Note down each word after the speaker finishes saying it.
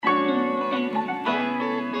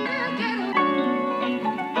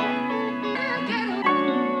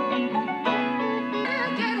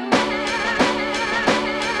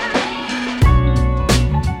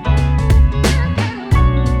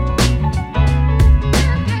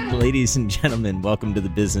Ladies and gentlemen, welcome to the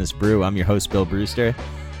Business Brew. I'm your host, Bill Brewster.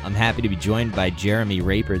 I'm happy to be joined by Jeremy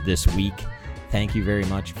Raper this week. Thank you very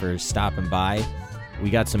much for stopping by. We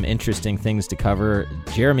got some interesting things to cover.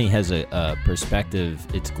 Jeremy has a perspective.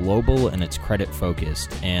 It's global and it's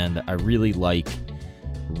credit-focused, and I really like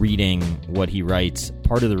reading what he writes.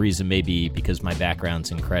 Part of the reason may be because my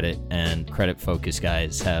background's in credit, and credit-focused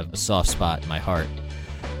guys have a soft spot in my heart.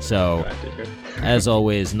 So, as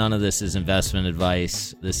always, none of this is investment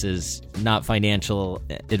advice. This is not financial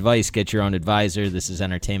advice. Get your own advisor. This is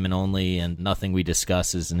entertainment only, and nothing we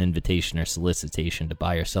discuss is an invitation or solicitation to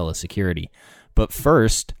buy or sell a security. But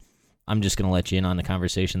first, I'm just going to let you in on the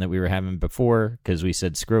conversation that we were having before, because we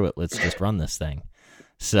said, screw it, let's just run this thing.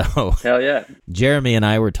 So, hell yeah. Jeremy and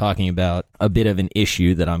I were talking about a bit of an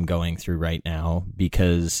issue that I'm going through right now,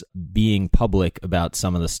 because being public about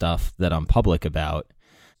some of the stuff that I'm public about,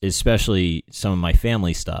 especially some of my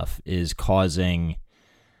family stuff, is causing,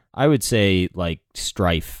 I would say, like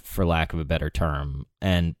strife, for lack of a better term.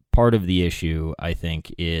 And part of the issue, I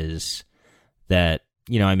think, is that,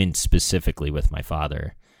 I mean, specifically with my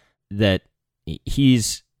father, that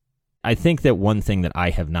I think that one thing that I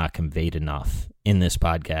have not conveyed enough in this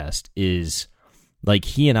podcast is, like,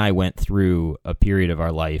 he and I went through a period of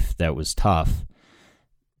our life that was tough.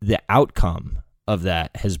 The outcome of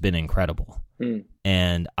that has been incredible.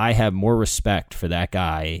 And I have more respect for that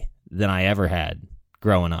guy than I ever had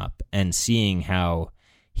growing up, and seeing how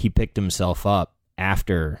he picked himself up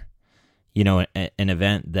after, an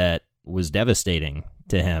event that was devastating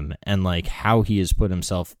to him, and like how he has put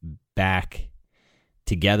himself back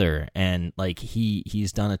together, and like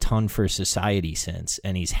he's done a ton for society since,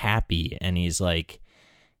 and he's happy, and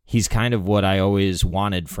he's kind of what I always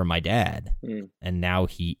wanted for my dad. And now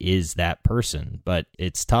he is that person. But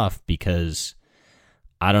it's tough because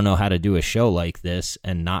I don't know how to do a show like this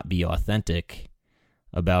and not be authentic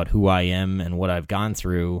about who I am and what I've gone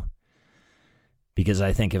through. Because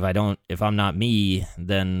I think if I'm not me,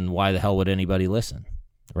 then why the hell would anybody listen?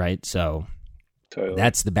 Right? So totally.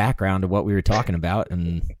 That's the background of what we were talking about.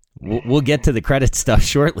 And we'll get to the credit stuff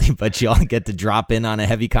shortly, but y'all get to drop in on a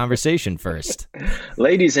heavy conversation first.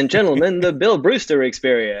 Ladies and gentlemen, the Bill Brewster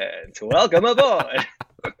experience. Welcome aboard.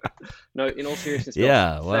 No, in all seriousness, Bill,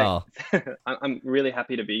 yeah, well, I'm really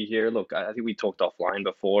happy to be here. Look, I think we talked offline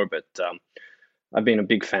before, but I've been a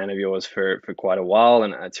big fan of yours for quite a while,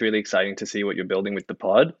 and it's really exciting to see what you're building with the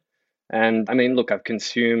pod. And I mean, look, I've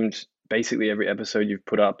consumed basically every episode you've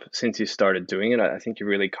put up since you started doing it. I think you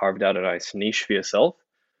really carved out a nice niche for yourself.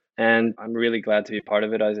 And I'm really glad to be part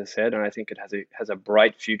of it, as I said, and I think it has a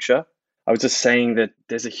bright future. I was just saying that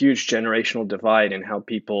there's a huge generational divide in how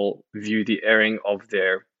people view the airing of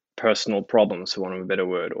their personal problems, for want of a better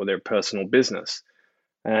word, or their personal business.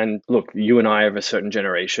 And look, you and I are of a certain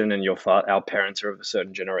generation, and our parents are of a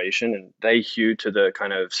certain generation, and they hew to the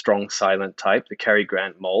kind of strong, silent type, the Cary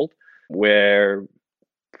Grant mold, where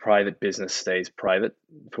private business stays private,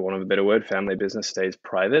 for want of a better word, family business stays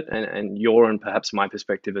private. And your, and perhaps my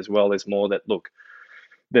perspective as well, is more that, look,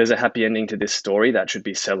 there's a happy ending to this story that should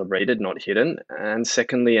be celebrated, not hidden. And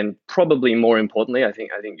secondly, and probably more importantly, I think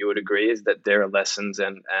you would agree, is that there are lessons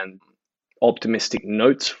and optimistic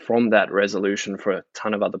notes from that resolution for a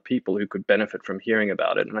ton of other people who could benefit from hearing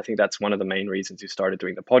about it. And I think that's one of the main reasons you started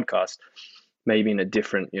doing the podcast, maybe in a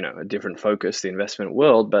different focus, the investment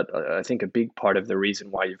world. But I think a big part of the reason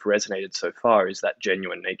why you've resonated so far is that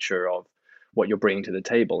genuine nature of what you're bringing to the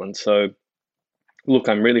table. And so, look,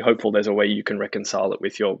 I'm really hopeful there's a way you can reconcile it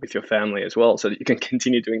with your family as well, so that you can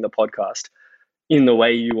continue doing the podcast in the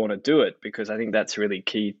way you want to do it, because I think that's really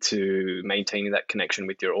key to maintaining that connection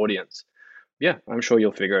with your audience. Yeah, I'm sure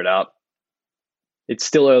you'll figure it out. It's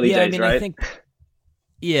still early days, right? I think,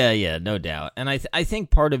 yeah, no doubt. And I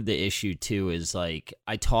think part of the issue too is, like,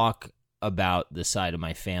 I talk about the side of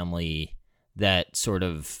my family that sort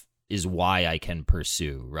of is why I can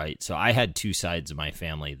pursue, right? So I had two sides of my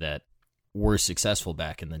family that were successful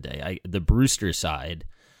back in the day. The Brewster side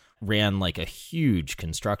ran like a huge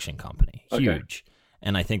construction company, huge. Okay.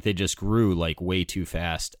 And I think they just grew like way too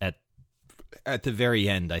fast. At the very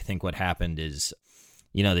end, I think what happened is,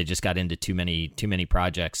 they just got into too many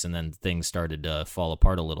projects, and then things started to fall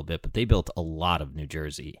apart a little bit, but they built a lot of New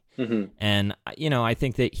Jersey. Mm-hmm. And, I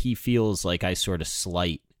think that he feels like I sort of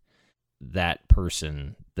slight that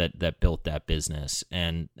person that built that business.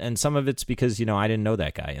 And some of it's because, I didn't know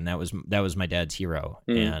that guy, and that was my dad's hero.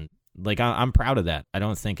 Mm. And like, I'm proud of that. I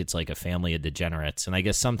don't think it's like a family of degenerates. And I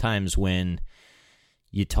guess sometimes when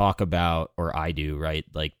you talk about, or I do, right,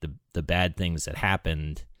 like the bad things that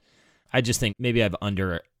happened, I just think maybe I've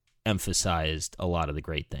underemphasized a lot of the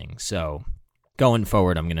great things. So going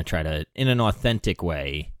forward, I'm going to try to, in an authentic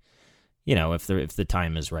way, if the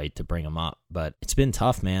time is right to bring them up. But it's been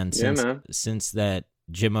tough, man, since that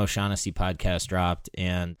Jim O'Shaughnessy podcast dropped,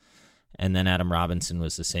 and then Adam Robinson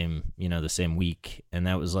was the same week, and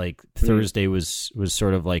that was like Thursday was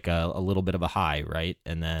sort of like a little bit of a high, right?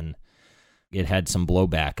 And then it had some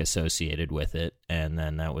blowback associated with it, and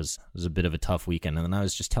then that was a bit of a tough weekend. And then I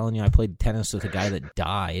was just telling you, I played tennis with a guy that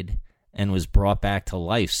died and was brought back to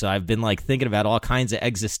life. So I've been like thinking about all kinds of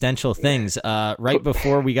existential things right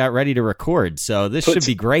before we got ready to record. So this should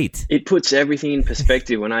be great. It puts everything in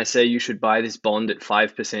perspective when I say you should buy this bond at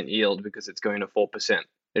 5% yield because it's going to 4%.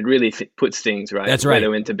 It really puts things right. That's right. Where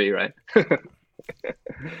they're meant to be, right?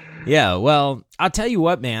 Yeah, well, I'll tell you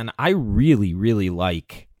what, man. I really, really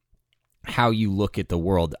like how you look at the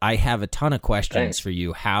world. I have a ton of questions for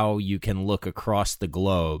you, how you can look across the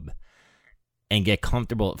globe and get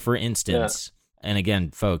comfortable. For instance, and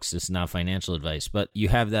again, folks, this is not financial advice, but you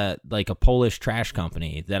have that, like a Polish trash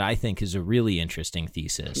company that I think is a really interesting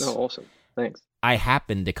thesis. No, awesome. Thanks. I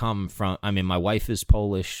happen to come from, my wife is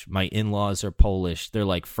Polish. My in-laws are Polish. They're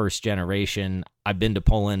like first generation. I've been to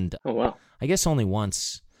Poland. Oh, wow. I guess only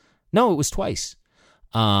once. No, it was twice.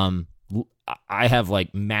 I have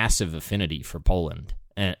like massive affinity for Poland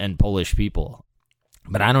and Polish people.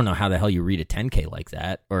 But I don't know how the hell you read a 10K like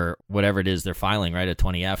that, or whatever it is they're filing, right? A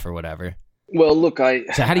 20F or whatever. Well, look,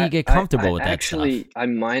 So how do you get comfortable with that stuff? Actually, I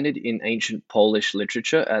minored in ancient Polish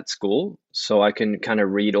literature at school, so I can kind of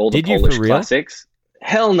read all the Polish classics.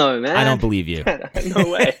 Hell no, man. I don't believe you. No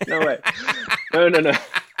way. No.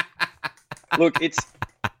 Look,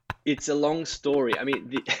 it's a long story. I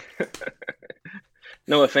mean,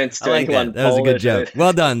 no offense to anyone. That was a good joke.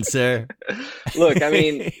 Well done, sir. Look, I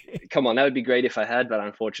mean, come on, that would be great if I had, but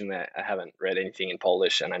unfortunately, I haven't read anything in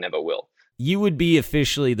Polish, and I never will. You would be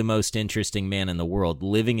officially the most interesting man in the world,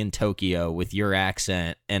 living in Tokyo with your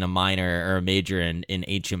accent and a minor or a major in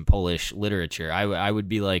ancient Polish literature. I would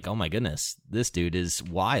be like, oh my goodness, this dude is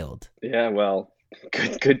wild. Yeah, well,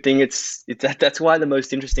 good thing that's why the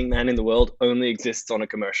most interesting man in the world only exists on a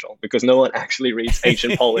commercial, because no one actually reads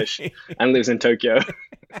ancient Polish and lives in Tokyo.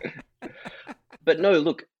 But no,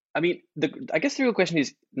 look, I mean, I guess the real question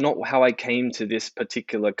is not how I came to this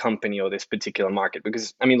particular company or this particular market,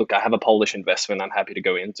 because, I mean, look, I have a Polish investment. I'm happy to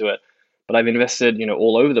go into it, but I've invested,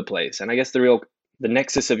 all over the place. And I guess the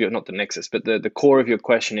nexus of not the nexus, but the core of your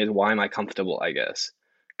question is, why am I comfortable, I guess,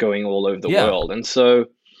 going all over the world? And so,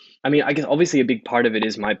 I mean, I guess obviously a big part of it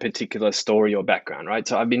is my particular story or background, right?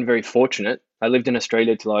 So I've been very fortunate. I lived in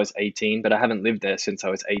Australia till I was 18, but I haven't lived there since I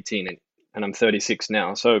was 18. And I'm 36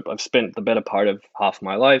 now. So I've spent the better part of half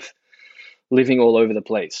my life living all over the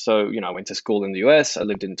place. So, I went to school in the US, I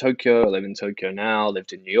lived in Tokyo, I live in Tokyo now, I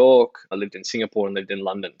lived in New York, I lived in Singapore, and lived in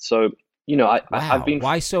London. So, I've been...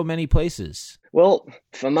 Why so many places? Well,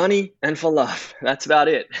 for money and for love. That's about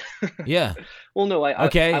it. Yeah. Well, no,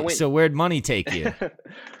 I went... So where'd money take you?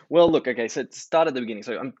 Well, look, okay, so it started at the beginning.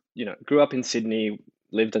 So I'm, grew up in Sydney,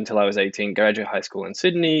 lived until I was 18, graduated high school in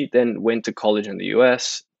Sydney, then went to college in the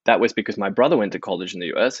US. That was because my brother went to college in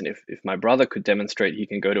the US. And if my brother could demonstrate he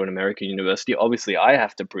can go to an American university, obviously I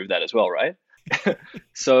have to prove that as well, right?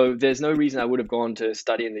 So there's no reason I would have gone to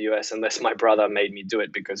study in the US unless my brother made me do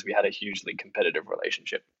it, because we had a hugely competitive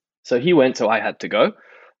relationship. So he went, so I had to go.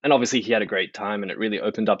 And obviously he had a great time, and it really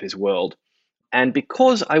opened up his world. And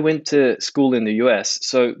because I went to school in the US,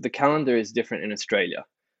 so the calendar is different in Australia.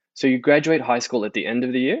 So you graduate high school at the end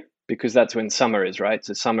of the year, because that's when summer is, right?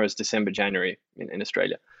 So summer is December, January in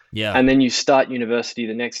Australia. Yeah. And then you start university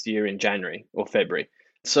the next year in January or February.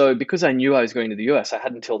 So because I knew I was going to the US, I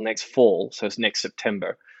had until next fall, so it's next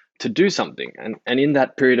September, to do something. And in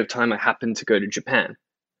that period of time, I happened to go to Japan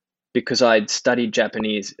because I'd studied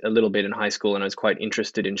Japanese a little bit in high school, and I was quite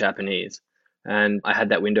interested in Japanese. And I had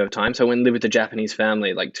that window of time. So I went and lived with a Japanese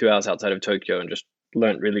family, like 2 hours outside of Tokyo, and just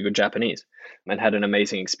learned really good Japanese and had an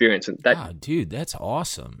amazing experience. And that, dude, that's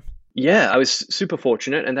awesome. Yeah, I was super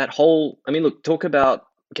fortunate. And that whole, I mean, look, talk about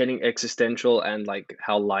getting existential and like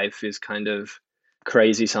how life is kind of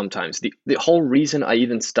crazy sometimes. The whole reason I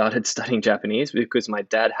even started studying Japanese was because my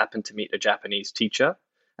dad happened to meet a Japanese teacher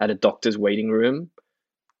at a doctor's waiting room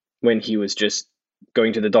when he was just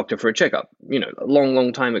going to the doctor for a checkup, a long,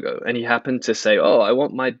 long time ago. And he happened to say, oh, I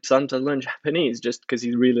want my son to learn Japanese, just because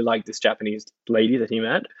he really liked this Japanese lady that he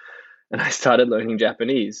met. And I started learning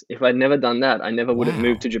Japanese. If I'd never done that, I never would have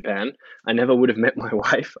moved to Japan. I never would have met my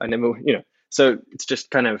wife. I never, so it's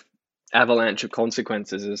just kind of avalanche of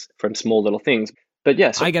consequences from small little things. But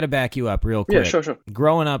yes, I got to back you up real quick. Yeah, sure.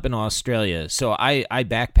 Growing up in Australia, so I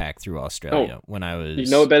backpacked through Australia when I was. You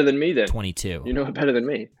know it better than me then. 22. You know it better than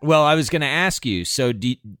me. Well, I was going to ask you. So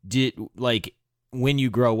did like when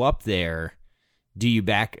you grow up there, Do you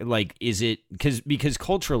back, like, is it because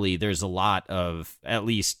culturally there's a lot of at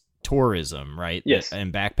least tourism, right? Yes.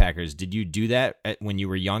 And backpackers. Did you do that when you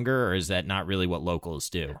were younger, or is that not really what locals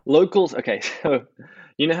do? Locals, okay, so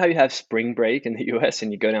you know how you have spring break in the US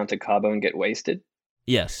and you go down to Cabo and get wasted?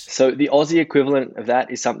 Yes. So the Aussie equivalent of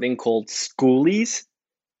that is something called schoolies.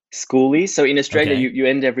 Schoolies. So in Australia, Okay. you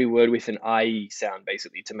end every word with an IE sound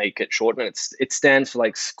basically to make it short, and it stands for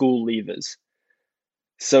like school leavers.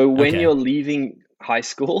 So when Okay. you're leaving high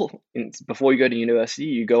school, before you go to university,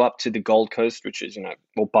 you go up to the Gold Coast, which is,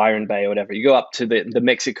 or Byron Bay or whatever. You go up to the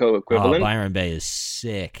Mexico Oh, equivalent, Byron Bay is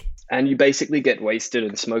sick. and you basically get wasted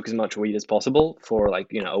and smoke as much weed as possible for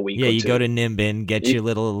like, a week Yeah, or you go two. to Nimbin, Yeah,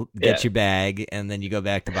 get your bag, and then you go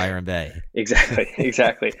back to Byron Bay. exactly,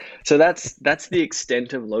 exactly. So that's the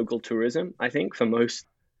extent of local tourism, I think, for most.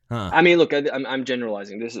 Huh. I mean, look, I'm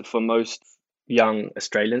generalizing. This is for most young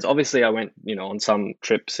Australians. Obviously, I went, on some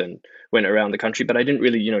trips and went around the country, but I didn't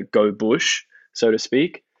really, go bush, so to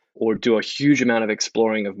speak, or do a huge amount of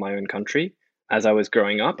exploring of my own country as I was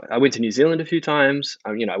growing up. I went to New Zealand a few times.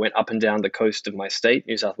 I went up and down the coast of my state,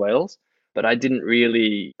 New South Wales, but I didn't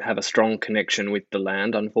really have a strong connection with the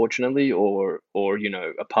land, unfortunately, or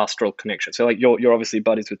a pastoral connection. So like you're obviously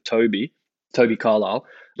buddies with Toby Carlisle.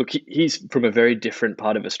 Look, he's from a very different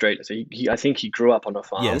part of Australia. So I think he grew up on a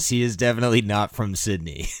farm. Yes, he is definitely not from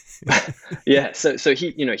Sydney. Yeah, so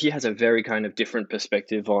he has a very kind of different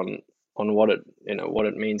perspective on what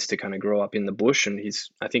it means to kind of grow up in the bush, and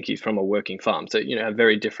I think he's from a working farm. So, a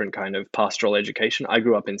very different kind of pastoral education. I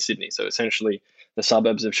grew up in Sydney, so essentially the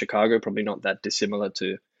suburbs of Chicago probably not that dissimilar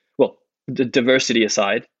to, well, the diversity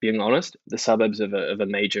aside, being honest, the suburbs of a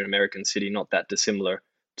major American city not that dissimilar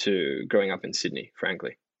to growing up in Sydney,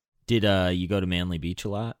 frankly. Did you go to Manly Beach a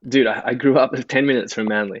lot? Dude, I grew up 10 minutes from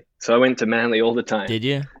Manly. So I went to Manly all the time. Did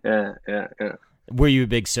you? Yeah, yeah, yeah. Were you a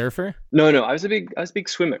big surfer? No, I was a big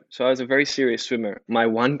swimmer. So I was a very serious swimmer. My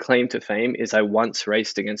one claim to fame is I once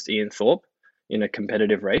raced against Ian Thorpe in a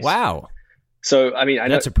competitive race. Wow. So, I mean, I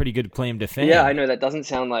know, That's a pretty good claim to yeah, I fame. know that doesn't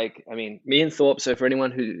sound like, I mean, Ian Thorpe, so for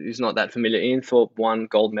anyone who's not that familiar, Ian Thorpe won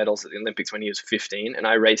gold medals at the Olympics when he was 15, and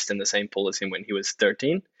I raced in the same pool as him when he was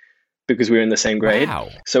 13, because we were in the same grade. Wow.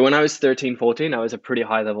 So when I was 13, 14, I was a pretty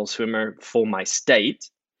high level swimmer for my state.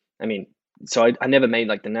 I mean, so I never made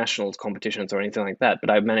like the nationals competitions or anything like that, but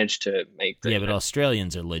I managed to make Yeah, but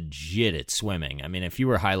Australians are legit at swimming. I mean, if you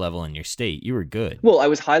were high level in your state, you were good. well, I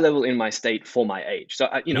was high level in my state for my age. So,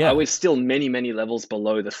 I Yeah. was still many, many levels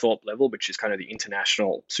below the Thorpe level, which is kind of the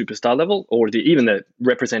international superstar level, or even the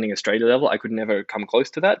representing Australia level. I could never come close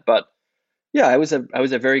to that. But yeah, I was a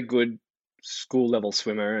very good school level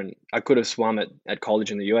swimmer, and I could have swum at college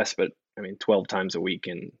in the US, but I mean, 12 times a week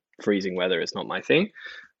in freezing weather is not my thing.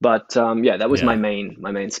 But yeah, that was my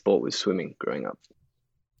Yeah. main sport was swimming growing up.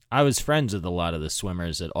 I was friends with a lot of the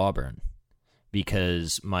swimmers at Auburn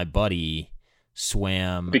because my buddy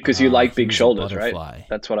swam. Because you like he big was a shoulders, right? butterfly.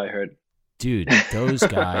 That's what I heard. Dude, those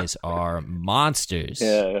guys are monsters.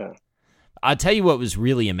 Yeah, yeah. I'll tell you what was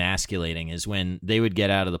really emasculating is when they would get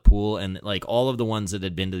out of the pool and like all of the ones that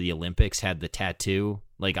had been to the Olympics had the tattoo,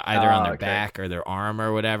 like either on their Okay. back or their arm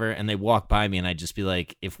or whatever, and they walk by me and I'd just be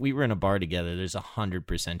like, if we were in a bar together, there's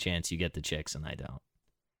 100% chance you get the chicks and I don't.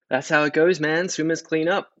 That's how it goes, man. Swimmers clean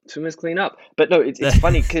up. Swimmers clean up. But no, it's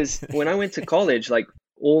funny because when I went to college, like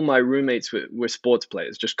all my roommates were sports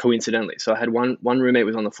players, just coincidentally. So I had one roommate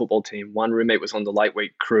was on the football team, one roommate was on the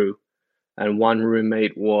lightweight crew, and one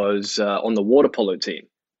roommate was on the water polo team.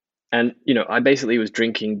 And, I basically was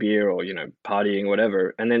drinking beer or, partying,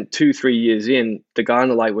 whatever. And then 2, 3 years in, the guy on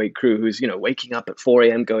the lightweight crew who's, waking up at 4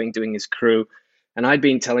 a.m. doing his crew. And I'd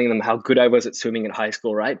been telling them how good I was at swimming in high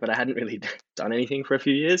school, right? But I hadn't really done anything for a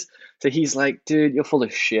few years. So he's like, dude, you're full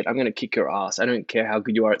of shit. I'm going to kick your ass. I don't care how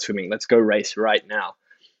good you are at swimming. Let's go race right now.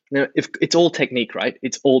 Now, if it's all technique, right?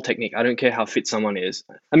 It's all technique. I don't care how fit someone is.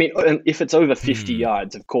 I mean, if it's over 50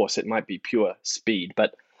 yards, of course, it might be pure speed.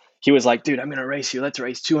 But he was like, dude, I'm going to race you. Let's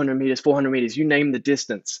race 200 meters, 400 meters. You name the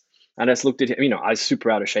distance. And I just looked at him. I was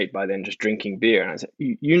super out of shape by then, just drinking beer. And I said,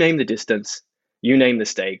 you name the distance. You name the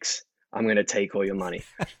stakes. I'm going to take all your money.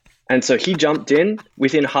 And so he jumped in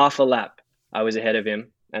within half a lap. I was ahead of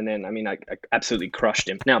him. And then, I absolutely crushed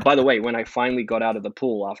him. Now, by the way, when I finally got out of the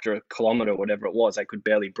pool after a kilometer or whatever it was, I could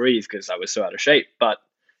barely breathe because I was so out of shape. But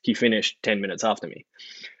he finished 10 minutes after me.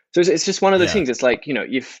 So it's just one of those Yeah. things. It's like,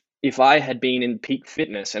 if I had been in peak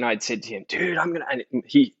fitness and I'd said to him, dude,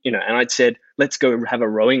 and I'd said, let's go have a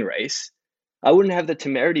rowing race, I wouldn't have the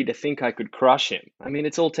temerity to think I could crush him. I mean,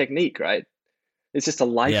 it's all technique, right? It's just a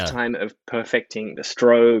Yeah. lifetime of perfecting the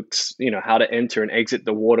strokes, how to enter and exit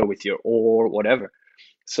the water with your oar, whatever.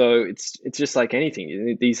 So it's just like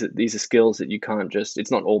anything. These are skills that you can't just.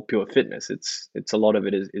 It's not all pure fitness. It's a lot of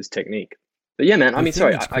it is technique. But yeah, man. I The mean, thing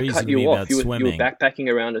sorry, that's I crazy cut to you me off. about You were swimming. backpacking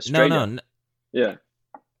around No, Australia. Yeah.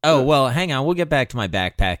 Oh, No. well, hang on. We'll get back to my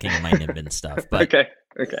backpacking and my Nimbin stuff. But Okay.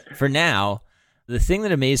 Okay. for now, the thing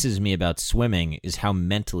that amazes me about swimming is how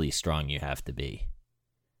mentally strong you have to be.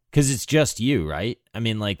 Because it's just you, right? I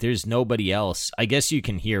mean, like, there's nobody else. I guess you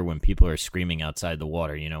can hear when people are screaming outside the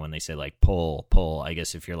water, you know, when they say, like, pull, pull, I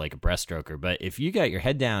guess if you're like a breaststroker. But if you got your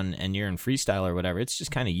head down and you're in freestyle or whatever, it's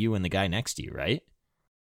just kind of you and the guy next to you, right?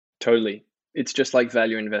 Totally. It's just like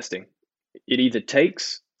value investing. It either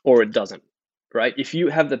takes or it doesn't, right? If you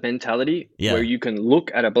have the mentality where Yeah. you can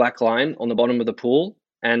look at a black line on the bottom of the pool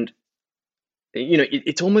and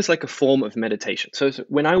it's almost like a form of meditation. So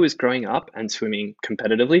when I was growing up and swimming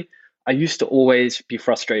competitively, I used to always be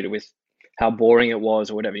frustrated with how boring it was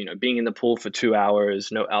or whatever, being in the pool for 2 hours,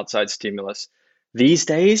 no outside stimulus. These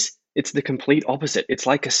days, it's the complete opposite. It's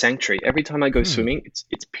like a sanctuary. Every time I go Hmm. swimming,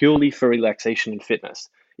 it's purely for relaxation and fitness.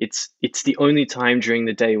 It's the only time during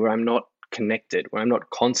the day where I'm not connected, where I'm not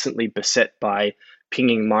constantly beset by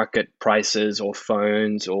pinging market prices or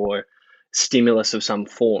phones or stimulus of some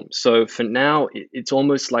form. So for now, it's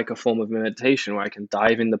almost like a form of meditation where I can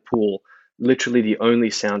dive in the pool. Literally, the only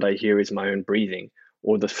sound I hear is my own breathing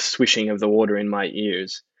or the swishing of the water in my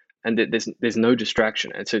ears, and there's no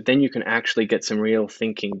distraction. And so then you can actually get some real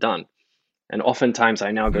thinking done. And oftentimes,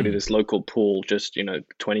 I now go to Hmm. this local pool just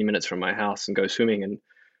 20 minutes from my house and go swimming and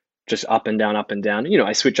just up and down, up and down.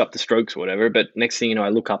 I switch up the strokes or whatever, but next thing you know, I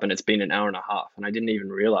look up and it's been an hour and a half and I didn't even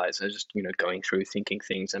realize. I was just, going through thinking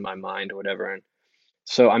things in my mind or whatever. And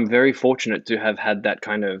so I'm very fortunate to have had that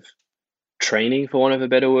kind of training, for want of a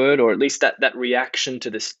better word, or at least that reaction to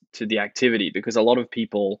the activity, because a lot of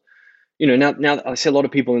people, now I see a lot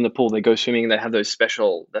of people in the pool, they go swimming and they have those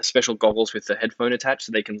special goggles with the headphone attached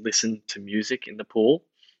so they can listen to music in the pool.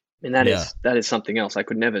 And that Yeah. is that is something else. I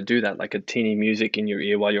could never do that, like a teeny music in your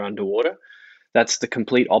ear while you're underwater. That's the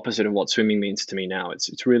complete opposite of what swimming means to me now.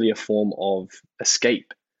 It's really a form of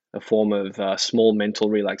escape, a form of small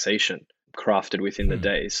mental relaxation crafted within the Hmm.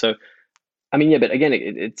 day. So, I mean, yeah, but again,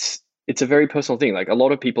 it's a very personal thing. Like a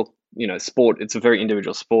lot of people, sport, it's a very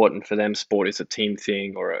individual sport, and for them, sport is a team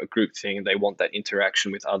thing or a group thing, and they want that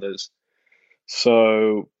interaction with others.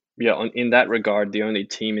 So yeah, in that regard, the only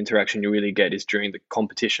team interaction you really get is during the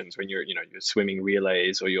competitions when you're swimming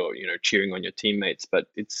relays or you're cheering on your teammates. But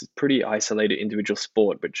it's a pretty isolated individual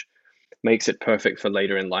sport, which makes it perfect for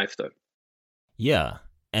later in life, though. Yeah.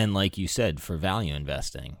 And like you said, for value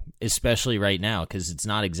investing, especially right now, because it's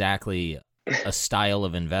not exactly a style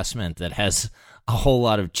of investment that has a whole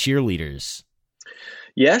lot of cheerleaders.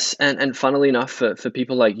 Yes, and funnily enough, for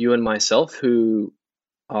people like you and myself who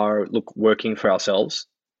are working for ourselves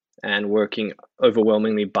and working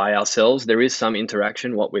overwhelmingly by ourselves, there is some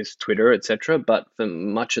interaction, what with Twitter, etc. But for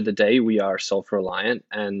much of the day, we are self-reliant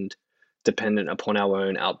and dependent upon our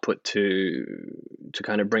own output to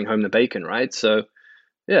kind of bring home the bacon, right? So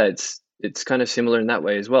yeah, it's kind of similar in that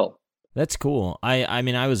way as well. That's cool. I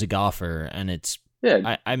mean, I was a golfer, and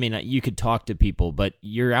Yeah, I mean, you could talk to people, but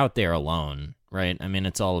you're out there alone, right? I mean,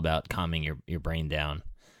 it's all about calming your brain down.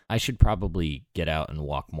 I should probably get out and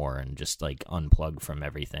walk more and just like unplug from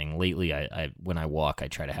everything. Lately, I when I walk, I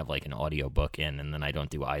try to have like an audiobook in, and then I don't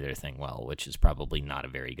do either thing well, which is probably not a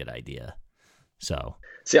very good idea. So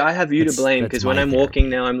see, I have you to blame that's because when my I'm walking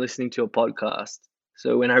therapy. now, I'm listening to a podcast.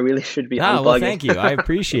 So when I really should be Ah, well, unplugging. thank you. I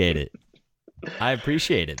appreciate it. I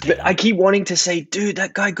appreciate it, But I man. keep wanting to say, dude,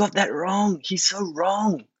 that guy got that wrong. He's so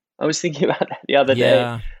wrong. I was thinking about that the other day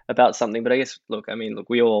Yeah, about something, but I guess, look, I mean, look,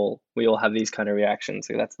 we all have these kind of reactions.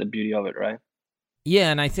 So that's the beauty of it, right?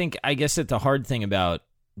 yeah, and I guess that the hard thing about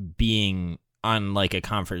being on like a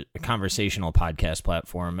conversational podcast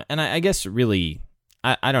platform, and I guess really,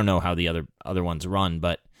 I don't know how the other ones run,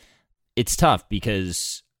 but it's tough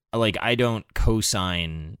because like I don't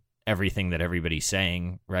co-sign everything that everybody's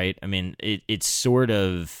saying, right? I mean, it's sort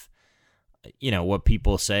of what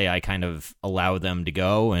people say. I kind of allow them to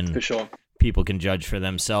go, and For sure. people can judge for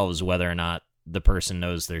themselves whether or not the person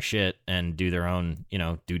knows their shit and do their own,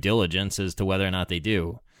 due diligence as to whether or not they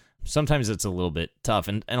do. Sometimes it's a little bit tough.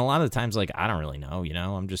 And a lot of the times, like, I don't really know,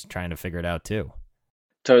 I'm just trying to figure it out too.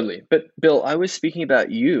 Totally. But Bill, I was speaking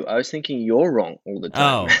about you. I was thinking you're wrong all the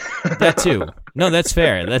time. Oh, that too. No, that's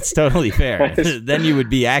fair. That's totally fair. Then you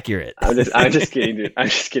would be accurate. I'm just kidding, dude. I'm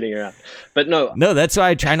just kidding around. But no, No, that's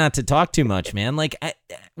why I try not to talk too much, man. Like,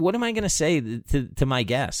 what am I going to say to my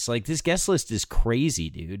guests? Like, this guest list is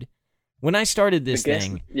crazy, dude. When I started this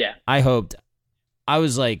thing, yeah. I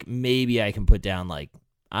was like, maybe I can put down like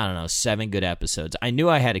I don't know, 7 good episodes. I knew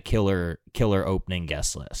I had a killer opening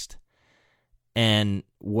guest list. And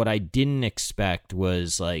what I didn't expect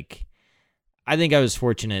was like, I think I was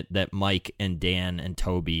fortunate that Mike and Dan and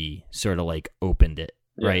Toby sort of like opened it,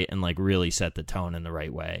 right? And like really set the tone in the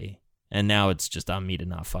right way. And now it's just on me to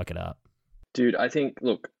not fuck it up. Dude, I think,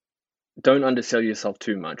 look, don't undersell yourself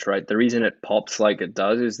too much, right? The reason it pops like it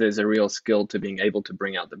does is there's a real skill to being able to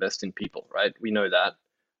bring out the best in people, right? We know that.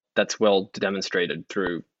 That's well demonstrated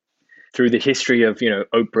through the history of,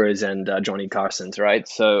 Oprah's and Johnny Carson's, right?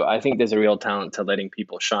 So I think there's a real talent to letting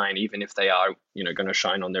people shine, even if they are, going to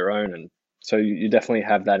shine on their own. And so you definitely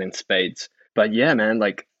have that in spades. But yeah, man,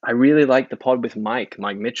 like I really like the pod with Mike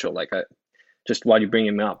Mitchell. Like just while you bring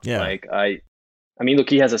him up, like I mean, look,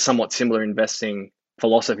 he has a somewhat similar investing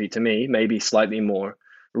philosophy to me, maybe slightly more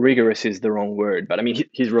rigorous is the wrong word, but I mean,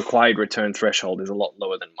 his required return threshold is a lot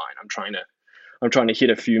lower than mine. I'm trying to hit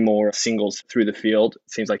a few more singles through the field.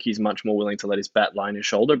 It seems like he's much more willing to let his bat lie in his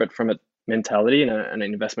shoulder, but from a mentality and an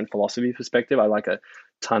investment philosophy perspective, I like a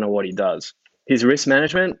ton of what he does. His risk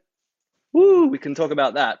management, we can talk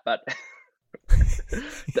about that, but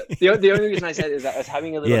the only reason I said is that I was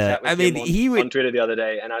having a little chat with him on Twitter the other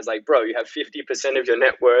day, and I was like, bro, you have 50% of your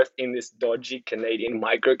net worth in this dodgy Canadian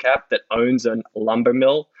microcap that owns a lumber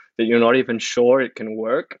mill that you're not even sure it can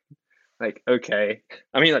work. Like, okay.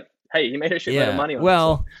 I mean, like, hey, he made a shitload of money on it.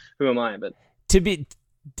 So who am I? But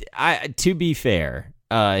to be fair,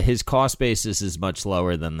 his cost basis is much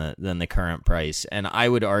lower than the current price, and I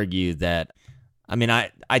would argue that. I mean,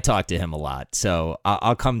 I talk to him a lot, so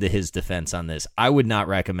I'll come to his defense on this. I would not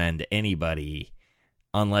recommend anybody,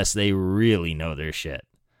 unless they really know their shit,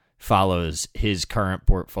 follows his current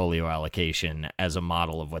portfolio allocation as a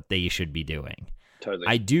model of what they should be doing. Totally.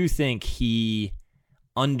 I do think he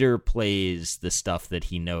underplays the stuff that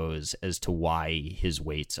he knows as to why his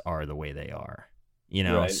weights are the way they are.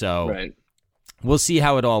 Right. We'll see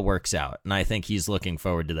how it all works out, and I think he's looking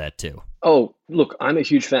forward to that too. Oh, look, I'm a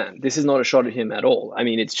huge fan. This is not a shot at him at all. I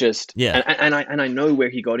mean, it's just, and I know where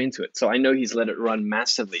he got into it, so I know he's let it run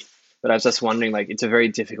massively. But I was just wondering, like, it's a very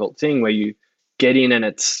difficult thing where you get in and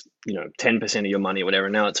it's 10% of your money, whatever.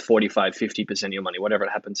 Now it's 45, 50% of your money, whatever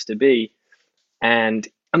it happens to be. And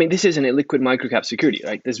I mean, this is an illiquid microcap security,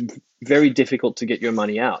 right? It's very difficult to get your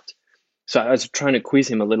money out. So I was trying to quiz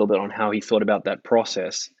him a little bit on how he thought about that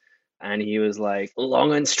process. And he was like,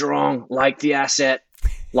 long and strong, like the asset,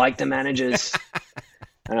 like the managers.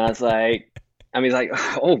 And I was like,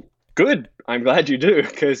 oh, good. I'm glad you do,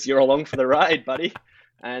 because you're along for the ride, buddy.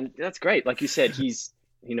 And that's great. Like you said, he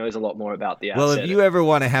knows a lot more about the asset. Well, if you ever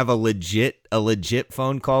want to have a legit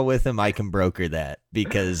phone call with him, I can broker that,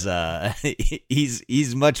 because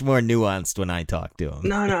he's much more nuanced when I talk to him.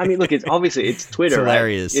 No. I mean, look, it's Twitter. It's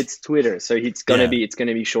hilarious. Right? It's Twitter, so it's gonna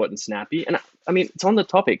be short and snappy. And I mean, it's on the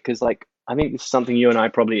topic because, like, I think this is something you and I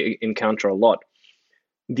probably encounter a lot.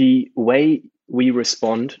 The way we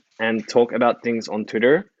respond and talk about things on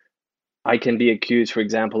Twitter, I can be accused, for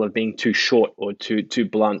example, of being too short or too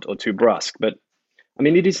blunt or too brusque, but I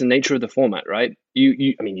mean, it is the nature of the format, right?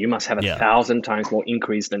 You must have 1,000 times more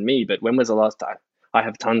increase than me, but when was the last time? I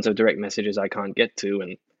have tons of direct messages I can't get to,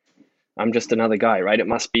 and I'm just another guy, right? It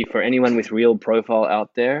must be, for anyone with real profile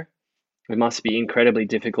out there, it must be incredibly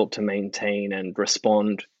difficult to maintain and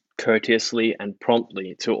respond courteously and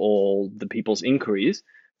promptly to all the people's inquiries.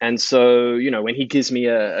 And so, when he gives me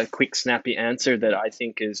a quick, snappy answer that I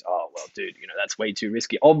think is, oh, well, dude, that's way too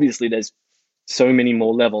risky. Obviously, there's so many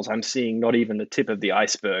more levels. I'm seeing not even the tip of the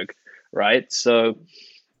iceberg, right? So,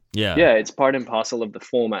 yeah, it's part and parcel of the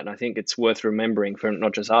format. And I think it's worth remembering for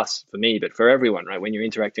not just us, for me, but for everyone, right? When you're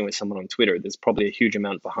interacting with someone on Twitter, there's probably a huge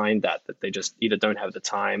amount behind that they just either don't have the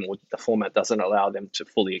time or the format doesn't allow them to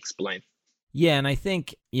fully explain. Yeah, and I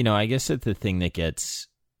think, I guess that's the thing that gets...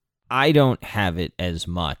 I don't have it as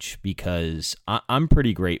much because I'm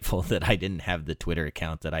pretty grateful that I didn't have the Twitter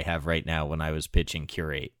account that I have right now when I was pitching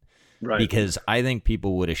Curate. Right. Because I think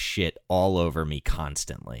people would have shit all over me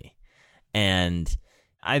constantly. And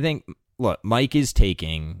I think, look, Mike is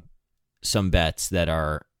taking some bets that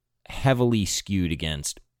are heavily skewed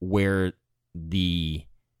against where the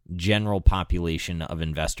general population of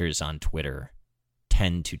investors on Twitter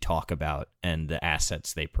tend to talk about and the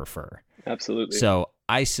assets they prefer. Absolutely. So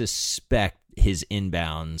I suspect his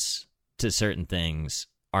inbounds to certain things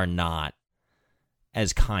are not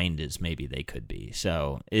as kind as maybe they could be.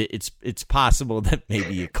 So it's possible that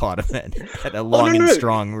maybe you caught him at a long and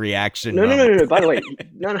strong reaction. No. By the way,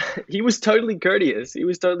 no. He was totally courteous.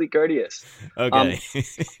 Okay.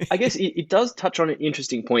 I guess it does touch on an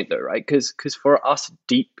interesting point though, right? Because for us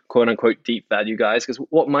deep, quote unquote, deep value guys, because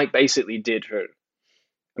what Mike basically did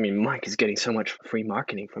I mean, Mike is getting so much free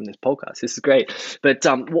marketing from this podcast. This is great. But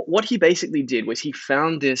what he basically did was he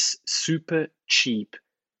found this super cheap,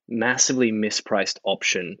 massively mispriced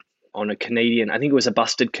option on a Canadian, I think it was a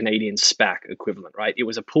busted Canadian SPAC equivalent, right? It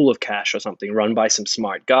was a pool of cash or something run by some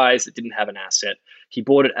smart guys that didn't have an asset. He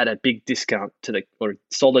bought it at a big discount or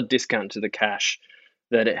solid discount to the cash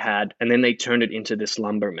that it had. And then they turned it into this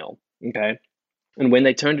lumber mill. Okay. And when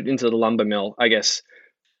they turned it into the lumber mill, I guess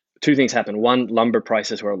two things happened. One, lumber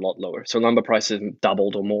prices were a lot lower. So lumber prices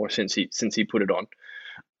doubled or more since he put it on.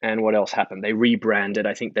 And what else happened? They rebranded.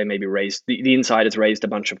 I think they maybe raised, the insiders raised a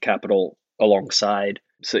bunch of capital alongside.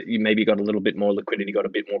 So you maybe got a little bit more liquidity, got a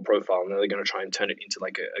bit more profile, and then they're going to try and turn it into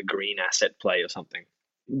like a green asset play or something.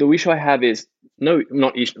 The issue I have is,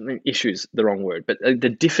 issues, the wrong word, but the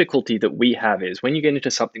difficulty that we have is when you get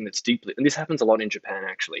into something that's deeply, and this happens a lot in Japan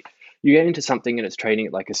actually, you get into something and it's trading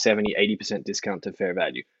at like a 70, 80% discount to fair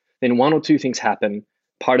value. Then one or two things happen.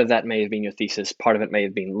 Part of that may have been your thesis. Part of it may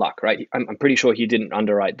have been luck, right? I'm pretty sure he didn't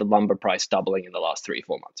underwrite the lumber price doubling in the last 3-4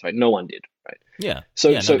 months, right? No one did, right? Yeah.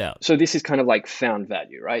 So no doubt. So this is kind of like found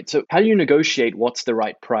value, right? So how do you negotiate what's the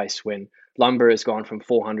right price when lumber has gone from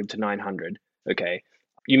 400 to 900? Okay,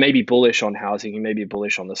 you may be bullish on housing, you may be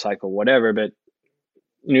bullish on the cycle, whatever, but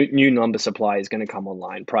new lumber supply is going to come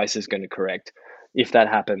online. Price is going to correct. If that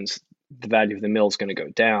happens, the value of the mill is going to go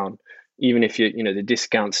down. Even if the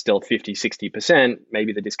discount's still 50, 60%,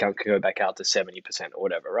 maybe the discount could go back out to 70% or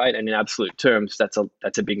whatever, right? And in absolute terms, that's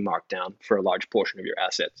a big markdown for a large portion of your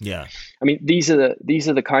assets. Yeah. I mean, these are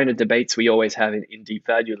the kind of debates we always have in deep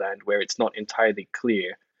value land where it's not entirely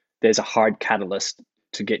clear there's a hard catalyst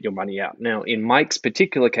to get your money out. Now, in Mike's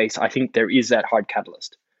particular case, I think there is that hard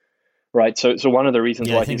catalyst, right? So one of the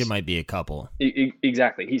reasons why I think it might be a couple.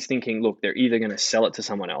 Exactly. He's thinking, look, they're either going to sell it to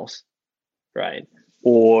someone else, right?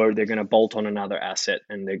 Or they're going to bolt on another asset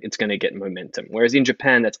and it's going to get momentum. Whereas in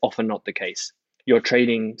Japan, that's often not the case. You're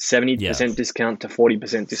trading 70% discount to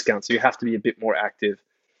 40% discount. So you have to be a bit more active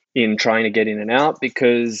in trying to get in and out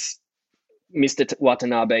because Mr.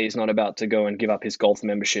 Watanabe is not about to go and give up his golf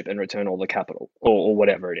membership and return all the capital or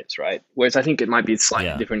whatever it is, right? Whereas I think it might be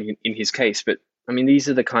slightly different in his case. But I mean, these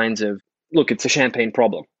are the kinds of, look, it's a champagne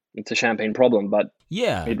problem. It's a champagne problem, but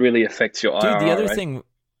it really affects your IRR, the other right? thing...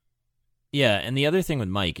 Yeah, and the other thing with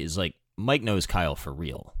Mike is, like, Mike knows Kyle for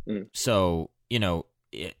real. So,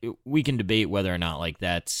 we can debate whether or not, like,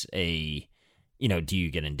 that's a, do you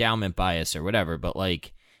get endowment bias or whatever, but,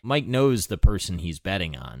 like, Mike knows the person he's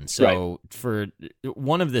betting on. So, for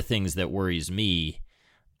one of the things that worries me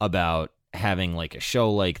about having, like, a show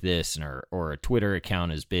like this or a Twitter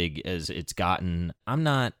account as big as it's gotten, I'm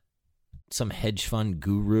not some hedge fund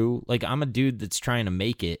guru. Like, I'm a dude that's trying to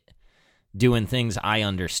make it doing things I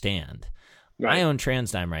understand. Right. I own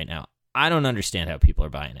TransDime right now. I don't understand how people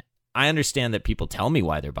are buying it. I understand that people tell me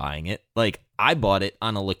why they're buying it. Like, I bought it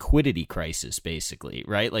on a liquidity crisis, basically,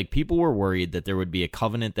 right? Like, people were worried that there would be a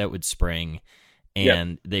covenant that would spring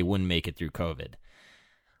and they wouldn't make it through COVID.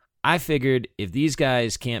 I figured if these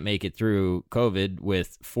guys can't make it through COVID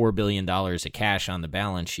with $4 billion of cash on the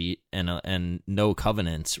balance sheet and no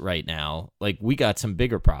covenants right now, like, we got some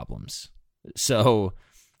bigger problems. So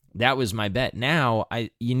that was my bet. Now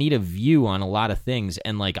you need a view on a lot of things,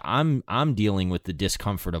 and like I'm dealing with the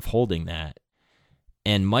discomfort of holding that.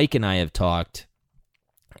 And Mike and I have talked,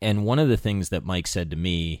 and one of the things that Mike said to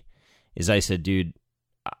me is, I said, dude,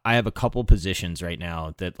 I have a couple positions right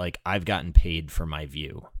now that like I've gotten paid for my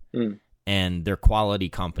view, and they're quality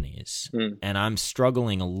companies, and I'm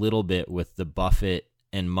struggling a little bit with the Buffett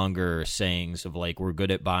and Munger sayings of like, we're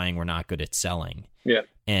good at buying, we're not good at selling. Yeah.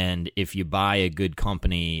 And if you buy a good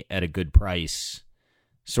company at a good price,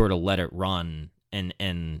 sort of let it run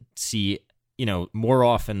and see, more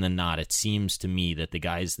often than not, it seems to me that the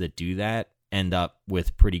guys that do that end up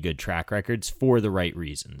with pretty good track records for the right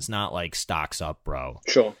reasons, not like stocks up, bro.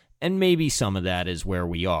 Sure. And maybe some of that is where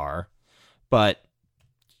we are, but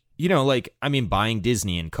buying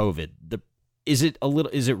Disney in COVID, is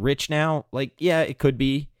it rich now? Like, yeah, it could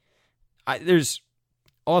be. There's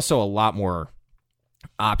also a lot more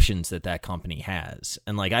options that company has.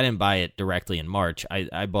 And like, I didn't buy it directly in March.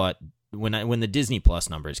 I bought when the Disney Plus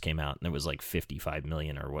numbers came out and it was like 55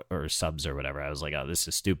 million or subs or whatever. I was like, oh, this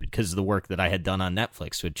is stupid, because of the work that I had done on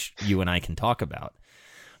Netflix, which you and I can talk about.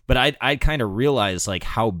 But I kind of realized like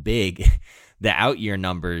how big the out year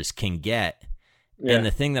numbers can get. Yeah. And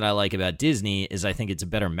the thing that I like about Disney is I think it's a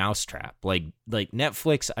better mousetrap. Like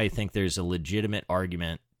Netflix, I think there's a legitimate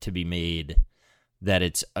argument to be made that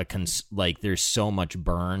it's there's so much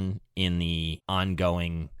burn in the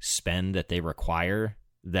ongoing spend that they require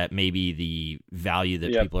that maybe the value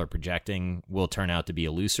that people are projecting will turn out to be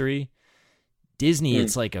illusory. Disney,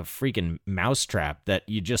 it's like a freaking mousetrap that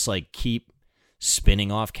you just like keep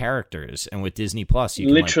spinning off characters. And with Disney Plus, you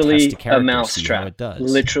can literally like test a character, see how mousetrap. it does.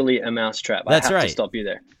 Literally a mousetrap. That's I have right. to stop you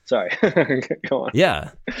there. Sorry. Go on. Yeah.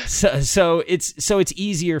 So it's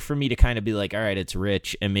easier for me to kind of be like, all right, it's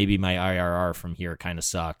rich, and maybe my IRR from here kind of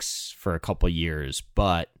sucks for a couple years.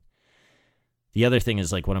 But the other thing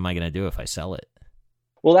is like, what am I going to do if I sell it?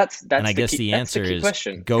 Well, that's and I guess the answer is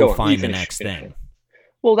go find the next thing.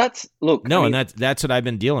 Well, look. No, and that's what I've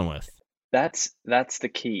been dealing with. That's the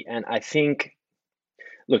key, and I think.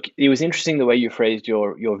 Look, it was interesting the way you phrased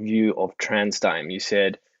your view of TransDime. You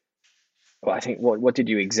said, well, I think what did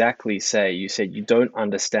you exactly say? You said you don't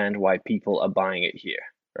understand why people are buying it here,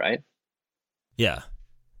 right? Yeah.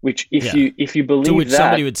 Which if you believe to which that,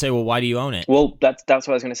 somebody would say, well, why do you own it? Well, that's what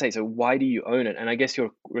I was going to say. So why do you own it? And I guess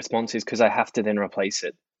your response is because I have to then replace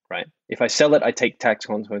it, right? If I sell it, I take tax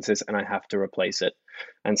consequences and I have to replace it.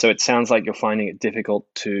 And so it sounds like you're finding it difficult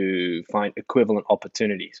to find equivalent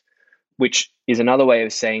opportunities, which is another way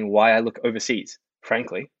of saying why I look overseas,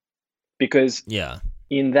 frankly, because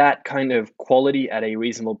in that kind of quality at a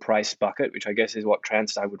reasonable price bucket, which I guess is what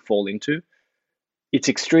TransDime would fall into, it's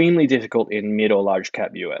extremely difficult in mid or large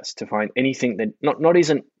cap US to find anything that not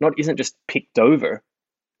isn't just picked over,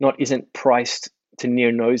 isn't priced to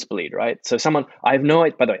near nosebleed, right? So by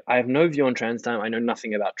the way, I have no view on TransDime. I know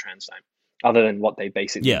nothing about TransDime other than what they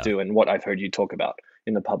basically do and what I've heard you talk about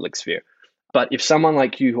in the public sphere. But if someone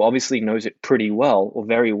like you, who obviously knows it pretty well or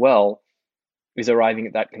very well, is arriving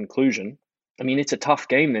at that conclusion, I mean, it's a tough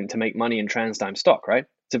game then to make money in TransDime stock, right?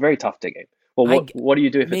 It's a very tough game. Well, what do you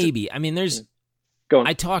do if maybe? I mean, there's. Go on.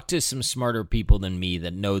 I talk to some smarter people than me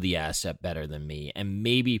that know the asset better than me, and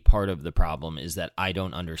maybe part of the problem is that I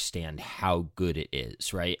don't understand how good it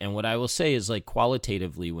is, right? And what I will say is, like,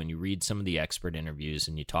 qualitatively, when you read some of the expert interviews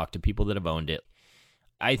and you talk to people that have owned it,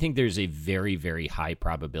 I think there's a very, very high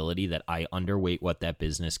probability that I underweight what that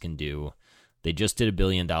business can do. They just did $1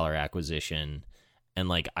 billion acquisition, and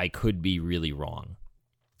like I could be really wrong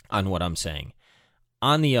on what I'm saying.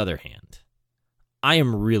 On the other hand, I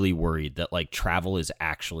am really worried that like travel is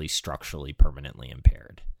actually structurally permanently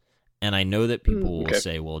impaired. And I know that people will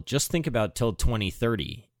say, well, just think about till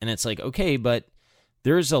 2030. And it's like, okay, but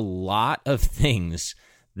there's a lot of things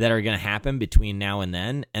that are going to happen between now and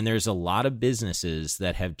then. And there's a lot of businesses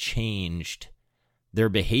that have changed their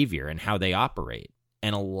behavior and how they operate.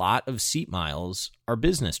 And a lot of seat miles are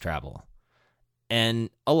business travel.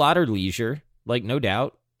 And a lot are leisure, like no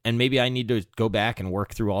doubt. And maybe I need to go back and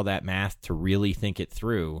work through all that math to really think it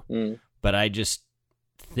through. But I just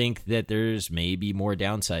think that there's maybe more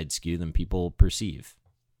downside skew than people perceive.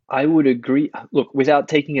 I would agree. Look, without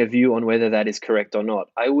taking a view on whether that is correct or not,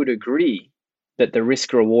 I would agree that the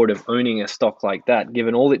risk reward of owning a stock like that,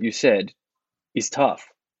 given all that you said, is tough.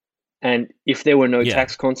 And if there were no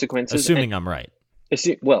tax consequences... Assuming I'm right.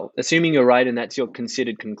 Assuming you're right and that's your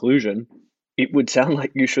considered conclusion, it would sound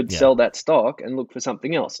like you should sell that stock and look for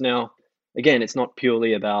something else. Now, again, it's not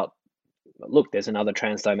purely about, look, there's another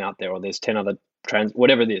TransDime out there or there's 10 other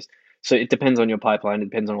whatever it is. So it depends on your pipeline.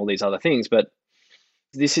 It depends on all these other things. But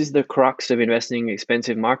this is the crux of investing in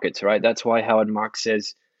expensive markets, right? That's why Howard Marks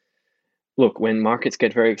says, look, when markets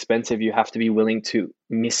get very expensive, you have to be willing to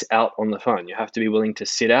miss out on the fun. You have to be willing to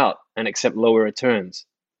sit out and accept lower returns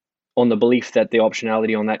on the belief that the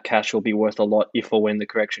optionality on that cash will be worth a lot if or when the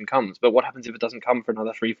correction comes. But what happens if it doesn't come for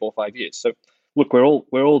another 3, 4, 5 years? So look, we're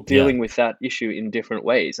all dealing with that issue in different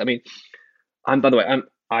ways. I mean, I'm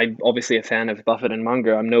obviously a fan of Buffett and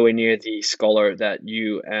Munger. I'm nowhere near the scholar that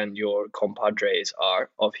you and your compadres are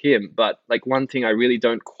of him. But like one thing I really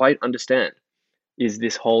don't quite understand is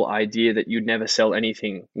this whole idea that you'd never sell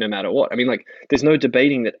anything no matter what. I mean, like there's no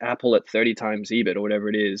debating that Apple at 30 times EBIT or whatever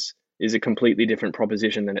it is a completely different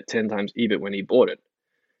proposition than at 10 times EBIT when he bought it,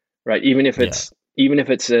 right? Even if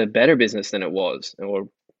it's a better business than it was,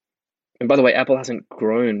 and by the way, Apple hasn't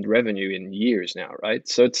grown revenue in years now, right?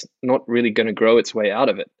 So it's not really going to grow its way out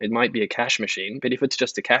of it. It might be a cash machine, but if it's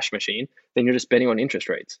just a cash machine, then you're just betting on interest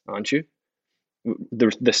rates, aren't you?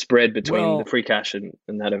 The spread between the free cash and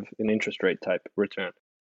that of an interest rate type return.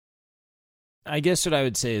 I guess what I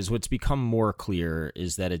would say is what's become more clear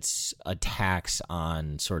is that it's a tax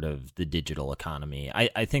on sort of the digital economy.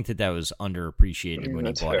 I think that was underappreciated when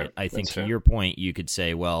you bought it. I think to your point, you could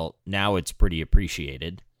say, well, now it's pretty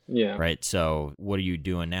appreciated. Yeah. Right. So what are you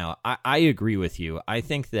doing now? I agree with you. I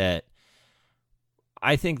think that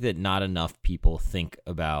not enough people think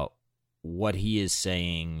about what he is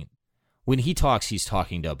saying. When he talks, he's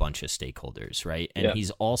talking to a bunch of stakeholders, right? And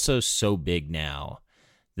he's also so big now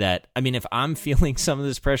that, I mean, if I'm feeling some of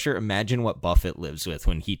this pressure, imagine what Buffett lives with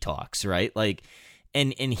when he talks, right? Like,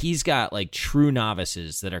 And he's got like true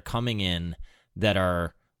novices that are coming in that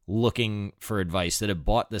are looking for advice, that have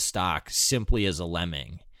bought the stock simply as a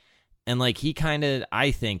lemming. And like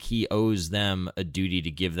I think he owes them a duty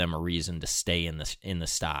to give them a reason to stay in the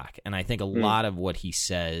stock. And I think a lot of what he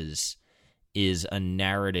says is a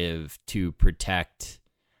narrative to protect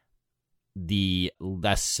the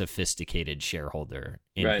less sophisticated shareholder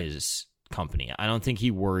in his company. I don't think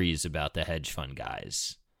he worries about the hedge fund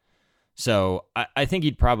guys. So I think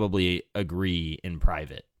he'd probably agree in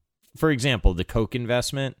private. For example, the Coke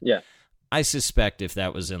investment. Yeah. I suspect if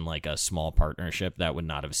that was in like a small partnership, that would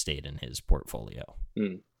not have stayed in his portfolio.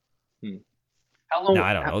 How long? No,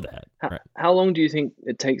 I don't know that. How long do you think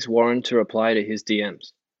it takes Warren to reply to his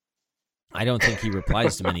DMs? I don't think he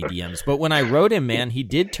replies to many DMs, but when I wrote him, man, he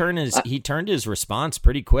turned his response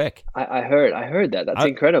pretty quick. I heard that. That's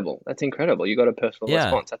incredible. That's incredible. You got a personal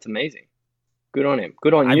response. That's amazing. Good on him.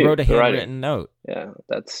 Good on you. I wrote a handwritten note. Yeah,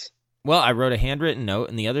 I wrote a handwritten note,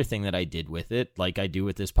 and the other thing that I did with it, like I do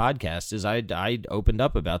with this podcast, is I opened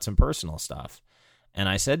up about some personal stuff. And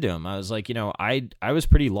I said to him, I was like, I was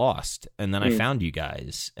pretty lost, and then I found you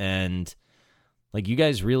guys, and like you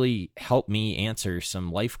guys really helped me answer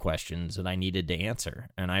some life questions that I needed to answer,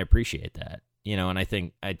 and I appreciate that. And I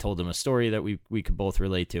think I told him a story that we could both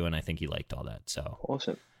relate to, and I think he liked all that. So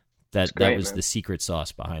awesome. That was the secret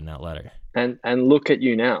sauce behind that letter. And look at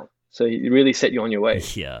you now. So he really set you on your way.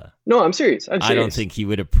 Yeah. No, I'm serious. I don't think he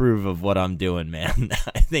would approve of what I'm doing, man.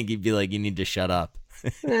 I think he'd be like, you need to shut up.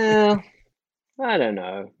 Well, I don't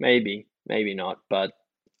know. Maybe not. But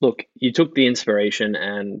look, you took the inspiration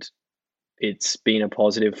and it's been a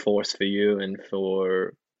positive force for you and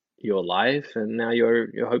for your life. And now you're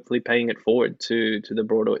hopefully paying it forward to the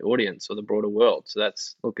broader audience or the broader world. So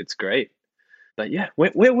it's great. But yeah,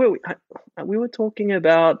 where we were talking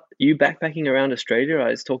about you backpacking around Australia. I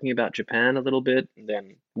was talking about Japan a little bit, and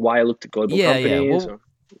then why I looked at global companies. Well,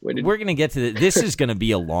 we're going to get to this is going to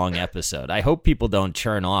be a long episode. I hope people don't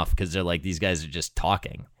churn off because they're like, these guys are just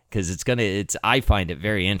talking, because I find it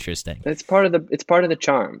very interesting. It's part of the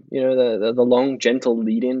charm, the long, gentle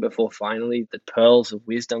lead in before finally the pearls of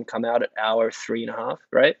wisdom come out at hour 3.5,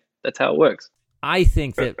 right? That's how it works. I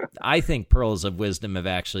think pearls of wisdom have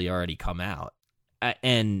actually already come out.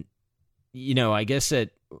 And, I guess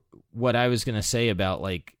that what I was going to say about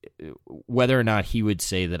like whether or not he would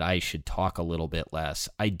say that I should talk a little bit less,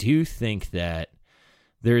 I do think that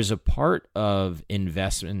there's a part of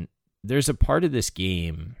investment, there's a part of this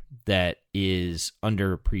game that is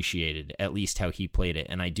underappreciated, at least how he played it.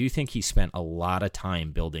 And I do think he spent a lot of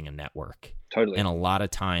time building a network. Totally. And a lot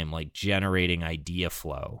of time like generating idea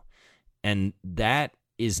flow. And that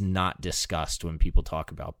is not discussed when people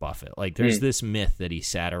talk about Buffett. Like there's this myth that he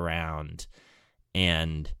sat around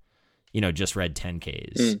and, just read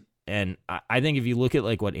 10Ks. And I think if you look at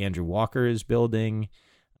like what Andrew Walker is building,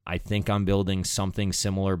 I think I'm building something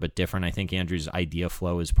similar but different. I think Andrew's idea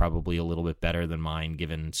flow is probably a little bit better than mine,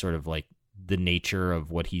 given sort of like the nature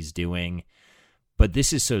of what he's doing. But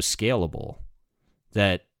this is so scalable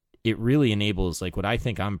that it really enables like what I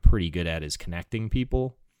think I'm pretty good at is connecting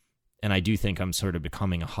people. And I do think I'm sort of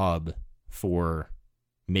becoming a hub for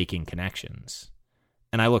making connections.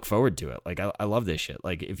 And I look forward to it. Like, I love this shit.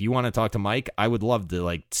 Like, if you want to talk to Mike, I would love to,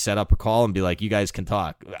 like, set up a call and be like, you guys can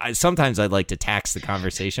talk. Sometimes I'd like to tax the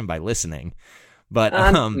conversation by listening. But,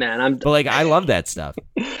 but like, I love that stuff.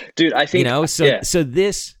 Dude, I think... So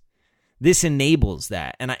this enables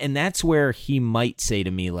that. And that's where he might say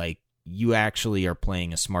to me, like, you actually are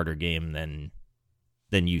playing a smarter game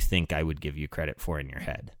than you think I would give you credit for in your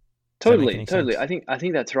head. Totally. I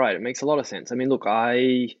think that's right. It makes a lot of sense. I mean, look,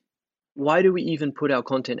 why do we even put our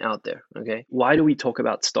content out there? Okay. Why do we talk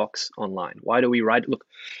about stocks online? Why do we write? Look,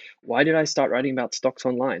 why did I start writing about stocks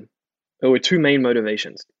online? There were two main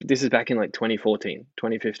motivations. This is back in like 2014,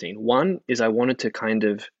 2015. One is I wanted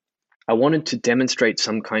to demonstrate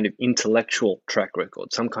some kind of intellectual track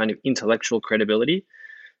record, some kind of intellectual credibility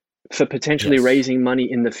for potentially raising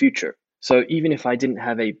money in the future. So even if I didn't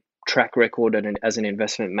have a track record as an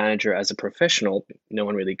investment manager, as a professional, no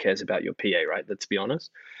one really cares about your PA, right? Let's be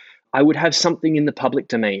honest. I would have something in the public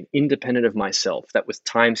domain, independent of myself, that was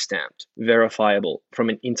time-stamped, verifiable from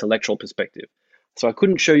an intellectual perspective. So I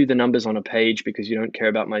couldn't show you the numbers on a page because you don't care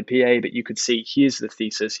about my PA, but you could see, here's the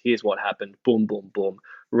thesis, here's what happened, boom, boom, boom,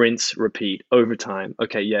 rinse, repeat, over time.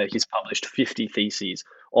 Okay, yeah, he's published 50 theses.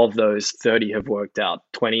 Of those, 30 have worked out,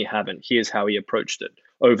 20 haven't. Here's how he approached it.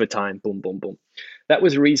 Over time, boom, boom, boom. That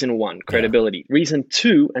was reason one, credibility. Yeah. Reason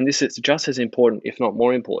two, and this is just as important, if not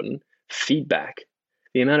more important, feedback.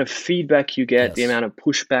 The amount of feedback you get, the amount of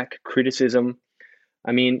pushback, criticism.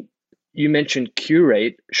 I mean, you mentioned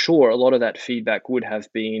curate. Sure, a lot of that feedback would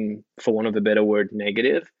have been, for want of a better word,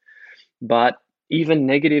 negative, but even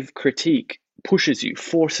negative critique pushes you,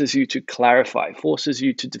 forces you to clarify, forces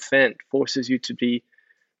you to defend, forces you to be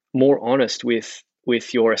more honest with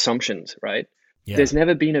your assumptions, right? Yeah. There's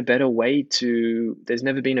never been a better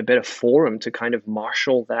forum to kind of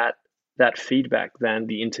marshal that feedback than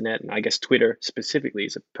the internet, and I guess Twitter specifically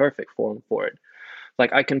is a perfect forum for it.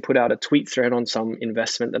 Like I can put out a tweet thread on some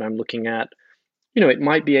investment that I'm looking at. It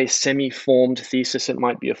might be a semi-formed thesis, it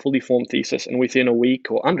might be a fully formed thesis, and within a week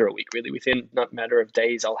or under a week, really, within a matter of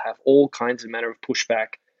days, I'll have all kinds of manner of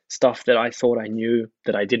pushback, stuff that I thought I knew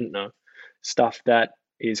that I didn't know, stuff that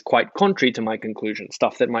is quite contrary to my conclusion,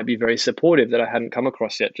 stuff that might be very supportive that I hadn't come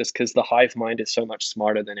across yet, just because the hive mind is so much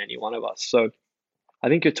smarter than any one of us. So I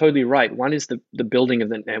think you're totally right. One is the building of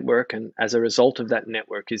the network, and as a result of that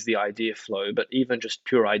network is the idea flow. But even just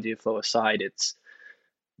pure idea flow aside, it's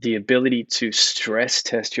the ability to stress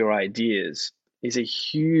test your ideas is a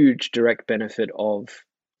huge direct benefit of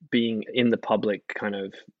being in the public, kind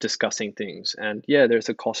of discussing things. And yeah, there's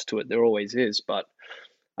a cost to it. There always is, but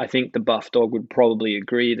I think the buff dog would probably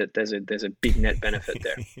agree that there's a big net benefit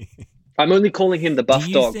there. I'm only calling him the Do buff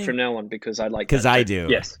you dog from think? now on because I like Because that I term. do.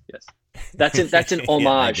 Yes, yes. That's an Yeah, I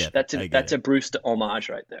homage. get it. I get That's a it. Brewster homage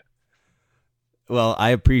right there. Well, I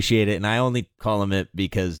appreciate it, and I only call him it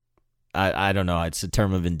because I don't know. It's a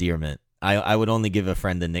term of endearment. I would only give a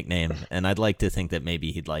friend a nickname, and I'd like to think that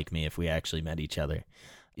maybe he'd like me if we actually met each other.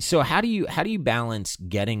 So how do you balance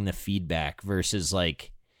getting the feedback versus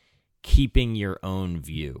like keeping your own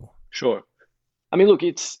view? Sure. I mean, look,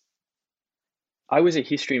 I was a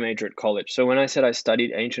history major at college. So when I said I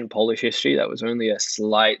studied ancient Polish history, that was only a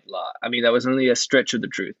slight lie. I mean, that was only a stretch of the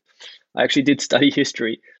truth. I actually did study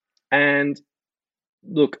history. And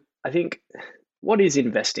look, I think what is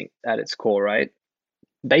investing at its core, right?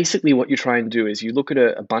 Basically, what you try and do is you look at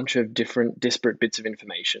a bunch of different disparate bits of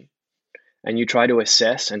information and you try to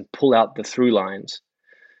assess and pull out the through lines,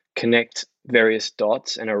 connect various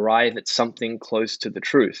dots, and arrive at something close to the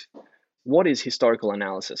truth. What is historical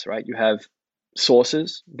analysis, right? You have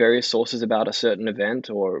sources, various sources about a certain event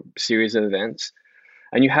or series of events,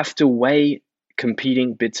 and you have to weigh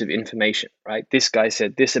competing bits of information, right? This guy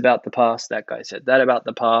said this about the past, that guy said that about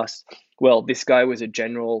the past. Well, this guy was a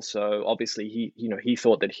general, so obviously he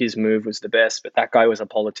thought that his move was the best, but that guy was a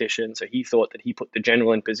politician, so he thought that he put the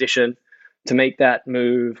general in position to make that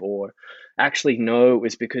move, or actually no, it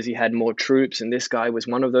was because he had more troops and this guy was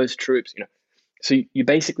one of those troops. So you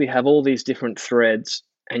basically have all these different threads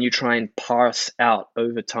and you try and parse out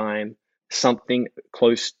over time something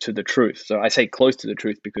close to the truth. So I say close to the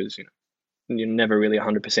truth because you're never really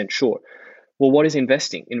 100% sure. Well, what is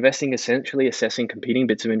investing? Investing essentially assessing competing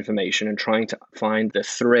bits of information and trying to find the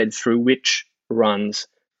thread through which runs,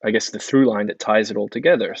 I guess, the through line that ties it all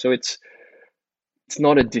together. So it's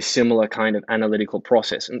not a dissimilar kind of analytical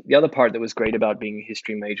process. And the other part that was great about being a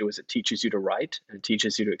history major was it teaches you to write and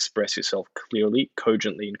teaches you to express yourself clearly,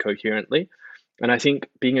 cogently, and coherently. And I think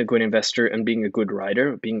being a good investor and being a good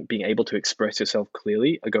writer, being able to express yourself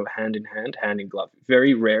clearly, go hand in hand, hand in glove.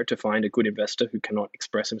 Very rare to find a good investor who cannot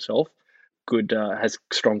express himself. Has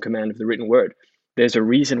strong command of the written word. There's a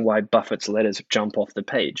reason why Buffett's letters jump off the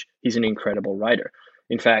page. He's an incredible writer.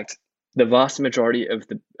 In fact, the vast majority of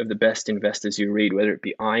the best investors you read, whether it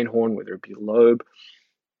be Einhorn, whether it be Loeb,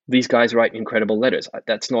 these guys write incredible letters.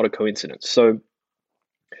 That's not a coincidence. So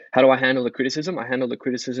how do I handle the criticism? I handle the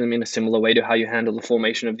criticism in a similar way to how you handle the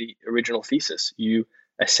formation of the original thesis. You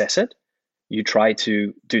assess it, you try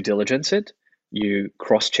to due diligence it, you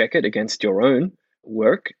cross-check it against your own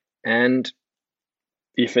work, and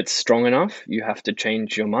if it's strong enough, you have to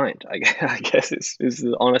change your mind. I guess is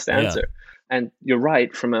the honest Yeah. answer. And you're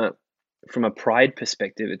right, from a pride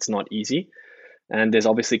perspective, it's not easy. And there's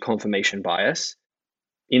obviously confirmation bias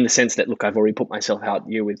in the sense that, look, I've already put myself out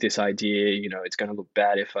here with this idea, it's going to look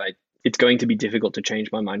bad it's going to be difficult to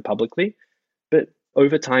change my mind publicly. But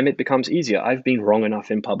over time, it becomes easier. I've been wrong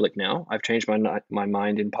enough in public now. I've changed my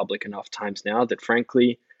mind in public enough times now that,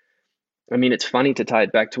 frankly, I mean, it's funny to tie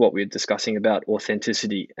it back to what we were discussing about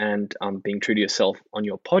authenticity and being true to yourself on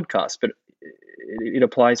your podcast, but it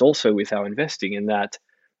applies also with our investing in that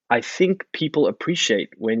I think people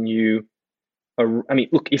appreciate when you are, I mean,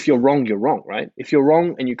 look, if you're wrong, you're wrong, right? If you're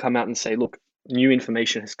wrong and you come out and say, look, new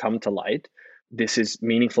information has come to light, this is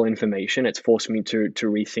meaningful information, it's forced me to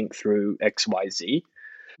rethink through XYZ.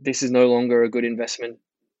 This is no longer a good investment,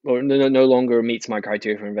 or no longer meets my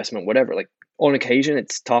criteria for investment, whatever. Like, on occasion,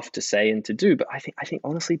 it's tough to say and to do, but I think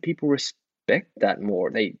honestly, people respect that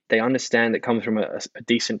more. They understand it comes from a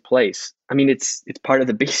decent place. I mean, it's part of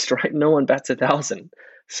the beast, right? No one bats 1,000.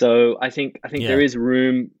 So I think there Yeah. is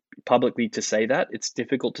room publicly to say that. It's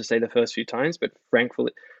difficult to say the first few times, but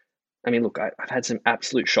frankly, I mean, look, I've had some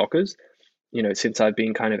absolute shockers. Since I've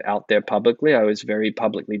been kind of out there publicly, I was very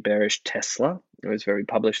publicly bearish Tesla. I was very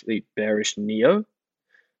publicly bearish NIO,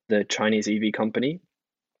 the Chinese EV company.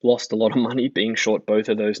 Lost a lot of money being short both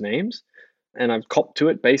of those names. And I've copped to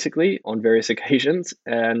it basically on various occasions.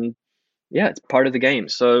 And yeah, it's part of the game.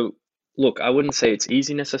 So look, I wouldn't say it's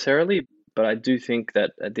easy necessarily, but I do think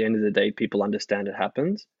that at the end of the day, people understand it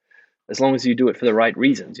happens as long as you do it for the right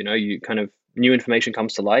reasons. You kind of new information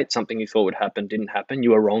comes to light, something you thought would happen didn't happen.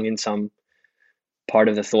 You were wrong in some part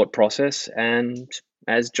of the thought process. And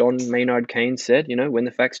as John Maynard Keynes said, when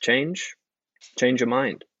the facts change your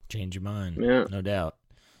mind. Change your mind. Yeah. No doubt.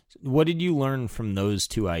 What did you learn from those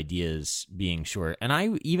two ideas being short? And I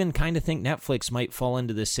even kind of think Netflix might fall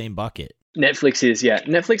into this same bucket. Netflix is, yeah.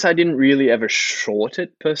 Netflix, I didn't really ever short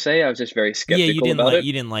it per se. I was just very skeptical about it.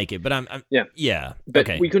 You didn't like it, but I'm yeah. But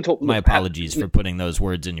okay. we can talk. My apologies for putting those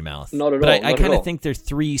words in your mouth. Not at but all. I kind of think they're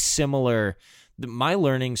three similar. My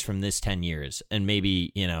learnings from this 10 years, and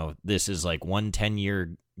maybe this is like 1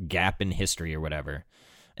 10-year gap in history or whatever.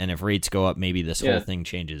 And if rates go up, maybe this whole thing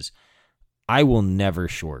changes. I will never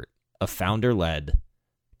short a founder-led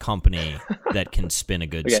company that can spin a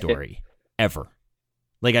good story, ever.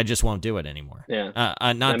 Like, I just won't do it anymore. Yeah.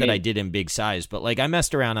 Not that I did in big size, but like I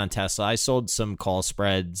messed around on Tesla. I sold some call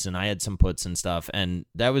spreads and I had some puts and stuff. And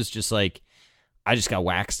that was just like, I just got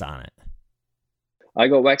waxed on it. I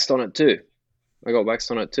got waxed on it too.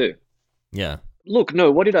 Yeah. Look,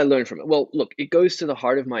 no, what did I learn from it? Well, look, it goes to the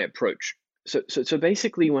heart of my approach. So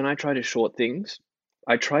basically, when I try to short things,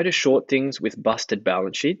 I try to short things with busted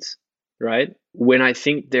balance sheets, right? When I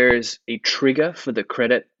think there's a trigger for the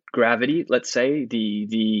credit gravity, let's say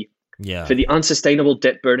for the unsustainable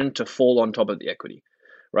debt burden to fall on top of the equity,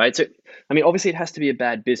 right? So, I mean, obviously it has to be a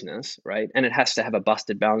bad business, right? And it has to have a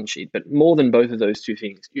busted balance sheet, but more than both of those two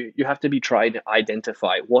things, you have to be trying to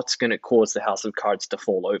identify what's going to cause the house of cards to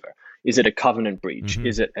fall over. Is it a covenant breach? Mm-hmm.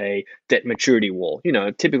 Is it a debt maturity wall?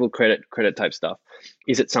 Typical credit type stuff.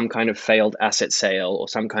 Is it some kind of failed asset sale or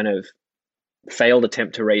some kind of failed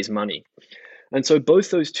attempt to raise money? And so both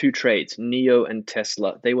those two trades, NIO and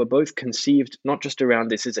Tesla, they were both conceived not just around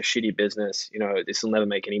this is a shitty business, this will never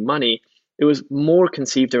make any money. It was more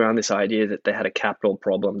conceived around this idea that they had a capital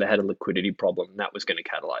problem, they had a liquidity problem, and that was going to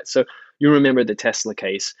catalyze. So you remember the Tesla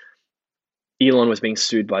case. Elon was being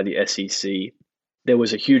sued by the SEC. There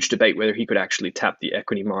was a huge debate whether he could actually tap the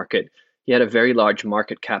equity market. He had a very large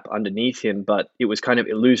market cap underneath him, but it was kind of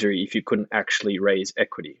illusory if you couldn't actually raise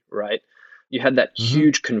equity, right? You had that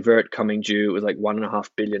huge convert coming due. It was like $1.5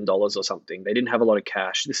 billion or something. They didn't have a lot of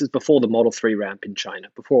cash. This is before the Model 3 ramp in China,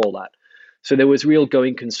 before all that. So there was real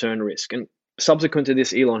going concern risk. And subsequent to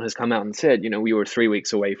this, Elon has come out and said, we were 3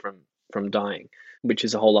 weeks away from dying, which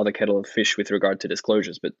is a whole other kettle of fish with regard to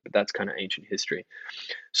disclosures, but that's kind of ancient history.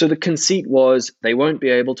 So the conceit was they won't be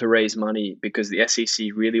able to raise money because the SEC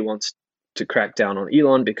really wants to crack down on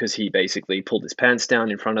Elon because he basically pulled his pants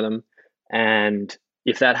down in front of them. And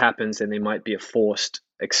if that happens, then there might be a forced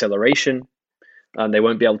acceleration. They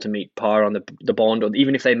won't be able to meet par on the bond, or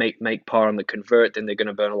even if they make par on the convert, then they're going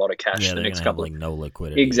to burn a lot of cash in the next couple. Like no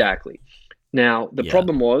liquidity. Exactly. Now the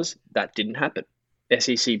problem was that didn't happen.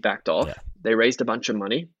 SEC backed off. Yeah. They raised a bunch of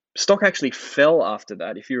money. Stock actually fell after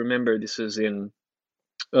that. If you remember, this was in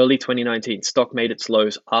early 2019. Stock made its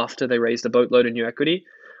lows after they raised a boatload of new equity,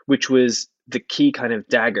 which was the key kind of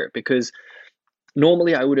dagger, because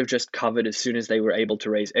normally I would have just covered as soon as they were able to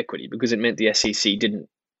raise equity, because it meant the SEC didn't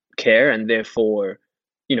care, and therefore,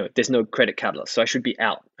 there's no credit catalyst. So I should be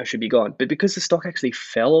out. I should be gone. But because the stock actually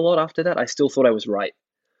fell a lot after that, I still thought I was right.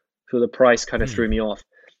 So the price kind of threw me off.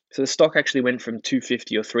 So the stock actually went from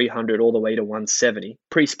 250 or 300 all the way to 170,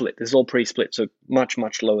 pre-split. This is all pre-split, so much,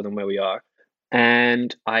 much lower than where we are.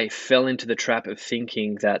 And I fell into the trap of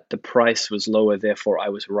thinking that the price was lower, therefore I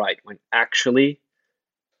was right, when actually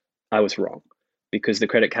I was wrong, because the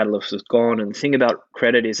credit catalyst was gone. And the thing about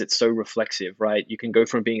credit is it's so reflexive, right? You can go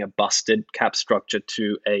from being a busted cap structure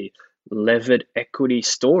to a levered equity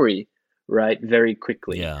story, right, very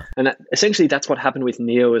quickly. Yeah. And essentially that's what happened with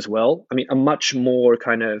NIO as well. I mean, a much more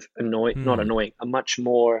kind of a much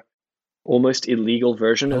more almost illegal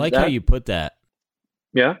version of that. I like how you put that.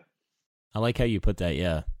 Yeah? I like how you put that,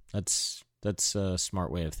 yeah. That's a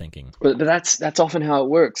smart way of thinking. But that's often how it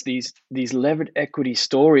works. These levered equity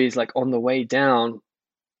stories, like on the way down,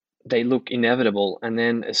 they look inevitable. And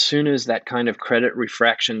then as soon as that kind of credit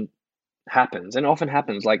refraction happens, and often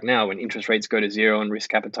happens like now when interest rates go to zero and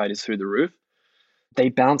risk appetite is through the roof, they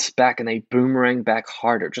bounce back and they boomerang back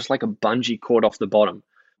harder, just like a bungee cord off the bottom.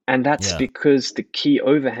 And that's Yeah. because the key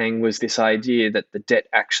overhang was this idea that the debt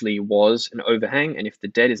actually was an overhang. And if the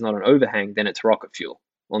debt is not an overhang, then it's rocket fuel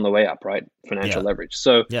on the way up, right? Financial Yeah. leverage.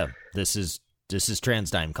 So Yeah. This is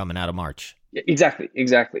TransDime coming out of March.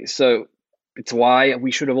 exactly. So it's why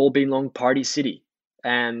we should have all been long Party City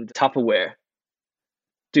and Tupperware.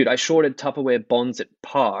 Dude, I shorted Tupperware bonds at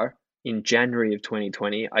par in January of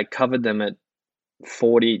 2020. I covered them at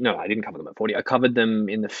 40. No, I didn't cover them at 40. I covered them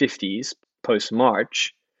in the 50s post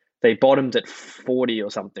March. They bottomed at 40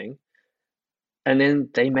 or something. And then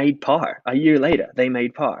they made par. A year later, they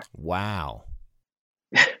made par. Wow.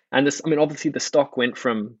 And this, I mean, obviously the stock went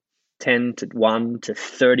from 10 to 1 to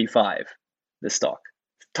 35, the stock.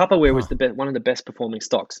 Tupperware was one of the best performing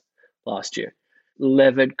stocks last year.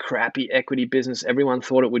 Levered, crappy equity business. Everyone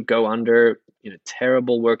thought it would go under,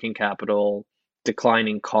 terrible working capital,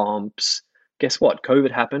 declining comps. Guess what?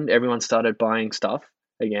 COVID happened. Everyone started buying stuff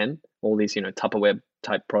again, all these, Tupperware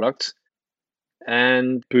type products,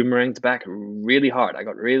 and boomeranged back really hard. I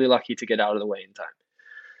got really lucky to get out of the way in time.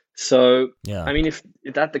 So, Yeah. I mean, if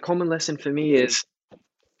that, the common lesson for me is,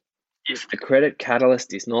 if the credit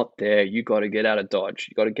catalyst is not there, you got to get out of Dodge.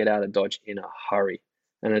 You got to get out of Dodge in a hurry.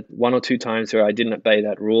 And at one or two times where I didn't obey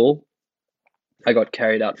that rule, I got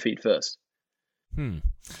carried out feet first.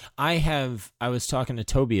 I was talking to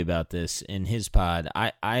Toby about this in his pod.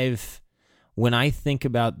 When I think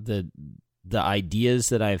about the ideas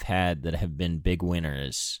that I've had that have been big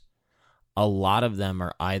winners, a lot of them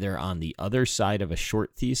are either on the other side of a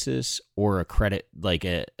short thesis or a credit, like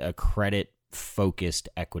a credit focused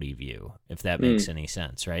equity view, if that makes any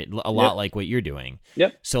sense, right? A lot like what you're doing.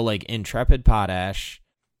 Yep. So like Intrepid Potash,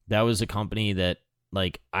 that was a company that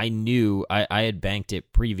like I knew I had banked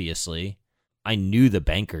it previously. I knew the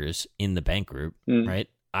bankers in the bank group, right?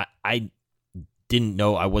 I didn't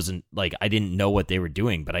know I didn't know what they were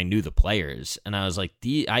doing, but I knew the players. And I was like,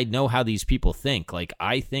 I know how these people think. Like,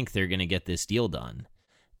 I think they're going to get this deal done.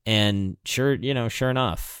 And sure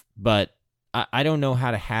enough, but I don't know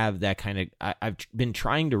how to have that kind of, I've been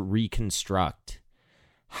trying to reconstruct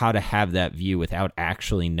how to have that view without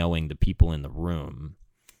actually knowing the people in the room.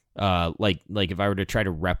 Like if I were to try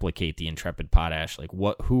to replicate the Intrepid Potash, like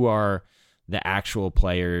who are the actual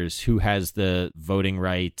players, who has the voting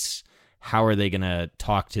rights, how are they going to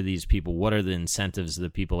talk to these people? What are the incentives of the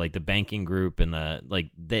people? Like the banking group and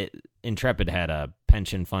the Intrepid had a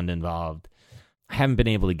pension fund involved. I haven't been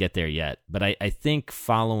able to get there yet, but I think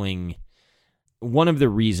following one of the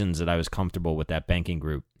reasons that I was comfortable with that banking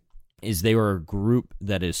group is they were a group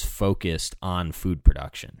that is focused on food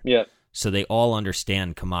production. Yeah. So they all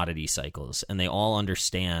understand commodity cycles, and they all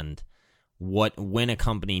understand when a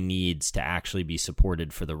company needs to actually be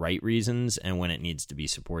supported for the right reasons and when it needs to be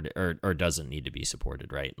supported or doesn't need to be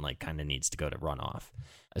supported, right? And like kind of needs to go to runoff.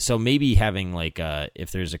 So maybe having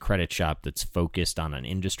if there's a credit shop that's focused on an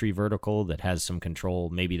industry vertical that has some control,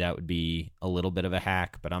 maybe that would be a little bit of a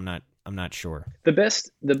hack, but I'm not sure. The best.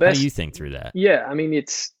 How do you think through that? Yeah, I mean,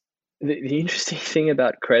 it's the interesting thing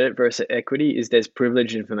about credit versus equity is there's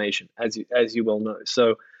privileged information, as you well know.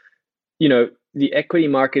 So, the equity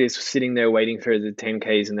market is sitting there waiting for the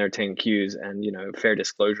 10Ks and their 10Qs and, fair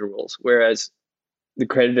disclosure rules, whereas the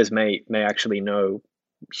creditors may actually know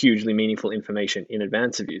hugely meaningful information in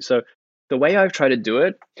advance of you. So the way I've tried to do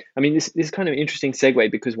it, I mean, this is kind of an interesting segue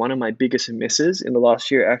because one of my biggest misses in the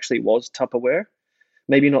last year actually was Tupperware.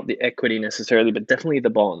 Maybe not the equity necessarily, but definitely the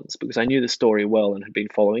bonds, because I knew the story well and had been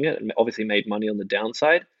following it and obviously made money on the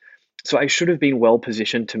downside. So I should have been well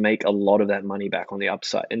positioned to make a lot of that money back on the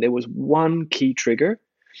upside. And there was one key trigger,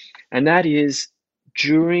 and that is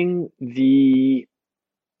during maybe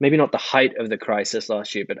not the height of the crisis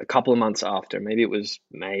last year, but a couple of months after, maybe it was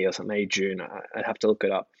May or something, May, June, I'd have to look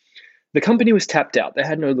it up. The company was tapped out. They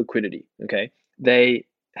had no liquidity, okay? They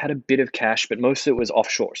had a bit of cash, but most of it was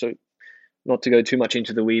offshore. So not to go too much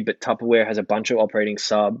into the weed, but Tupperware has a bunch of operating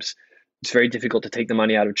subs. It's very difficult to take the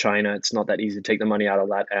money out of China. It's not that easy to take the money out of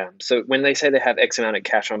LATAM. So when they say they have X amount of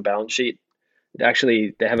cash on balance sheet, they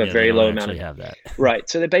have a very low amount of have that. Right.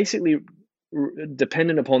 So they're basically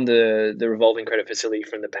dependent upon the revolving credit facility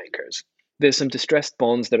from the bankers. There's some distressed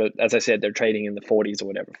bonds that are, as I said, they're trading in the 40s or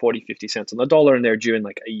whatever, 40, 50 cents on the dollar, and they're due in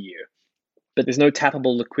like a year. But there's no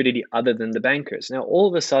tappable liquidity other than the bankers. Now, all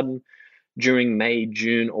of a sudden, during May,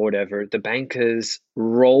 June, or whatever, the bankers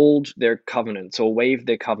rolled their covenants or waived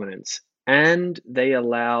their covenants, and they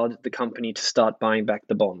allowed the company to start buying back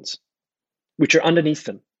the bonds, which are underneath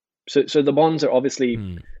them. So the bonds are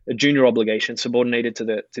obviously a junior obligation subordinated to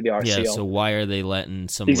the RCL. Yeah, so why are they letting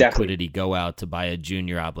some liquidity go out to buy a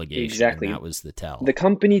junior obligation? Exactly. And that was the tell. The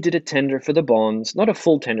company did a tender for the bonds, not a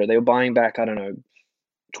full tender. They were buying back, I don't know,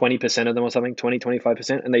 20% of them or something,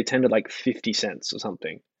 25%, and they tendered like 50 cents or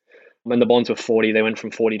something. When the bonds were 40, they went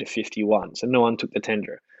from 40 to 51. So no one took the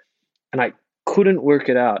tender. And I couldn't work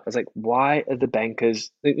it out. I was like, why are the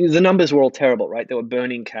bankers, the numbers were all terrible, right? They were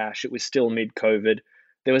burning cash. It was still mid-COVID.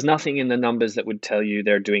 There was nothing in the numbers that would tell you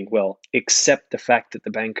they're doing well, except the fact that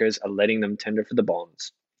the bankers are letting them tender for the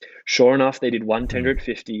bonds. Sure enough, they did one tender at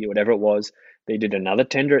 50, whatever it was. They did another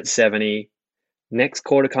tender at 70. Next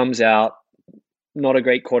quarter comes out. Not a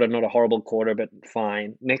great quarter, not a horrible quarter, but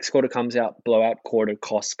fine. Next quarter comes out, blowout quarter,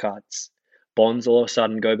 cost cuts. Bonds all of a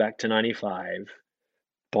sudden go back to 95.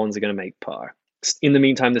 Bonds are going to make par. In the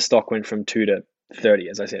meantime, the stock went from 2 to 30,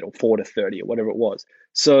 as I said, or 4 to 30, or whatever it was.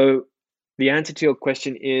 So the answer to your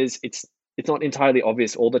question is it's not entirely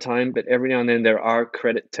obvious all the time, but every now and then there are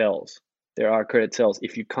credit tells. There are credit tells.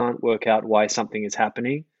 If you can't work out why something is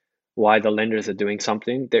happening, why the lenders are doing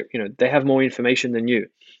something, they have more information than you.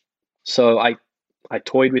 So I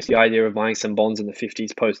toyed with the idea of buying some bonds in the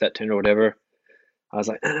 50s post that tender or whatever. I was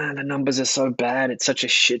like, the numbers are so bad. It's such a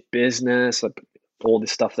shit business. Like all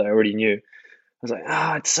this stuff that I already knew. I was like,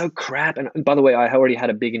 it's so crap. And by the way, I already had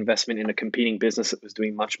a big investment in a competing business that was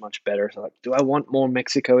doing much, much better. So like, do I want more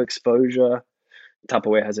Mexico exposure?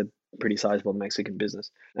 Tupperware has a pretty sizable Mexican business.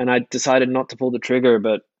 And I decided not to pull the trigger,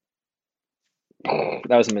 but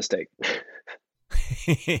that was a mistake.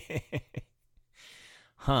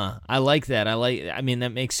 Huh. I like that. I mean,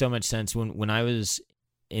 that makes so much sense. When I was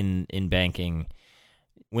in banking,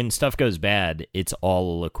 when stuff goes bad, it's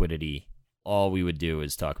all liquidity. All we would do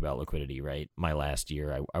is talk about liquidity, right? My last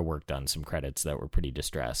year, I worked on some credits that were pretty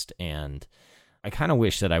distressed, and I kind of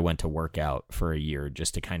wish that I went to work out for a year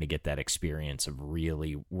just to kind of get that experience of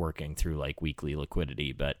really working through like weekly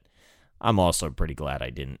liquidity, but I'm also pretty glad I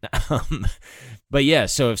didn't. But yeah,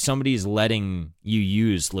 so if somebody's letting you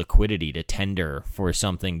use liquidity to tender for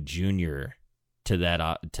something junior to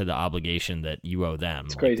that to the obligation that you owe them,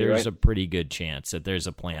 it's crazy, there's right? a pretty good chance that there's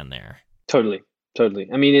a plan there. Totally.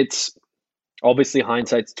 I mean, it's obviously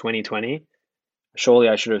hindsight's 2020. Surely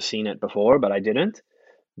I should have seen it before, but I didn't.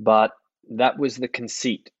 But that was the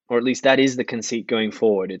conceit, or at least that is the conceit going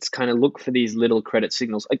forward. It's kind of look for these little credit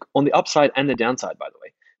signals, like on the upside and the downside, by the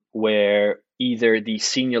way, where either the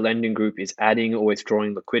senior lending group is adding or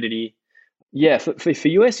withdrawing liquidity. Yeah, for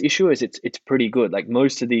US issuers, it's pretty good. Like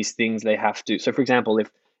most of these things they have to. So for example,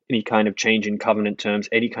 if any kind of change in covenant terms,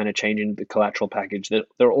 any kind of change in the collateral package,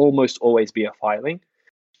 there'll almost always be a filing.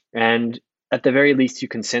 And at the very least, you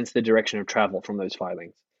can sense the direction of travel from those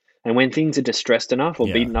filings. And when things are distressed enough or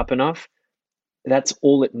beaten up enough, that's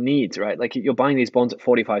all it needs, right? Like you're buying these bonds at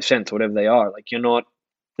 45 cents or whatever they are. Like you're not.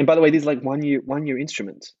 And by the way, these are like one year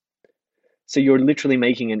instruments. So you're literally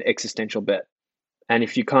making an existential bet. And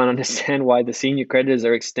if you can't understand why the senior creditors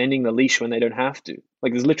are extending the leash when they don't have to,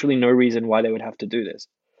 like there's literally no reason why they would have to do this.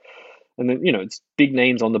 And then, it's big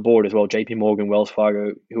names on the board as well, JP Morgan, Wells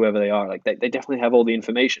Fargo, whoever they are, like they definitely have all the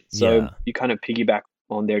information. So you kind of piggyback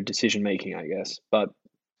on their decision making, I guess. But,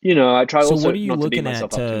 I try also what are you not to beat looking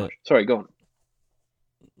myself at up too much. Sorry, go on.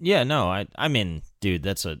 Yeah, no, I mean, dude,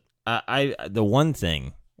 that's the one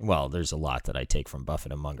thing. Well, there's a lot that I take from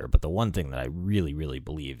Buffett and Munger, but the one thing that I really, really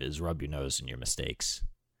believe is rub your nose in your mistakes.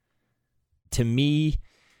 To me,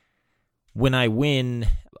 when I win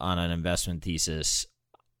on an investment thesis,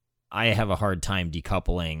 I have a hard time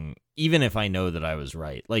decoupling, even if I know that I was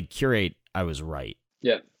right. Like Curate, I was right.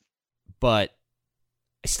 Yeah. But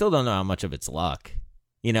I still don't know how much of it's luck.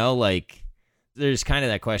 Like there's kind of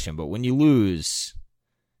that question, but when you lose,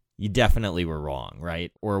 you definitely were wrong,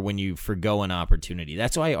 right? Or when you forgo an opportunity.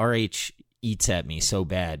 That's why RH eats at me so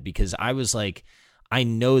bad, because I was like, I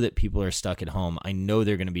know that people are stuck at home. I know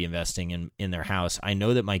they're going to be investing in their house. I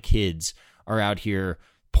know that my kids are out here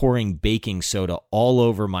pouring baking soda all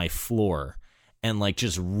over my floor and like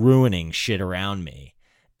just ruining shit around me.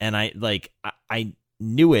 And I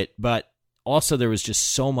knew it, but also there was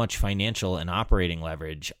just so much financial and operating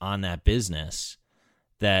leverage on that business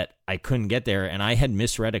that I couldn't get there. And I had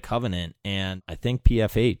misread a covenant, and I think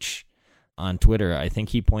PFH on Twitter, I think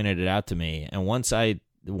he pointed it out to me. And once I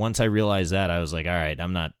realized that, I was like, all right,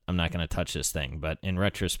 I'm not going to touch this thing. But in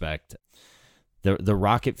retrospect, the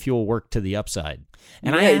rocket fuel worked to the upside.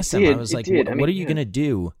 And I asked him, I was like, what are you going to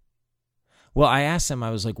do? Well, I asked them,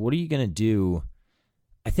 I was like, what are you going to do?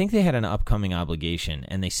 I think they had an upcoming obligation,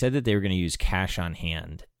 and they said that they were going to use cash on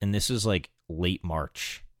hand. And this was like late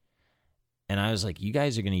March. And I was like, you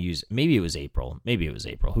guys are going to use, maybe it was April.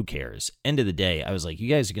 Who cares? End of the day, I was like, you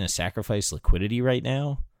guys are going to sacrifice liquidity right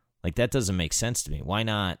now? Like, that doesn't make sense to me. Why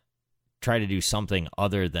not try to do something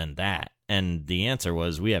other than that? And the answer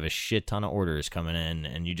was, we have a shit ton of orders coming in,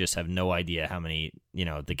 and you just have no idea how many,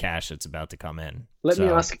 the cash that's about to come in. Let me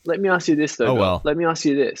ask you this though. Oh, Bill. well. Let me ask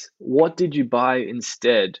you this. What did you buy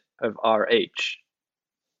instead of RH?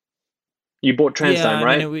 You bought TransDigm,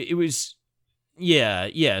 right? It was,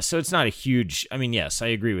 yeah. So it's not a huge, yes, I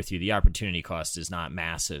agree with you. The opportunity cost is not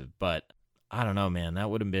massive, but I don't know, man. That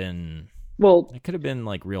would have been, it could have been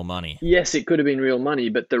like real money. Yes, it could have been real money,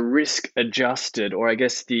 but the risk adjusted, or I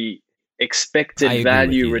guess the expected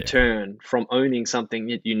value return from owning something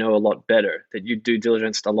that you know a lot better, that you due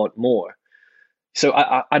diligenced a lot more. So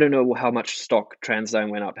I don't know how much stock TransDigm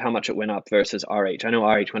went up, how much it went up versus RH. I know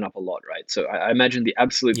RH went up a lot, right? So I imagine the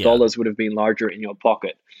absolute dollars would have been larger in your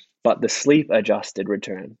pocket, but the sleep adjusted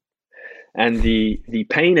return and the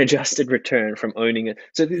pain adjusted return from owning it.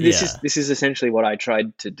 So this is essentially what I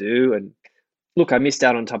tried to do. And look, I missed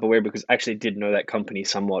out on Tupperware because I actually did know that company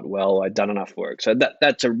somewhat well. I'd done enough work. So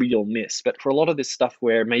that's a real miss. But for a lot of this stuff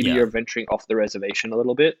where maybe you're venturing off the reservation a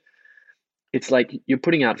little bit, it's like you're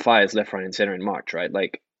putting out fires left, right, and center in March, right?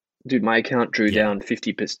 Like, dude, my account drew down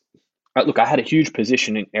 50%. Look, I had a huge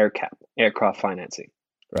position in aircraft financing,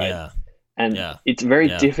 right? Yeah. And it's very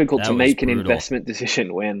difficult to make an brutal investment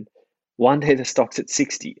decision when one day the stock's at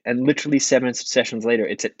 60 and literally 7 sessions later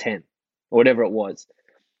it's at 10 or whatever it was.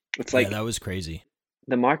 It's like, that was crazy.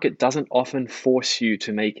 The market doesn't often force you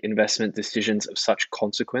to make investment decisions of such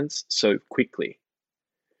consequence so quickly.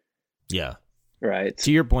 Yeah. Right.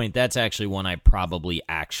 To your point, that's actually one I probably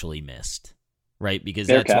actually missed, right? Because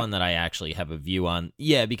that's one that I actually have a view on.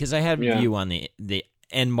 Yeah, because I have a view on the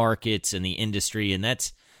end markets and the industry, and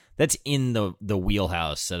that's in the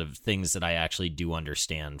wheelhouse of things that I actually do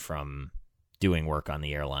understand from doing work on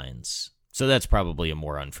the airlines. So that's probably a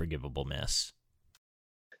more unforgivable miss.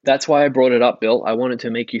 That's why I brought it up, Bill. I wanted to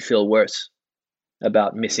make you feel worse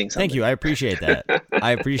about missing something. Thank you. I appreciate that.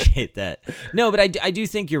 I appreciate that. No, but I do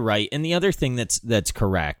think you're right. And the other thing that's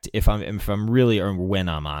correct, if I'm really, or when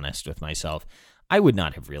I'm honest with myself, I would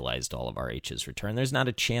not have realized all of RH's return. There's not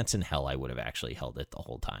a chance in hell I would have actually held it the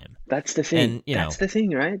whole time. That's the thing. And, that's the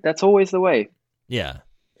thing, right? That's always the way. Yeah.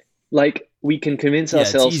 Like, we can convince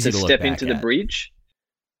ourselves to step into the breach.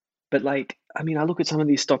 But I look at some of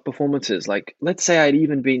these stock performances. Like, let's say I'd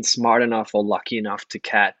even been smart enough or lucky enough to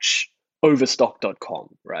catch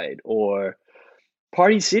overstock.com, right? Or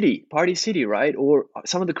Party City, right? Or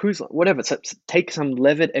some of the cruise line, whatever. So take some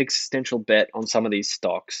levered existential bet on some of these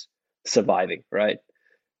stocks surviving, right?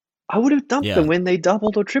 I would have dumped them when they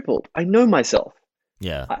doubled or tripled. I know myself.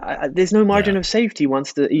 Yeah. There's no margin of safety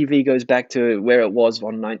once the EV goes back to where it was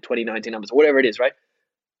on 2019 numbers, whatever it is, right?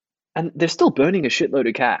 And they're still burning a shitload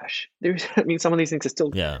of cash. Some of these things are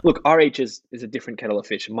still... Look, RH is a different kettle of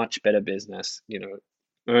fish, much better business,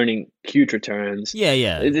 earning huge returns.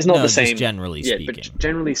 Yeah. It's not the same. Just generally speaking. But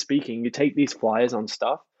generally speaking, you take these flyers on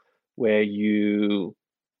stuff where you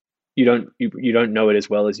don't know it as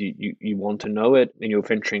well as you want to know it, and you're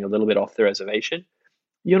venturing a little bit off the reservation.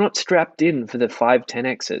 You're not strapped in for the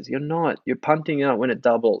 5-10x's. You're not. You're punting out when it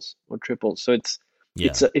doubles or triples. So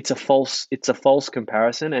it's a false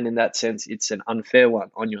comparison, and in that sense, it's an unfair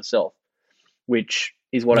one on yourself, which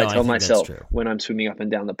is what I tell myself when I'm swimming up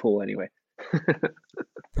and down the pool. Anyway.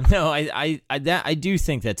 No, I do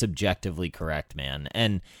think that's objectively correct, man.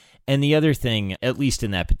 And the other thing, at least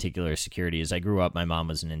in that particular security, is I grew up, my mom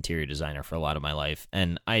was an interior designer for a lot of my life,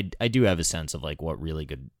 and I do have a sense of like what really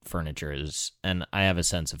good furniture is, and I have a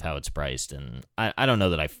sense of how it's priced, and I don't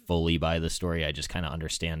know that I fully buy the story. I just kind of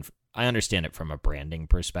understand it from a branding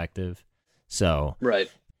perspective. So, right.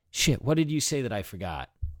 Shit, what did you say that I forgot?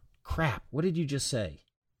 Crap, what did you just say?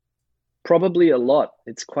 Probably a lot.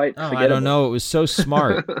 It's quite forgettable. I don't know. It was so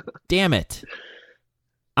smart. Damn it.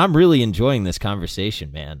 I'm really enjoying this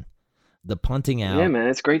conversation, man. The punting out. Yeah, man,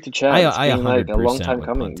 it's great to chat. It's been like a long time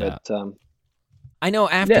coming, but I know.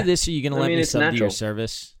 After this, are you going to let me sub to your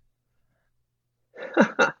service?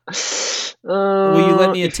 Will you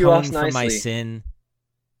let me atone for my sin?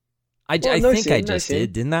 I think I just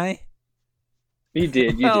did, didn't I? You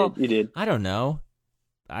did. You did. I don't know.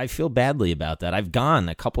 I feel badly about that. I've gone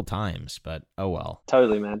a couple times, but oh well.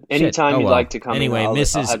 Totally, man. Anytime you'd like to come anyway, in,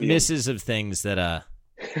 misses of things that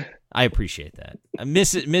I appreciate that.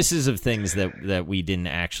 Misses of things that we didn't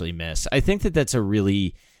actually miss. I think that's a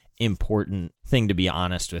really important thing to be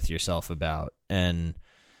honest with yourself about, and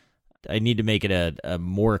I need to make it a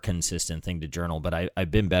more consistent thing to journal, but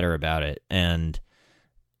I've been better about it. And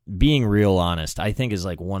being real honest, I think, is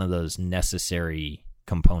like one of those necessary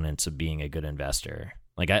components of being a good investor.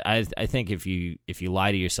 Like I think if you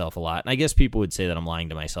lie to yourself a lot, and I guess people would say that I'm lying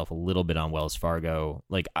to myself a little bit on Wells Fargo.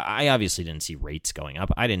 Like I obviously didn't see rates going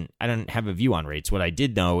up. I didn't have a view on rates. What I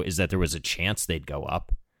did know is that there was a chance they'd go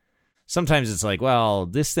up. Sometimes it's like, well,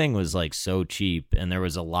 this thing was like so cheap and there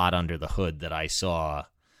was a lot under the hood that I saw,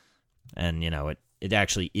 and it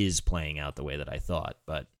actually is playing out the way that I thought.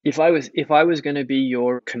 But if I was going to be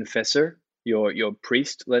your confessor, your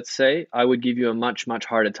priest, let's say, I would give you a much, much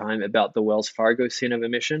harder time about the Wells Fargo sin of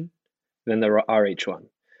omission than the RH one,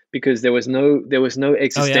 because there was no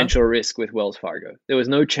existential risk with Wells Fargo. There was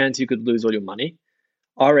no chance you could lose all your money.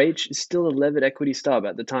 RH is still a levered equity stub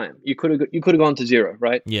at the time. You could have gone to zero,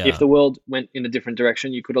 right? Yeah. If the world went in a different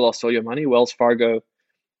direction, you could have lost all your money. Wells Fargo,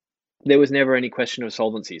 there was never any question of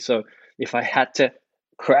solvency. So if I had to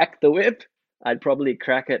crack the whip, I'd probably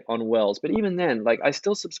crack it on Wells. But even then, like, I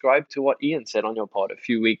still subscribe to what Ian said on your pod a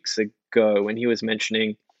few weeks ago when he was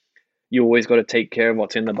mentioning you always got to take care of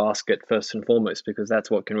what's in the basket first and foremost, because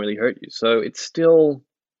that's what can really hurt you. So it's still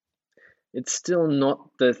not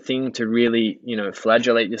the thing to really,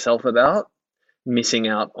 flagellate yourself about, missing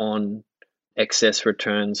out on excess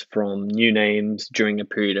returns from new names during a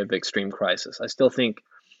period of extreme crisis. I still think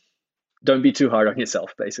don't be too hard on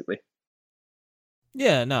yourself, basically.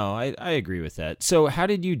 Yeah, no, I agree with that. So how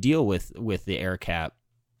did you deal with the air cap?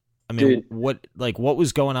 I mean, Dude, what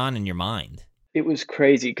was going on in your mind? it was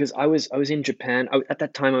crazy because I was in Japan. At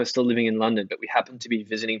that time, I was still living in London, but we happened to be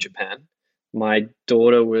visiting Japan. My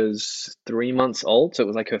daughter was 3 months old, so it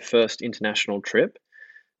was like her first international trip.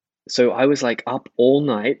 So I was like up all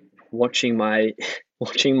night watching my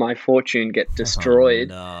fortune get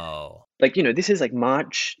destroyed. Oh, no. Like, this is like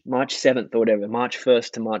March 7th or whatever, March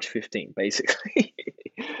 1st to March 15th, basically.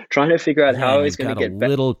 Trying to figure out how I was going to get back.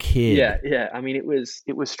 Little kid. Yeah. I mean, it was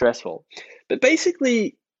stressful. But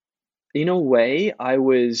basically, in a way, I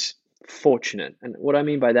was fortunate. And what I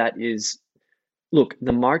mean by that is, look,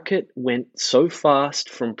 the market went so fast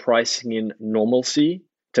from pricing in normalcy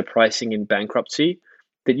to pricing in bankruptcy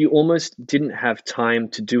that you almost didn't have time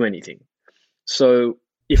to do anything. So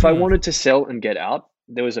if I wanted to sell and get out,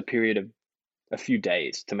 there was a period of a few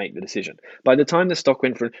days to make the decision. By the time the stock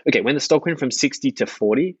went when the stock went from 60 to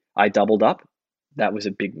 40, I doubled up. That was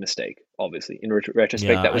a big mistake, obviously. In retrospect,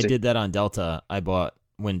 yeah, I did that on Delta. I bought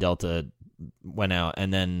when Delta went out,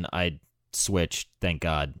 and then I switched, thank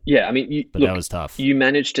God. Yeah, I mean, that was tough. You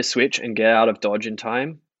managed to switch and get out of Dodge in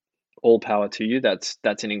time. All power to you. That's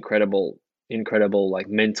an incredible like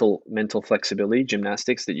mental flexibility,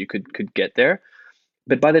 gymnastics that you could get there.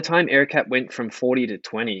 But by the time AirCap went from 40 to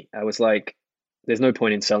 20, I was like, there's no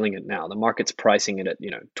point in selling it now. The market's pricing it at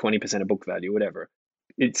 20% of book value, whatever.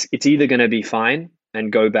 It's either going to be fine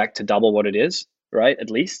and go back to double what it is, right? At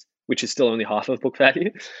least, which is still only half of book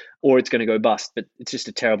value, or it's going to go bust. But it's just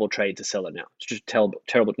a terrible trade to sell it now. It's just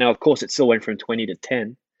terrible. Now, of course, it still went from 20 to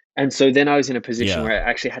 10. And so then I was in a position where I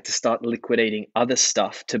actually had to start liquidating other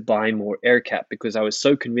stuff to buy more AirCap, because I was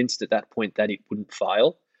so convinced at that point that it wouldn't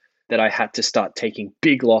file that I had to start taking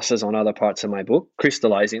big losses on other parts of my book,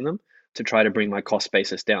 crystallizing them to try to bring my cost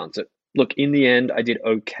basis down. So look, in the end, I did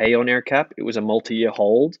okay on AirCap. It was a multi-year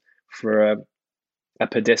hold for a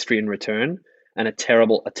pedestrian return and a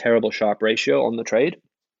terrible Sharpe ratio on the trade.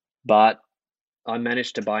 But I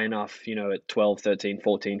managed to buy enough, at 12, 13,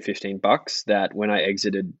 14, 15 bucks that when I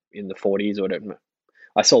exited in the 40s or whatever,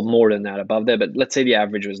 I sold more than that above there, but let's say the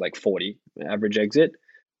average was like 40, average exit.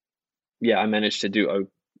 Yeah, I managed to do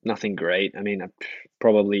nothing great. I mean,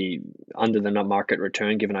 probably under the market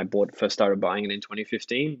return, given I first started buying it in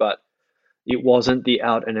 2015, but it wasn't the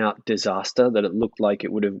out and out disaster that it looked like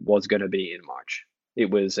it was going to be in March. It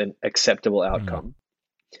was an acceptable outcome.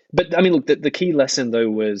 But I mean, look, the key lesson though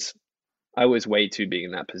was I was way too big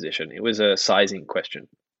in that position. It was a sizing question.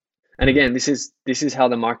 And again, this is how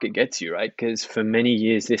the market gets you, right? Because for many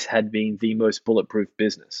years, this had been the most bulletproof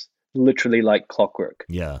business. Literally like clockwork.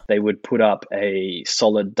 Yeah. They would put up a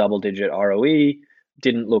solid double-digit ROE,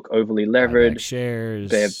 didn't look overly levered.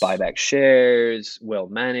 Buyback shares, well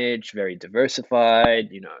managed, very diversified,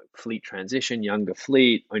 fleet transition, younger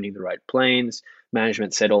fleet, owning the right planes.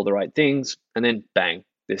 Management said all the right things, and then bang,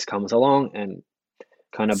 this comes along and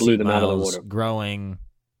kind of blew them out of the water. Growing.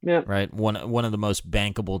 Yeah. Right. One of the most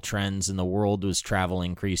bankable trends in the world was travel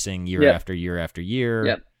increasing year after year after year.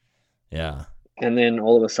 Yep. Yeah. And then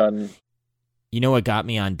all of a sudden, what got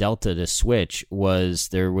me on Delta to switch was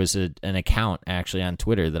there was an account actually on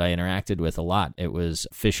Twitter that I interacted with a lot. It was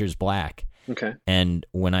Fisher's Black. Okay. And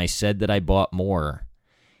when I said that I bought more,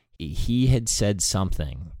 he had said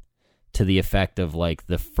something to the effect of like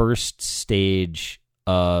the first stage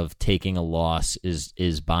of taking a loss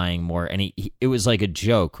is buying more. And it was like a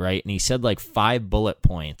joke, right? And he said like 5 bullet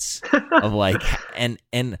points of like,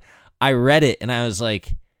 and I read it and I was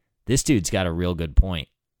like, this dude's got a real good point.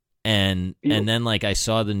 And then like I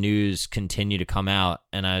saw the news continue to come out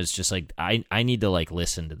and I was just like, I need to like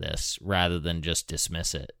listen to this rather than just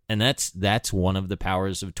dismiss it. And that's one of the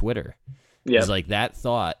powers of Twitter. Yeah. It's like that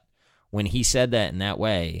thought when he said that in that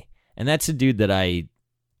way. And that's a dude that I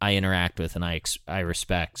interact with and I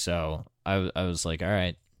respect. So I was like, all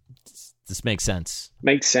right, this makes sense.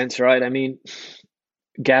 Makes sense, right? I mean,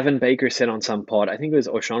 Gavin Baker said on some pod, I think it was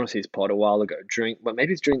O'Shaughnessy's pod a while ago,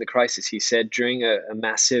 maybe it's during the crisis, he said during a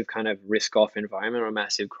massive kind of risk-off environment or a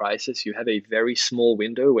massive crisis, you have a very small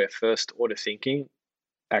window where first-order thinking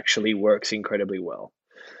actually works incredibly well.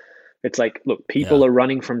 It's like, look, people are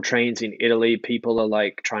running from trains in Italy. People are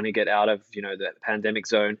like trying to get out of, the pandemic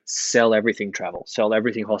zone. Sell everything travel, sell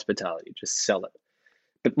everything hospitality, just sell it.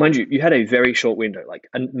 But mind you, you had a very short window, like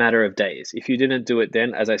a matter of days. If you didn't do it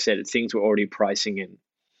then, as I said, things were already pricing in.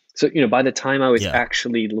 So, by the time I was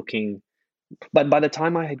actually looking, but by the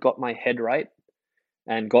time I had got my head right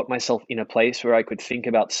and got myself in a place where I could think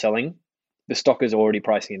about selling, the stock is already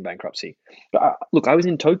pricing in bankruptcy. But look, I was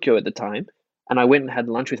in Tokyo at the time. And I went and had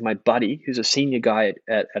lunch with my buddy, who's a senior guy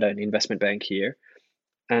at an investment bank here.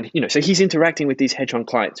 And, so he's interacting with these hedge fund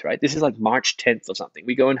clients, right? This is like March 10th or something.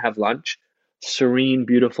 We go and have lunch. Serene,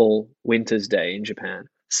 beautiful winter's day in Japan.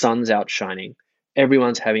 Sun's out shining.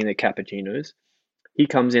 Everyone's having their cappuccinos. He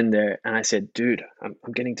comes in there and I said, dude, I'm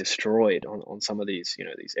getting destroyed on some of these,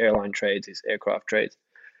 these airline trades, these aircraft trades.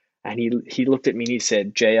 And he looked at me and he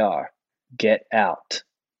said, JR, get out.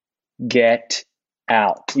 Get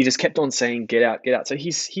out. He just kept on saying, get out, get out. So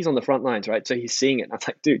he's on the front lines, right? So he's seeing it. And I was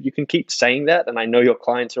like, dude, you can keep saying that. And I know your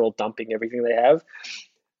clients are all dumping everything they have,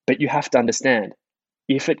 but you have to understand,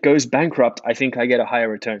 if it goes bankrupt, I think I get a higher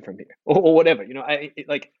return from here or whatever.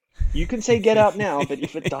 You can say get out now, but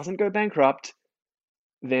if it doesn't go bankrupt,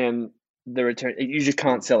 then the return, you just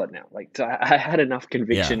can't sell it now. Like, so I had enough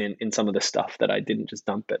conviction in some of the stuff that I didn't just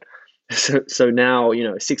dump it. So now,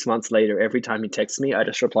 6 months later, every time he texts me, I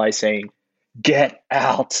just reply saying, get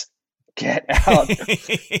out.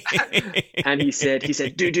 And he said,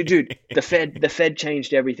 dude, the Fed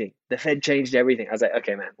changed everything. The Fed changed everything. I was like,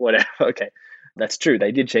 okay, man, whatever. Okay. That's true.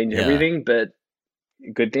 They did change everything, but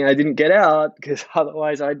good thing I didn't get out, because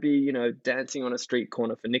otherwise I'd be, dancing on a street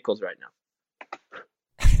corner for nickels right now.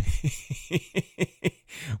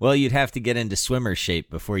 Well, you'd have to get into swimmer shape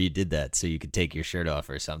before you did that, so you could take your shirt off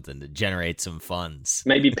or something to generate some funds.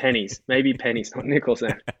 Maybe pennies, not nickels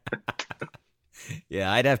now.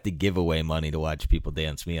 Yeah, I'd have to give away money to watch people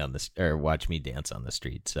dance me on or watch me dance on the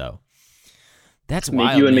street. So that's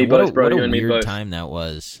wild. You and me both, bro. What a weird time that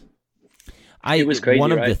was. It was crazy.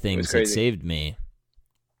 One of the things that saved me.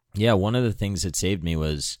 Yeah, one of the things that saved me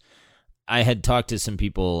was I had talked to some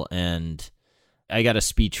people and I got a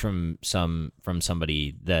speech from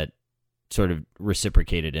somebody that sort of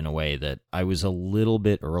reciprocated in a way that I was a little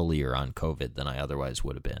bit earlier on COVID than I otherwise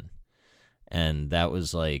would have been. And that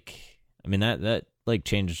was like, I mean, that like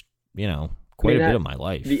changed, quite a bit of my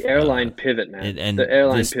life. The airline pivot, man. The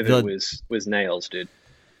airline pivot was nails, dude.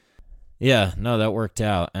 Yeah, no, that worked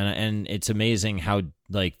out. And it's amazing how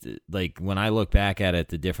like when I look back at it,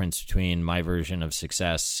 the difference between my version of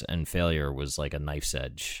success and failure was like a knife's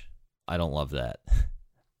edge. I don't love that.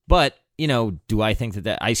 But, do I think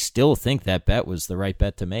that I still think that bet was the right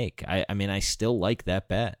bet to make. I mean, I still like that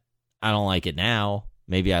bet. I don't like it now.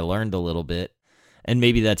 Maybe I learned a little bit. And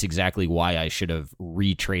maybe that's exactly why I should have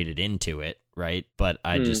retraded into it, right? But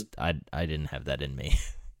I didn't have that in me.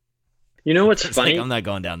 You know what's funny? Like, I'm not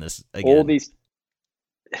going down this again. All these...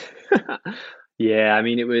 Yeah, I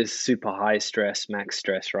mean, it was super high stress, max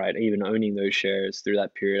stress, right? Even owning those shares through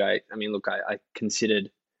that period. I mean, look, I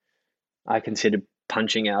considered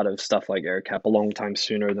punching out of stuff like AirCap a long time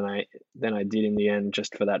sooner than I did in the end,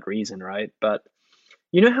 just for that reason, right? But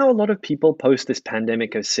you know how a lot of people post this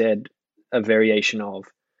pandemic have said a variation of,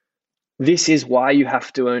 this is why you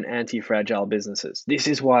have to own anti-fragile businesses. This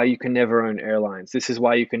is why you can never own airlines. This is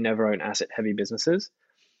why you can never own asset-heavy businesses.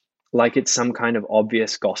 Like it's some kind of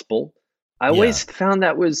obvious gospel. I always found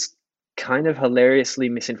that was kind of hilariously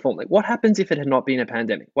misinformed. Like, what happens if it had not been a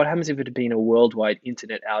pandemic? What happens if it had been a worldwide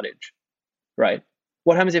internet outage, right?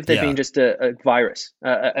 What happens if there'd been just a virus,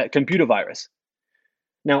 a computer virus?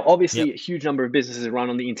 Now, obviously, a huge number of businesses run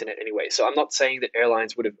on the internet anyway. So I'm not saying that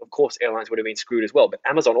airlines would have been screwed as well, but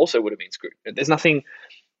Amazon also would have been screwed. There's nothing,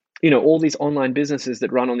 all these online businesses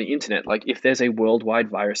that run on the internet, like if there's a worldwide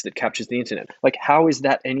virus that captures the internet, like how is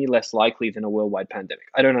that any less likely than a worldwide pandemic?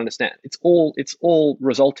 I don't understand. It's all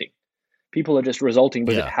resulting. People are just resulting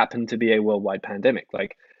because it Yeah. happened to be a worldwide pandemic.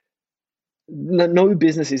 Like no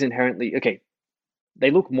business is inherently okay.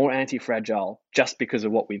 They look more anti-fragile just because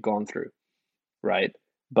of what we've gone through, right?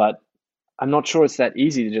 But I'm not sure it's that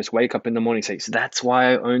easy to just wake up in the morning and say, so that's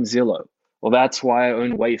why I own Zillow, or that's why I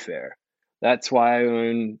own Wayfair, that's why I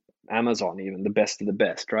own Amazon, even the best of the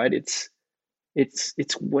best, right? It's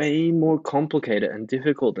way more complicated and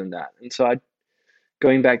difficult than that. And so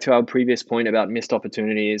going back to our previous point about missed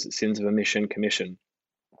opportunities, sins of omission, commission,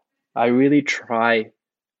 I really try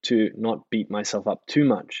to not beat myself up too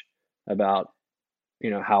much about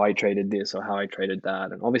how I traded this or how I traded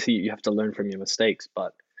that. And obviously you have to learn from your mistakes,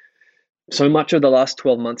 but so much of the last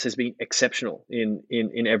 12 months has been exceptional in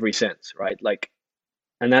every sense, right? Like,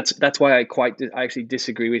 and that's why I actually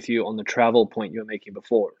disagree with you on the travel point you were making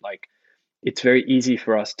before. Like, it's very easy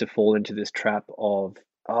for us to fall into this trap of,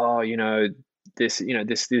 oh, this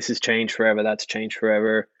has changed forever, that's changed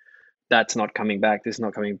forever, that's not coming back, this is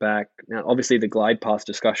not coming back. Now obviously the glide path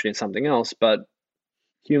discussion is something else, but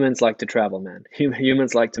humans like to travel, man.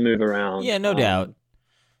 Humans like to move around. Yeah, no doubt. And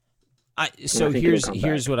I So think it'll come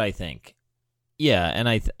here's back. what I think. Yeah, and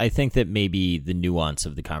I think that maybe the nuance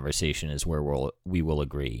of the conversation is where we will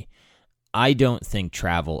agree. I don't think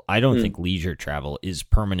leisure travel is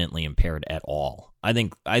permanently impaired at all. I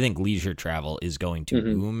think leisure travel is going to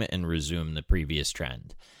Hmm. boom and resume the previous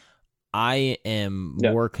trend. I am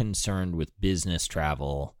Yeah. more concerned with business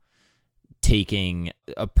travel taking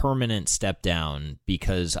a permanent step down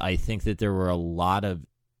because I think that there were a lot of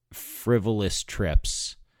frivolous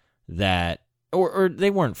trips that or they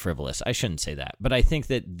weren't frivolous. I shouldn't say that. But I think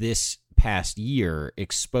that this past year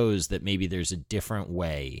exposed that maybe there's a different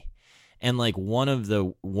way. And like one of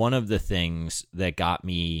the things that got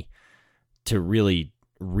me to really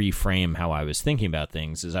reframe how I was thinking about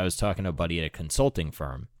things is I was talking to a buddy at a consulting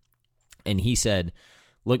firm, and he said,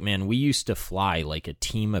 look, man, we used to fly like a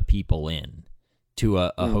team of people in to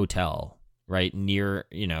a hotel right near,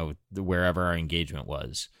 wherever our engagement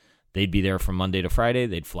was. They'd be there from Monday to Friday.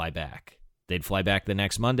 They'd fly back. They'd fly back the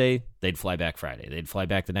next Monday. They'd fly back Friday. They'd fly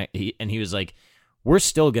back the next. And he was like, we're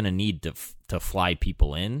still going to need to fly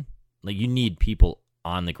people in. Like, you need people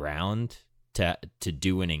on the ground to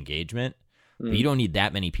do an engagement, but you don't need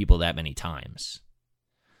that many people that many times.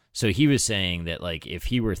 So he was saying that, like, if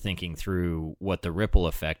he were thinking through what the ripple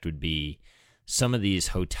effect would be, some of these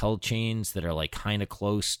hotel chains that are like kind of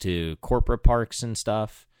close to corporate parks and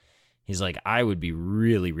stuff, he's like, I would be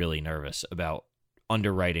really, really nervous about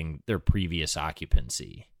underwriting their previous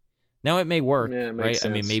occupancy. Now it may work, Yeah, it right? makes I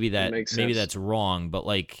mean, sense. It makes maybe sense. that's wrong, but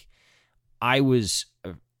like, I was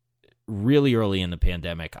really early in the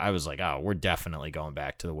pandemic. I was like, oh, we're definitely going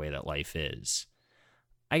back to the way that life is.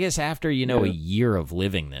 I guess after, a Yeah. year of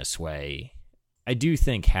living this way, I do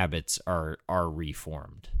think habits are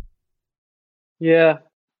reformed. Yeah.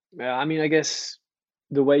 Yeah. I mean, I guess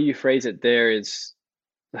the way you phrase it there is,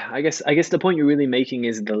 I guess the point you're really making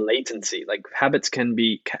is the latency. Like habits can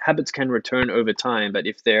return over time, but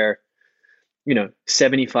if they're,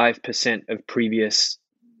 75% of previous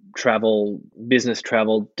business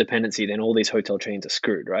travel dependency, then all these hotel chains are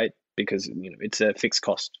screwed, right? Because, it's a fixed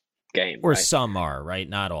cost game, Or right? some are, right?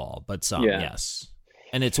 Not all, but some, Yeah. yes.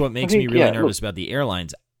 And it's what I makes me think, really yeah, nervous look, about the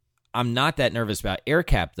airlines. I'm not that nervous about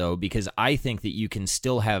AirCap, though, because I think that you can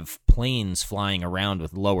still have planes flying around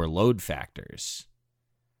with lower load factors,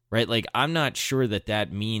 right? Like, I'm not sure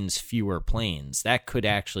that means fewer planes. That could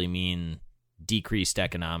actually mean decreased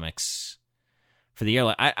economics for the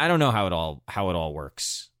airline. I don't know how it all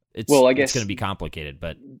works. well, I It's going to guess be complicated,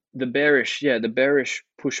 but the bearish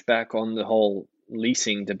pushback on the whole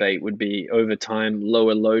leasing debate would be over time,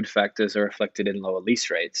 lower load factors are reflected in lower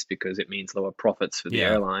lease rates because it means lower profits for the yeah.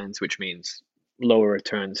 airlines, which means lower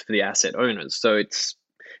returns for the asset owners. So it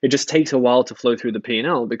just takes a while to flow through the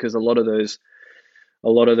P&L because a lot of those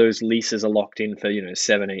leases are locked in for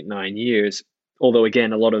 7, 8, 9 years. Although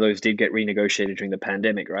again, a lot of those did get renegotiated during the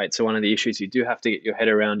pandemic, right? So one of the issues you do have to get your head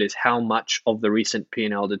around is how much of the recent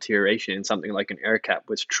P&L deterioration in something like an AirCap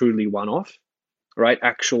was truly one-off, right?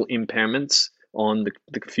 Actual impairments on the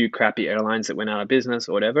few crappy airlines that went out of business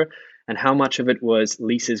or whatever, and how much of it was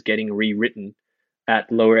leases getting rewritten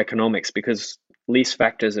at lower economics because lease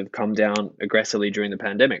factors have come down aggressively during the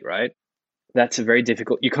pandemic, right? That's a very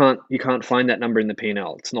difficult. You can't find that number in the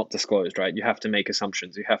P&L. It's not disclosed, right? You have to make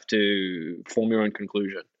assumptions. You have to form your own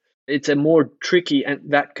conclusion. It's a more tricky,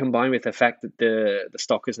 and that combined with the fact that the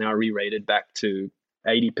stock is now re-rated back to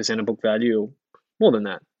 80% of book value, or more than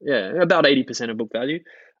that. Yeah, about 80% of book value.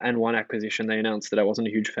 And one acquisition they announced that I wasn't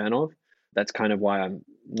a huge fan of. That's kind of why I'm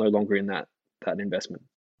no longer in that investment.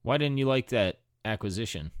 Why didn't you like that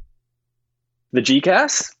acquisition? The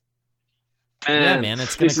GCAS? Yeah, Man, man,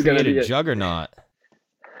 it's going this to is going to create a be it. juggernaut.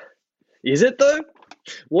 Is it though?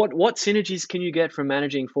 What synergies can you get from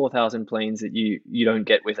managing 4,000 planes that you don't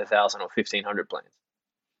get with 1,000 or 1,500 planes?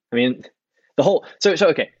 I mean, the whole so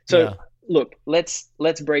okay. So Yeah. look, let's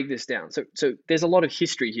break this down. So there's a lot of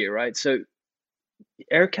history here, right? So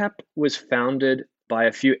AirCap was founded by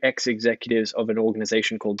a few ex-executives of an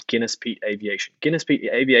organization called Guinness Peak Aviation. Guinness Peak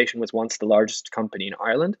Aviation was once the largest company in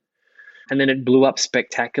Ireland, and then it blew up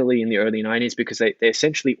spectacularly in the early 90s because they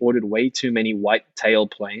essentially ordered way too many white tail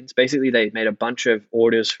planes. Basically, they made a bunch of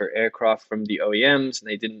orders for aircraft from the OEMs, and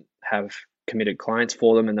they didn't have committed clients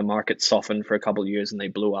for them, and the market softened for a couple of years and they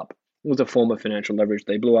blew up. It was a form of financial leverage.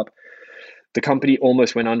 They blew up. The company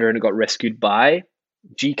almost went under and it got rescued by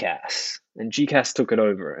GCAS, and GCAS took it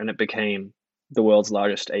over, and it became the world's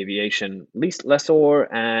largest aviation lease lessor.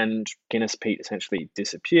 And Guinness Pete essentially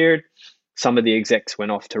disappeared. Some of the execs went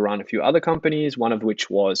off to run a few other companies, one of which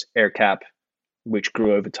was AirCap, which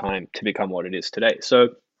grew over time to become what it is today. So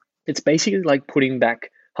it's basically like putting back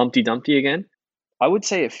Humpty Dumpty again. I would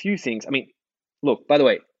say a few things. I mean, look, by the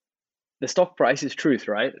way, the stock price is truth,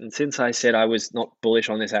 right? And since I said I was not bullish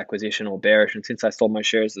on this acquisition or bearish, and since I sold my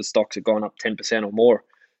shares, the stocks have gone up 10% or more.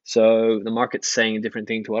 So the market's saying a different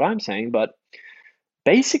thing to what I'm saying. But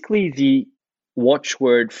basically, the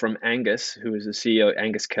watchword from Angus, who is the CEO,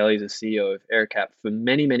 Angus Kelly is the CEO of AirCap for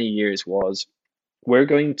many, many years, was we're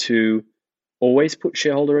going to always put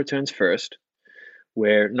shareholder returns first.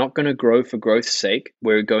 We're not going to grow for growth's sake.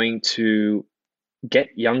 We're going to get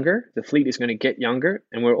younger. The fleet is going to get younger,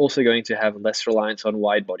 and we're also going to have less reliance on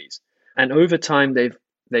wide bodies. And over time,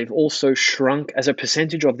 they've also shrunk as a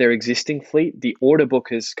percentage of their existing fleet. The order book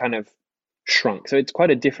has kind of shrunk, so it's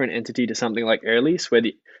quite a different entity to something like Air Lease, where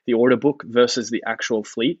the order book versus the actual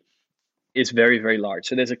fleet is very, very large.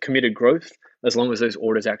 So there's a committed growth as long as those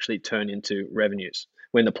orders actually turn into revenues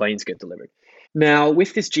when the planes get delivered. Now,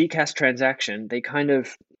 with this GCAS transaction,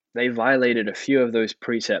 they violated a few of those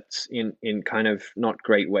precepts in kind of not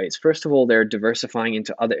great ways. First of all, they're diversifying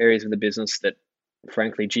into other areas of the business that,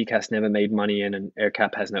 frankly, GCAS never made money in and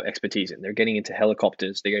AirCap has no expertise in. They're getting into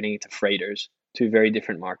helicopters, they're getting into freighters, two very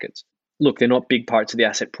different markets. Look, they're not big parts of the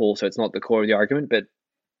asset pool, so it's not the core of the argument, but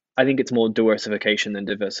I think it's more diversification than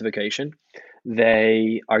diversification.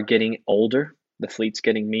 They are getting older. The fleet's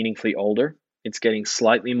getting meaningfully older. It's getting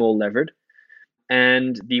slightly more levered.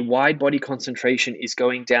 And the wide body concentration is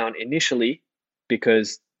going down initially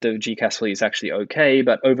because the GCAS fleet is actually okay,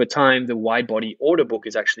 but over time the wide body order book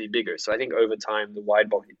is actually bigger. So I think over time the wide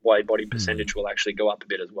body percentage will actually go up a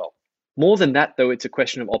bit as well. More than that, though, it's a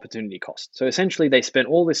question of opportunity cost. So essentially, they spent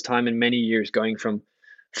all this time and many years going from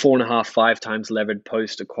 4.5, 5 times levered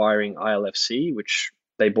post acquiring ILFC, which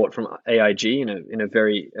they bought from AIG in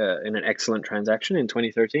an excellent transaction in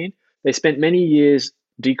 2013. They spent many years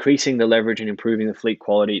decreasing the leverage and improving the fleet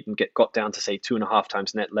quality and got down to say 2.5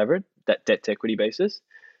 times net levered, that debt to equity basis.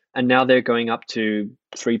 And now they're going up to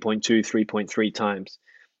 3.2, 3.3 times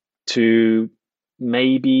to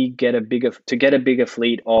maybe get a bigger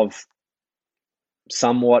fleet of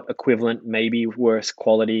somewhat equivalent, maybe worse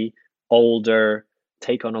quality, older,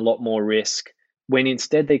 take on a lot more risk, when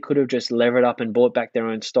instead they could have just levered up and bought back their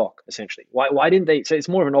own stock, essentially. Why didn't they? So it's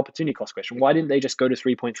more of an opportunity cost question. Why didn't they just go to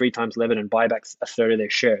 3.3 times levered and buy back a third of their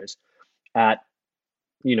shares at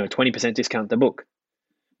 20% discount the book,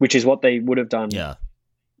 which is what they would have done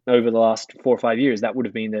over the last 4 or 5 years? That would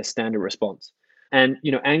have been their standard response. And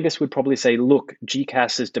Angus would probably say, look,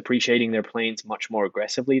 GCAS is depreciating their planes much more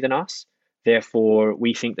aggressively than us. Therefore,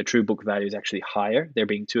 we think the true book value is actually higher. Their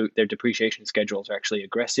depreciation schedules are actually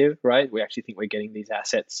aggressive, right? We actually think we're getting these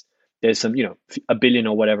assets. There's some, $1 billion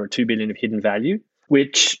or whatever, $2 billion of hidden value,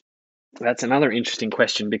 which that's another interesting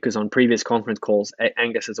question, because on previous conference calls,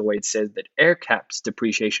 Angus has always said that AirCap's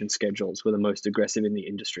depreciation schedules were the most aggressive in the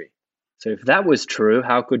industry. So if that was true,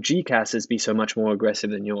 how could GCAS's be so much more aggressive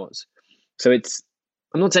than yours? So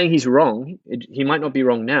I'm not saying he's wrong. He might not be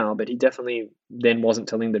wrong now, but he definitely then wasn't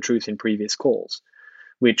telling the truth in previous calls,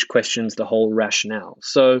 which questions the whole rationale.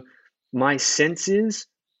 So my sense is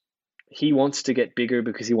he wants to get bigger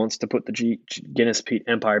because he wants to put the Guinness Peak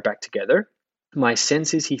empire back together. My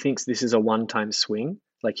sense is he thinks this is a one-time swing,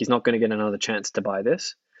 like he's not going to get another chance to buy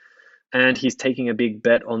this. And he's taking a big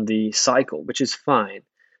bet on the cycle, which is fine.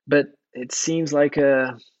 But it seems like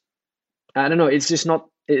I don't know, it's just not,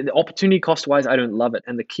 opportunity cost wise, I don't love it.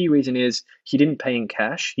 And the key reason is he didn't pay in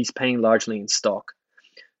cash, he's paying largely in stock.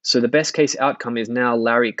 So the best case outcome is now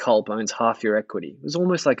Larry Culp owns half your equity. It was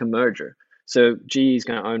almost like a merger. So GE is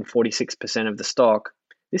going to own 46% of the stock.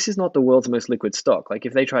 This is not the world's most liquid stock. Like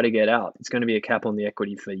if they try to get out, it's going to be a cap on the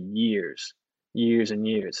equity for years and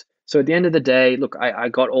years. So at the end of the day, look, I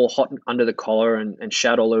got all hot under the collar and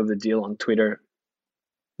shat all over the deal on Twitter.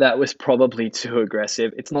 That was probably too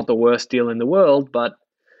aggressive. It's not the worst deal in the world, but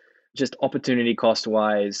just opportunity cost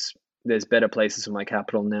wise, there's better places for my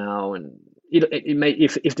capital now. And it may,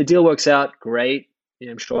 if the deal works out, great.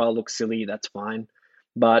 I'm sure I'll look silly. That's fine.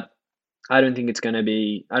 But I don't think it's going to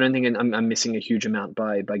be, I don't think I'm missing a huge amount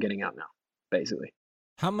by getting out now, basically.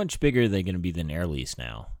 How much bigger are they going to be than Air Lease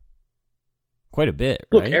now? Quite a bit,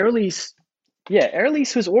 Look, right? Air Lease, yeah, Air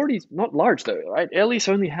Lease was already not large though, right? Air Lease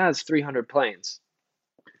only has 300 planes.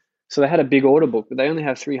 So they had a big order book, but they only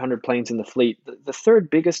have 300 planes in the fleet. The third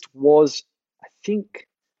biggest was, I think,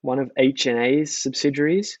 one of HNA's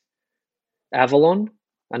subsidiaries, Avalon,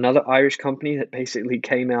 another Irish company that basically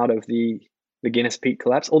came out of the Guinness Peak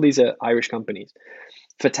collapse. All these are Irish companies.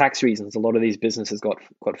 For tax reasons, a lot of these businesses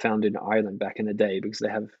got founded in Ireland back in the day because they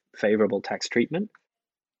have favorable tax treatment.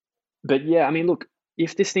 But yeah, I mean, look,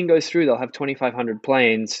 if this thing goes through, they'll have 2,500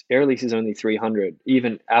 planes. Air Lease is only 300.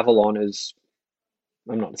 Even Avalon is,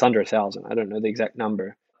 it's under 1,000. I don't know the exact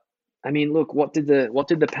number. I mean, look, what did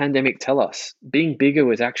the pandemic tell us? Being bigger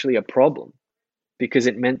was actually a problem because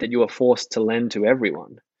it meant that you were forced to lend to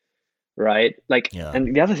everyone, right? Like, Yeah.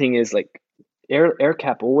 and the other thing is like,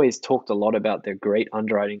 AerCap always talked a lot about their great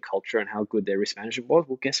underwriting culture and how good their risk management was.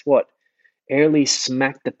 Well, guess what? Air Lease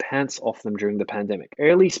smacked the pants off them during the pandemic.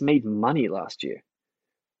 Air Lease made money last year,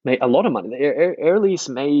 made a lot of money. Air Lease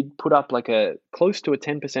put up like a close to a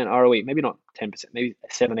 10% ROE, maybe not 10%, maybe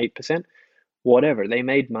 7-8%, whatever. They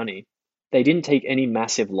made money. They didn't take any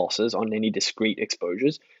massive losses on any discrete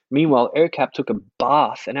exposures. Meanwhile, AerCap took a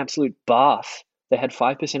bath, an absolute bath. They had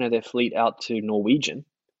 5% of their fleet out to Norwegian.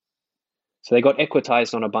 So they got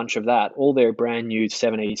equitized on a bunch of that. All their brand new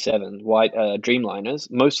 787 white Dreamliners,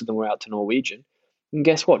 most of them were out to Norwegian. And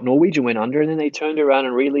guess what? Norwegian went under, and then they turned around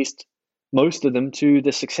and released most of them to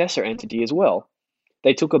the successor entity as well.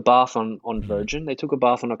 They took a bath on Virgin. They took a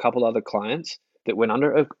bath on a couple other clients that went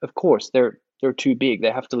under. Of course, they're too big. They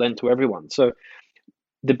have to lend to everyone. So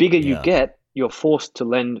the bigger you get, you're forced to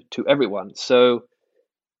lend to everyone. So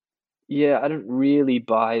yeah, I don't really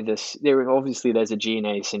buy this. There's a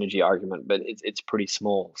G&A synergy argument, but it's pretty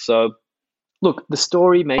small. So look,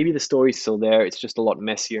 maybe the story's still there. It's just a lot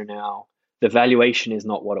messier now. The valuation is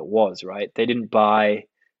not what it was, right? They didn't buy,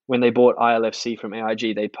 when they bought ILFC from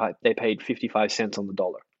AIG, they paid 55 cents on the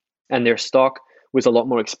dollar. And their stock was a lot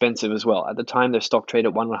more expensive as well. At the time, their stock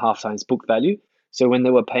traded 1.5 times book value. So when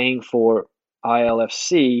they were paying for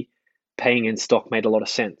ILFC, paying in stock made a lot of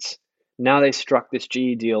sense. Now they struck this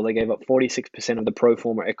GE deal. They gave up 46% of the pro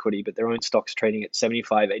forma equity, but their own stock's trading at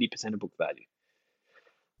 75-80% of book value.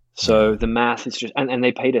 So the math is just, and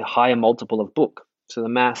they paid a higher multiple of book. So the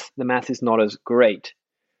math is not as great.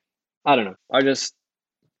 I don't know. I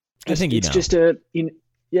think it's just a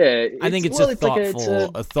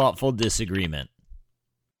thoughtful disagreement.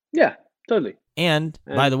 Yeah, totally. And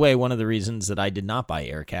by the way, one of the reasons that I did not buy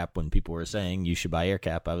AerCap when people were saying you should buy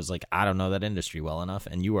AerCap, I was like, I don't know that industry well enough,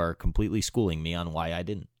 and you are completely schooling me on why I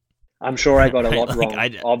didn't. I'm sure I got a lot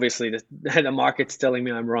wrong. Obviously, the market's telling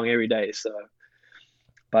me I'm wrong every day. So,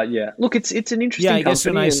 but yeah, look, it's an interesting. Yeah, I guess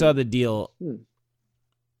when I saw the deal,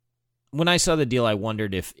 I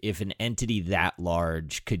wondered if an entity that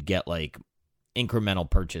large could get like incremental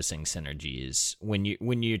purchasing synergies when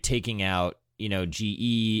you're taking out,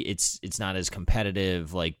 GE, it's not as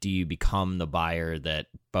competitive. Like, do you become the buyer that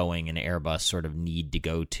Boeing and Airbus sort of need to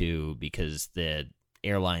go to because the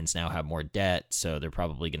airlines now have more debt, so they're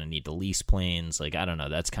probably going to need to lease planes? Like, I don't know.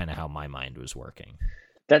 That's kind of how my mind was working.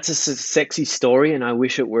 That's a sexy story, and I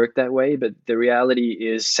wish it worked that way. But the reality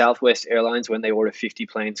is Southwest Airlines, when they order 50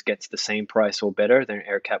 planes, gets the same price or better than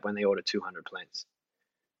AerCap when they order 200 planes.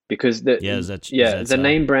 Because the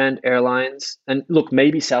name brand airlines, and look,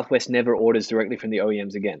 maybe Southwest never orders directly from the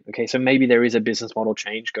OEMs again. Okay, so maybe there is a business model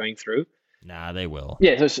change going through. Nah, they will.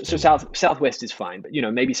 Yeah, so Southwest is fine, but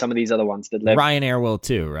maybe some of these other ones that Ryanair will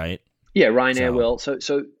too, right? Yeah, Ryanair will.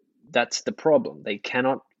 So that's the problem. They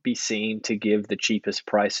cannot be seen to give the cheapest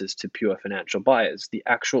prices to pure financial buyers. The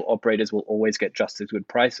actual operators will always get just as good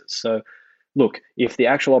prices. So look, if the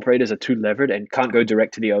actual operators are too levered and can't go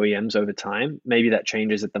direct to the OEMs over time, maybe that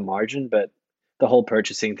changes at the margin, but the whole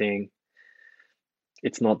purchasing thing,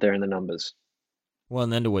 it's not there in the numbers. Well,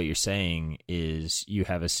 and then to what you're saying is you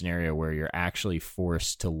have a scenario where you're actually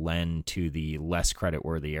forced to lend to the less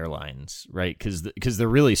creditworthy airlines, right? Because the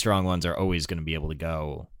really strong ones are always going to be able to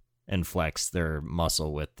go and flex their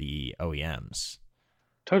muscle with the OEMs.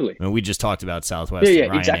 Totally. I mean, we just talked about Southwest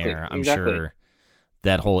and Ryanair. Exactly. I'm sure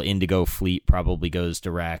that whole Indigo fleet probably goes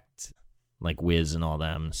direct, like Wizz and all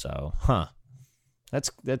them. So,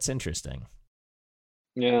 that's interesting.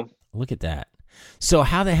 Yeah. Look at that. So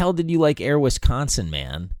how the hell did you like Air Wisconsin,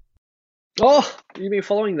 man? Oh, you've been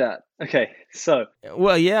following that. Okay, so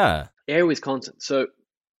Well, yeah. Air Wisconsin. So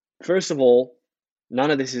first of all, none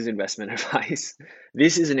of this is investment advice.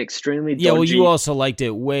 This is an extremely Yeah, well, dodgy. you also liked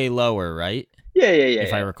it way lower, right? Yeah.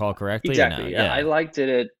 If I Yeah. recall correctly. Exactly. Or no? Yeah. I liked it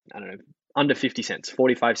at, I don't know, under 50 cents,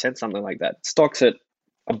 45 cents, something like that. Stocks at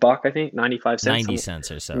a buck, I think, 95 cents. 90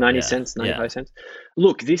 cents or so. 90 yeah. cents, 95 yeah. cents.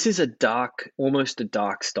 Look, this is almost a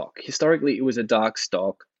dark stock. Historically, it was a dark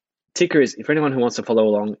stock. Ticker is, for anyone who wants to follow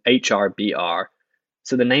along, HRBR.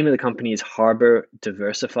 So the name of the company is Harbor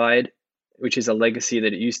Diversified, which is a legacy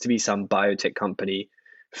that it used to be some biotech company,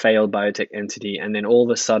 failed biotech entity, and then all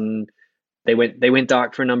of a sudden they went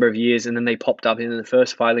dark for a number of years, and then they popped up. And in the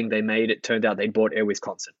first filing they made, it turned out they'd bought Air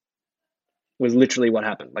Wisconsin. Was literally what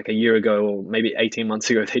happened. Like a year ago, or maybe 18 months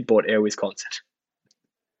ago, they'd bought Air Wisconsin.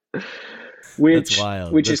 That's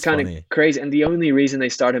wild. Which That's is kind funny. of crazy. And the only reason they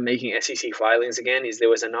started making SEC filings again is there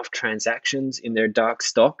was enough transactions in their dark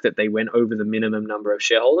stock that they went over the minimum number of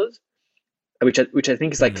shareholders, which I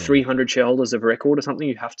think is like 300 shareholders of record or something.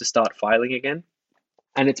 You have to start filing again.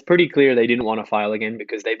 And it's pretty clear they didn't want to file again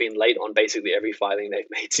because they've been late on basically every filing they've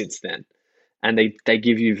made since then. And they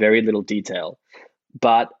give you very little detail.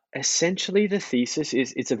 But essentially the thesis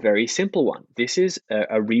is it's a very simple one. This is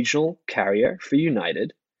a regional carrier for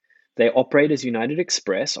United. They operate as United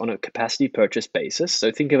Express on a capacity purchase basis.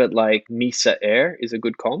 So think of it like Misa Air is a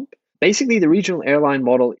good comp. Basically, the regional airline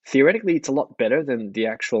model, theoretically, it's a lot better than the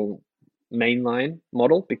actual mainline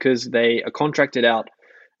model because they are contracted out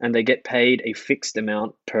and they get paid a fixed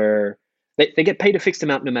amount they get paid a fixed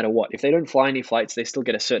amount no matter what. If they don't fly any flights, they still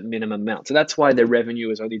get a certain minimum amount. So that's why their revenue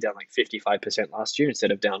is only down like 55% last year instead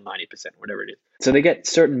of down 90%, whatever it is. So they get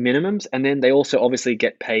certain minimums, and then they also obviously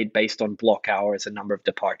get paid based on block hours and number of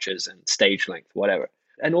departures and stage length, whatever.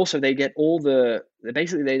 And also they get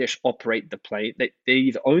they just operate the plane. They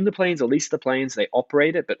either own the planes or lease the planes, they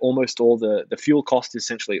operate it, but almost all the fuel cost is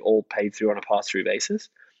essentially all paid through on a pass-through basis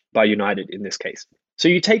by United in this case. So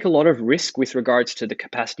you take a lot of risk with regards to the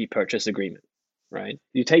capacity purchase agreement, right?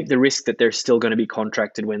 You take the risk that they're still going to be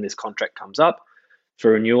contracted when this contract comes up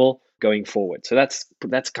for renewal going forward. So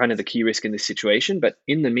that's kind of the key risk in this situation. But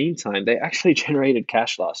in the meantime, they actually generated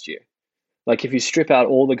cash last year. Like if you strip out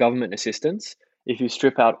all the government assistance, if you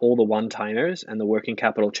strip out all the one-timers and the working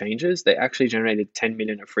capital changes, they actually generated 10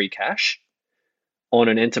 million of free cash on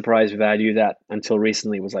an enterprise value that until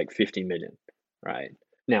recently was like 50 million, right?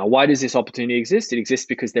 Now, why does this opportunity exist? It exists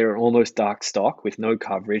because they're an almost dark stock with no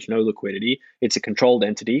coverage, no liquidity. It's a controlled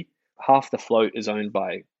entity. Half the float is owned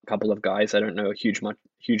by a couple of guys I don't know a huge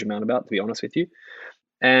amount about, to be honest with you.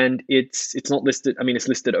 And it's not listed. I mean, it's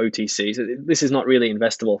listed OTC. So this is not really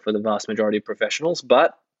investable for the vast majority of professionals.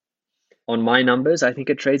 But on my numbers, I think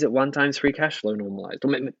it trades at 1 times free cash flow normalized,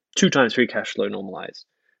 or 2 times free cash flow normalized.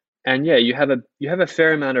 And yeah, you have a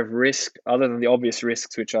fair amount of risk, other than the obvious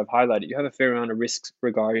risks which I've highlighted. You have a fair amount of risks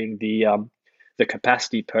regarding the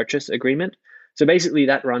capacity purchase agreement. So basically,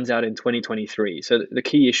 that runs out in 2023. So the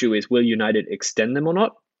key issue is, will United extend them or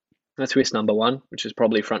not? That's risk number 1, which is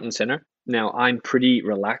probably front and center. Now, I'm pretty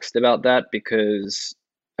relaxed about that because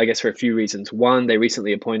I guess for a few reasons. One, they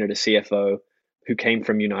recently appointed a CFO who came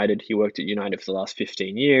from United. He worked at United for the last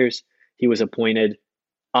 15 years. He was appointed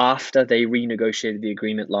after they renegotiated the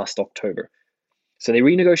agreement last October. So they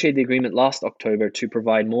renegotiated the agreement last October to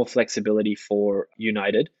provide more flexibility for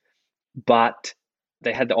United, but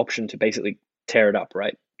they had the option to basically tear it up,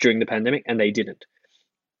 right, during the pandemic, and they didn't.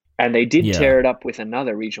 And they did tear it up with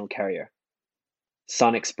another regional carrier,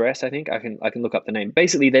 Sun Express, I think. I can look up the name.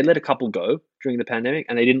 Basically, they let a couple go during the pandemic,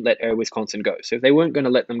 and they didn't let Air Wisconsin go. So if they weren't going to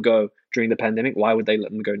let them go during the pandemic, why would they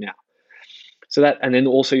let them go now? So that, and then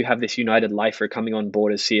also you have this United lifer coming on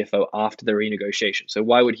board as CFO after the renegotiation. So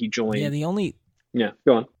why would he join? Yeah,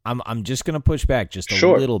 go on. I'm just going to push back just a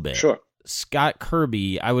little bit. Sure. Scott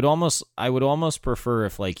Kirby, I would almost prefer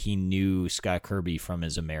if like he knew Scott Kirby from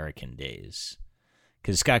his American days.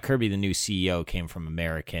 Because Scott Kirby, the new CEO, came from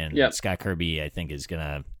American. Yep. Scott Kirby, I think, is going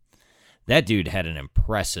to... That dude had an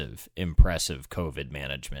impressive COVID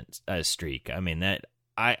management streak. I mean, that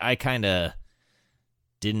I kind of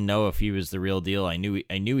didn't know if he was the real deal. I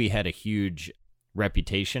knew he had a huge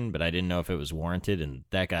reputation, but I didn't know if it was warranted. And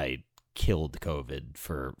that guy killed COVID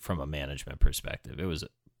from a management perspective. It was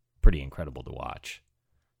pretty incredible to watch.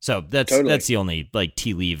 So that's the only like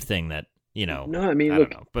tea leaf thing that, you know. No, I mean, I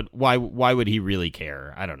don't know. But why would he really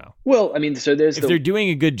care? I don't know. Well, I mean, so if they're doing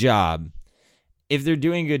a good job,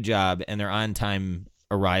 and their on time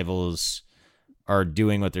arrivals are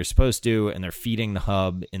doing what they're supposed to, and they're feeding the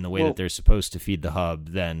hub in the way that they're supposed to feed the hub,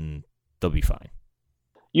 then they'll be fine.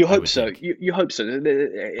 You I hope would so. think. You hope so.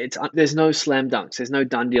 There's no slam dunks. There's no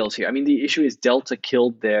done deals here. I mean, the issue is Delta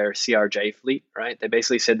killed their CRJ fleet, right? They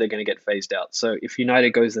basically said they're going to get phased out. So if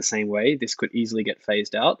United goes the same way, this could easily get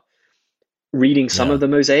phased out. Reading some of Yeah. the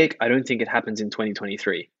mosaic, I don't think it happens in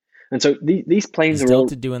 2023. And so these planes Is are all,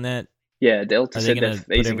 Delta doing that? yeah, Delta Are they said they're going to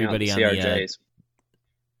put phasing out the everybody on the CRJs.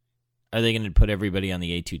 Are they going to put everybody on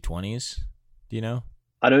the A220s? Do you know?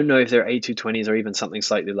 I don't know if they're A220s or even something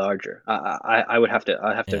slightly larger. I would have to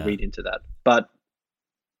Yeah. read into that. But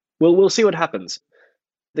we'll see what happens.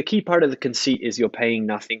 The key part of the conceit is you're paying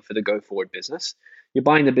nothing for the go forward business. You're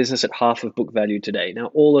buying the business at half of book value today.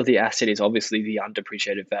 Now, all of the asset is obviously the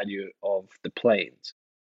undepreciated value of the planes.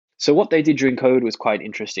 So, what they did during COVID was quite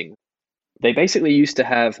interesting. They basically used to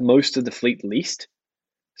have most of the fleet leased.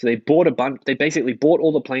 So, they bought a bunch, they basically bought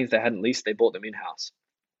all the planes they hadn't leased, they bought them in house.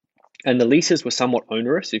 And the leases were somewhat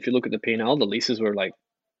onerous. If you look at the P&L, the leases were like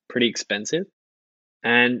pretty expensive.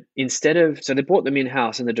 And so they bought them in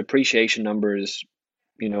house, and the depreciation number is,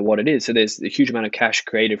 what it is. So there's a huge amount of cash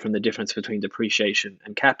created from the difference between depreciation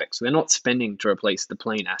and capex. So they're not spending to replace the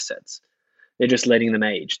plane assets. They're just letting them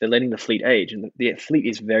age. They're letting the fleet age, and the fleet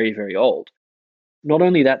is very, very old. Not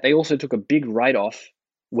only that, they also took a big write-off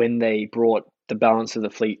when they brought the balance of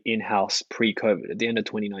the fleet in-house pre-COVID at the end of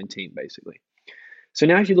 2019, basically. So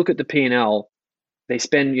now if you look at the P&L, they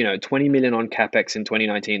spend 20 million on capex in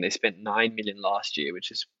 2019. They spent 9 million last year,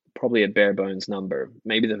 which is probably a bare bones number.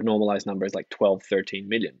 Maybe the normalized number is like 12, 13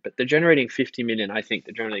 million, but they're generating 50 million. I think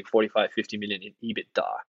they're generating 45, 50 million in EBITDA,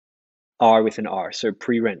 R with an R, so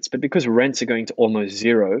pre-rents. But because rents are going to almost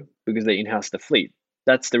zero because they in-house the fleet,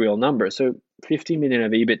 that's the real number. So 50 million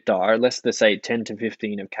of EBITDA, less than say 10 to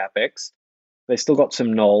 15 of capex. They still got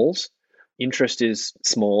some nulls. Interest is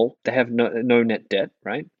small. They have no net debt,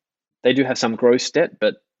 right? They do have some gross debt,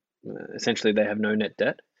 but essentially they have no net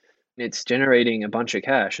debt. It's generating a bunch of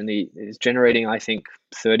cash, and it's generating, I think,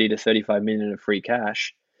 30 to 35 million of free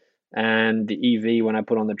cash. And the EV when I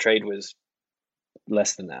put on the trade was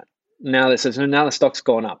less than that. Now now the stock's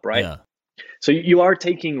gone up, right? Yeah. So you are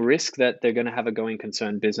taking risk that they're going to have a going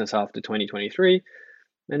concern business after 2023,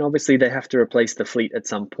 and obviously they have to replace the fleet at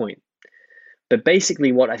some point. But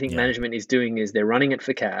basically, what I think Yeah. management is doing is they're running it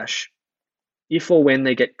for cash. If or when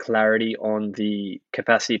they get clarity on the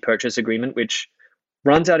capacity purchase agreement, which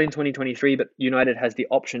runs out in 2023, but United has the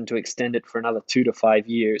option to extend it for another 2 to 5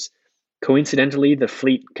 years. Coincidentally, the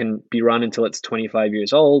fleet can be run until it's 25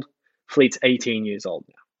 years old. Fleet's 18 years old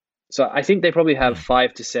now. So I think they probably have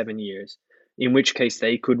 5 to 7 years, in which case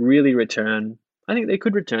they could really return, I think they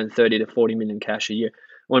could return 30 to 40 million cash a year.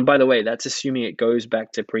 Oh, and by the way, that's assuming it goes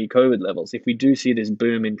back to pre-COVID levels. If we do see this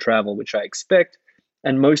boom in travel, which I expect,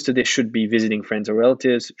 and most of this should be visiting friends or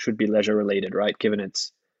relatives, should be leisure related, right? Given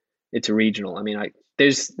it's regional. I mean,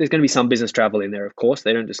 there's going to be some business travel in there, of course.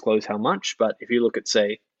 They don't disclose how much, but if you look at,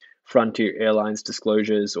 say, Frontier Airlines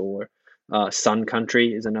disclosures, or Sun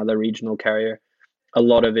Country is another regional carrier, a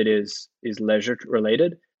lot of it is leisure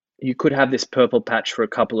related. You could have this purple patch for a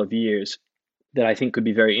couple of years that I think could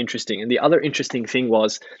be very interesting. And the other interesting thing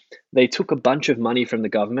was they took a bunch of money from the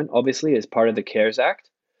government, obviously, as part of the CARES Act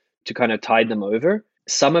to kind of tide them over.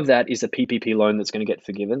 Some of that is a PPP loan that's going to get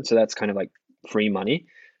forgiven. So that's kind of like free money.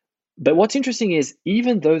 But what's interesting is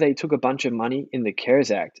even though they took a bunch of money in the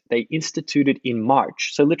CARES Act, they instituted in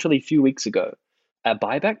March, so literally a few weeks ago, a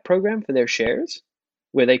buyback program for their shares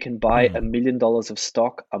where they can buy $1 million of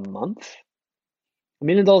stock a month. $1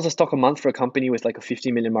 million of stock a month for a company with like a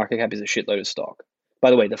 50 million market cap is a shitload of stock. By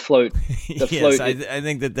the way, the float. Yes, I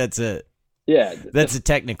think that's a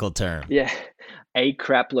technical term. Yeah, a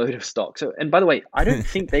crap load of stock. So, and by the way, I don't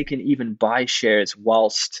think they can even buy shares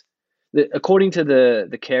whilst. According to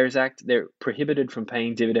the CARES Act, they're prohibited from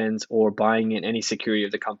paying dividends or buying in any security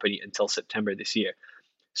of the company until September this year.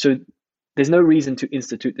 So there's no reason to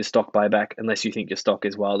institute the stock buyback unless you think your stock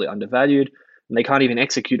is wildly undervalued. And they can't even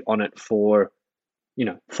execute on it for,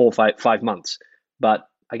 5 months. But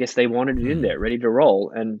I guess they wanted it in there, ready to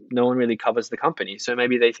roll, and no one really covers the company. So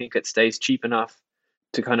maybe they think it stays cheap enough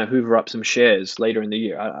to kind of hoover up some shares later in the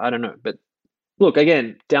year. I don't know. But look,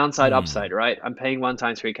 again, downside, upside, right? I'm paying 1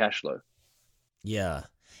 times free cash flow. Yeah.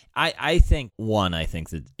 I think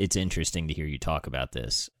that it's interesting to hear you talk about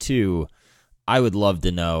this. 2, I would love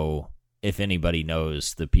to know if anybody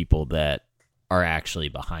knows the people that are actually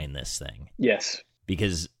behind this thing. Yes.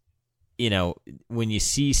 Because, when you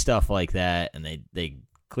see stuff like that and they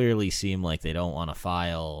clearly seem like they don't want to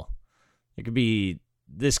file,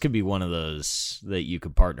 this could be one of those that you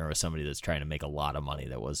could partner with somebody that's trying to make a lot of money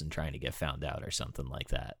that wasn't trying to get found out or something like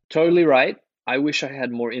that. Totally right. I wish I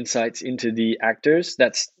had more insights into the actors.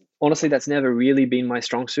 That's honestly, that's never really been my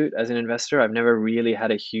strong suit as an investor. I've never really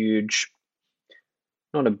had a huge,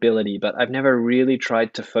 not ability, but I've never really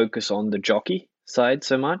tried to focus on the jockey side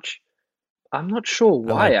so much. I'm not sure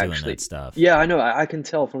I why, like doing that actually. stuff. Yeah, I know. I can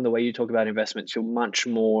tell from the way you talk about investments, you're much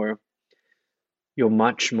more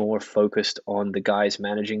focused on the guys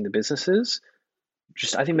managing the businesses.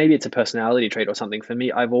 Just, I think maybe it's a personality trait or something. For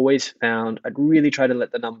me, I've always found I'd really try to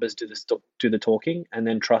let the numbers do the talking, and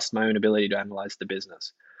then trust my own ability to analyze the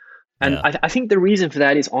business. And Yeah. I think the reason for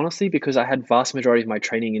that is honestly because I had vast majority of my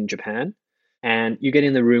training in Japan, and you get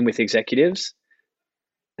in the room with executives,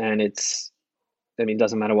 and I mean, it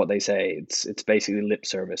doesn't matter what they say. It's basically lip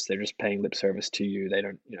service. They're just paying lip service to you. They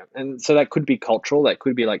don't, and so that could be cultural. That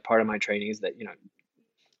could be like part of my training is that,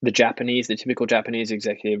 the typical Japanese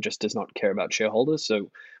executive just does not care about shareholders. So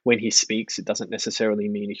when he speaks, it doesn't necessarily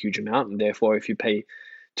mean a huge amount. And therefore, if you pay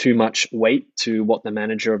too much weight to what the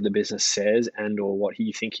manager of the business says and or what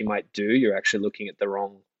you think he might do, you're looking at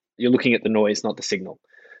the noise, not the signal.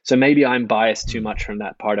 So maybe I'm biased too Hmm. much from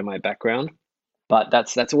that part of my background, but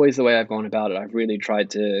that's always the way I've gone about it. I've really tried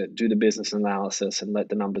to do the business analysis and let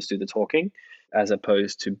the numbers do the talking, as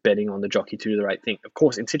opposed to betting on the jockey to do the right thing. Of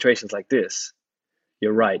course, in situations like this,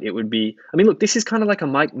 you're right. It would be, I mean, look, this is kind of like a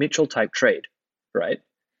Mike Mitchell type trade, right?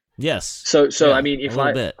 Yes. So I Yeah. mean, A if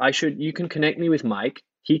little bit. you can connect me with Mike.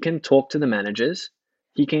 He can talk to the managers.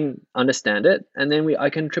 He can understand it, and then I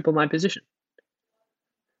can triple my position.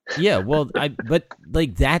 Yeah, well, but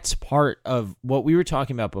like that's part of what we were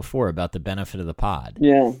talking about before about the benefit of the pod,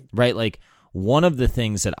 Yeah. right? Like one of the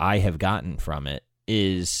things that I have gotten from it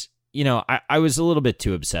is, I was a little bit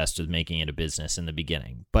too obsessed with making it a business in the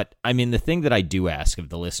beginning. But I mean, the thing that I do ask of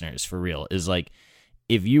the listeners for real is like,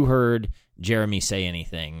 if you heard Jeremy say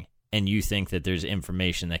anything and you think that there's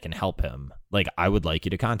information that can help him, like I would like you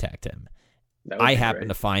to contact him. That would I be happen great.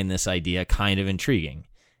 to find this idea kind of intriguing.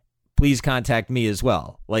 Please contact me as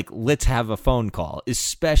well. Like, let's have a phone call,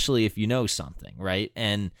 especially if you know something, right?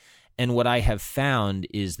 And what I have found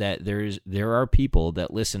is that there are people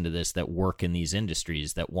that listen to this that work in these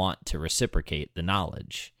industries that want to reciprocate the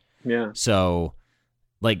knowledge. Yeah. So,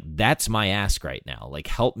 like, that's my ask right now. Like,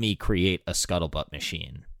 help me create a scuttlebutt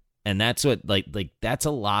machine. And that's what like that's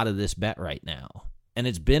a lot of this bet right now. And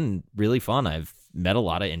it's been really fun. I've met a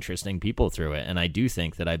lot of interesting people through it, and I do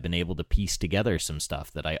think that I've been able to piece together some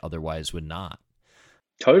stuff that I otherwise would not.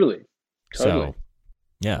 Totally. So,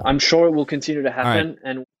 yeah. I'm sure it will continue to All right. happen,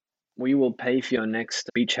 and we will pay for your next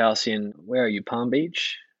beach house in, where are you, Palm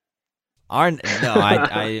Beach? No,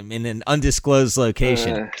 I'm in an undisclosed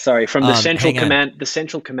location. Sorry, from the Hang on.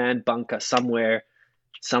 Central Command bunker somewhere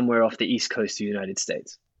off the east coast of the United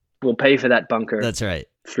States. We'll pay for that bunker That's right.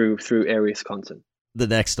 through Air Wisconsin. The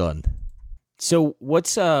next one. So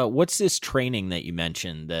what's this training that you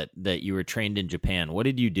mentioned that you were trained in Japan? What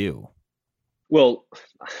did you do? Well,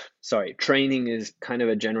 sorry, training is kind of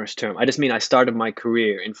a generous term. I just mean I started my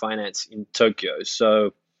career in finance in Tokyo.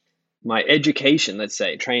 So my education, let's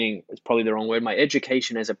say, training is probably the wrong word. My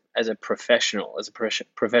education as a professional,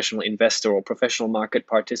 professional investor or professional market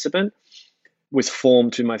participant was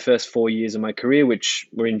formed through my first 4 years of my career, which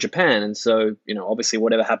were in Japan. And so, obviously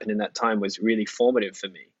whatever happened in that time was really formative for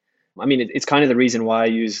me. I mean, it's kind of the reason why I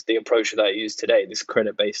use the approach that I use today, this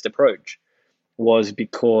credit-based approach, was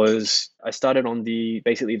because I started on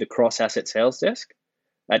basically the cross-asset sales desk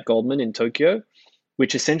at Goldman in Tokyo,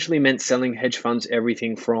 which essentially meant selling hedge funds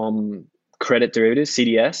everything from credit derivatives,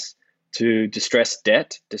 CDS, to distressed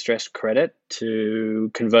debt, distressed credit, to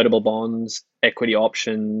convertible bonds, equity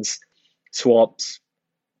options, swaps.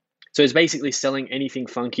 So it's basically selling anything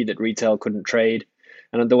funky that retail couldn't trade.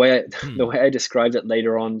 And the way I described it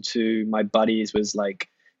later on to my buddies was like,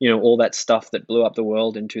 all that stuff that blew up the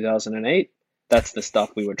world in 2008. That's the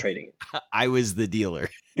stuff we were trading. I was the dealer.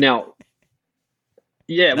 Now,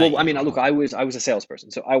 yeah, Not well, I you. mean, look, I was a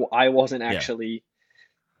salesperson, so I wasn't Yeah. actually,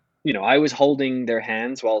 I was holding their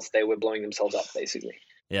hands whilst they were blowing themselves up, basically.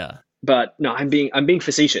 Yeah. But no, I'm being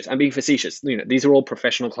facetious. I'm being facetious. These are all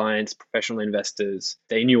professional clients, professional investors.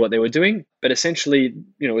 They knew what they were doing, but essentially,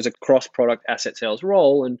 it was a cross-product asset sales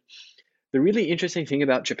role. And the really interesting thing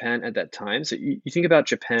about Japan at that time, so you think about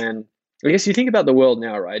Japan, I guess you think about the world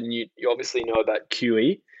now, right? And you obviously know about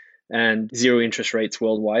QE and zero interest rates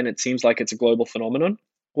worldwide, and it seems like it's a global phenomenon.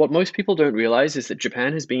 What most people don't realize is that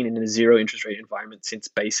Japan has been in a zero interest rate environment since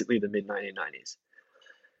basically the mid-1990s.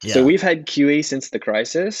 Yeah. So we've had QE since the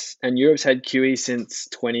crisis, and Europe's had QE since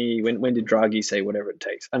when did Draghi say whatever it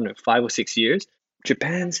takes? I don't know, 5 or 6 years.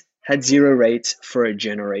 Japan's had zero rates for a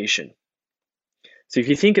generation. So if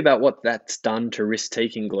you think about what that's done to risk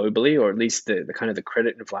taking globally, or at least the kind of the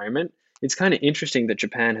credit environment, it's kind of interesting that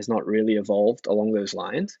Japan has not really evolved along those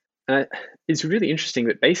lines. It's really interesting,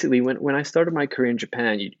 but basically, when I started my career in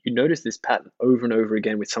Japan, you notice this pattern over and over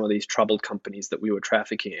again with some of these troubled companies that we were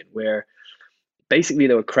trafficking in, where basically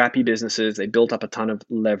they were crappy businesses. They built up a ton of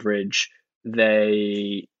leverage.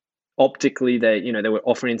 They optically, they were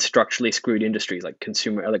often in structurally screwed industries like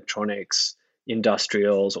consumer electronics,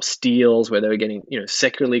 industrials, or steels, where they were getting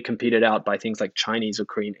secularly competed out by things like Chinese or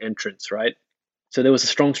Korean entrants, right? So there was a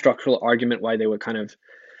strong structural argument why they were kind of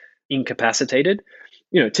incapacitated,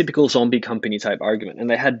 typical zombie company type argument. And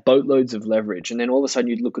they had boatloads of leverage. And then all of a sudden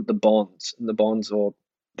you'd look at the bonds and the bonds or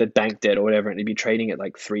the bank debt or whatever, and it'd be trading at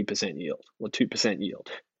like 3% yield or 2% yield.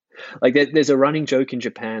 Like there's a running joke in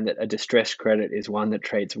Japan that a distressed credit is one that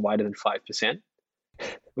trades wider than 5%.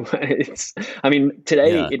 I mean,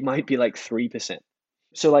 today Yeah. it might be like 3%.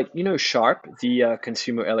 So like, Sharp, the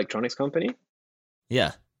consumer electronics company.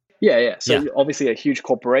 Yeah. Yeah, yeah. So Yeah. obviously a huge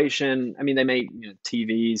corporation. I mean, they make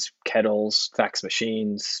TVs, kettles, fax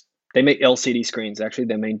machines. They make LCD screens. Actually,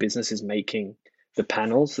 their main business is making the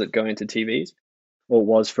panels that go into TVs, or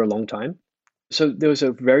was for a long time. So there was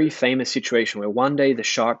a very famous situation where one day the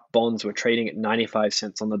Sharp bonds were trading at 95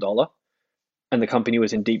 cents on the dollar, and the company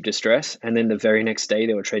was in deep distress. And then the very next day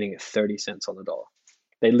they were trading at 30 cents on the dollar.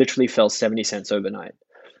 They literally fell 70 cents overnight,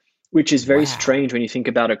 which is very Wow. strange when you think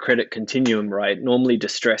about a credit continuum, right? Normally,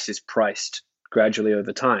 distress is priced gradually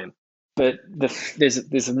over time. But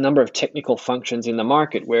there's a number of technical functions in the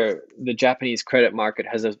market where the Japanese credit market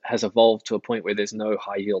has evolved to a point where there's no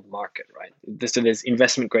high yield market, right? So there's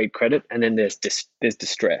investment grade credit, and then there's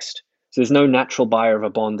distressed. So there's no natural buyer of a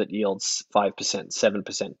bond that yields 5%,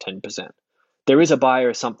 7%, 10%. There is a buyer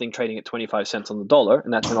of something trading at 25 cents on the dollar,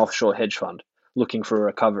 and that's an offshore hedge fund looking for a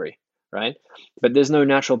recovery, right? But there's no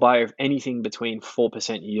natural buyer of anything between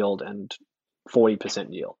 4% yield and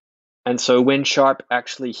 40% yield. And so when Sharp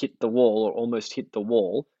actually hit the wall or almost hit the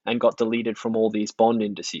wall and got deleted from all these bond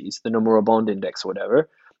indices, the Nomura bond index or whatever,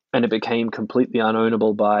 and it became completely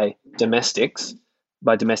unownable by domestics,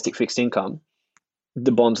 by domestic fixed income,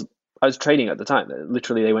 the bonds I was trading at the time,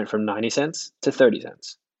 literally they went from 90 cents to 30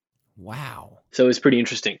 cents. Wow. So it was pretty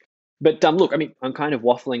interesting. But look, I mean, I'm kind of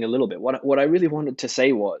waffling a little bit. What I really wanted to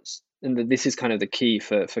say was, and this is kind of the key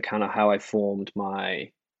for kind of how I formed my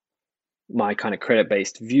kind of credit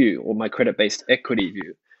based view or my credit based equity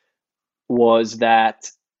view, was that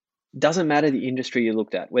doesn't matter the industry you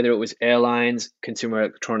looked at, whether it was airlines, consumer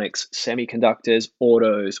electronics, semiconductors,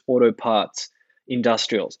 auto parts,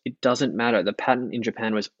 industrials, it doesn't matter. The pattern in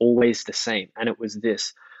Japan was always the same. And it was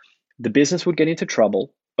this: the business would get into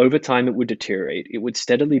trouble. Over time, it would deteriorate. It would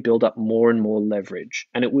steadily build up more and more leverage,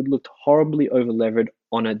 and it would look horribly over levered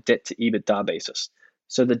on a debt to EBITDA basis.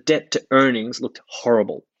 So the debt to earnings looked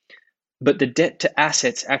horrible, but the debt to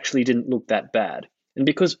assets actually didn't look that bad. And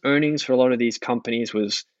because earnings for a lot of these companies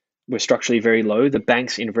were structurally very low, the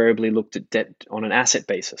banks invariably looked at debt on an asset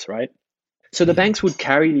basis, right? So the Hmm. banks would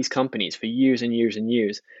carry these companies for years and years and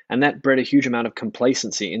years, and that bred a huge amount of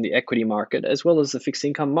complacency in the equity market as well as the fixed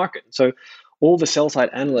income market. So all the sell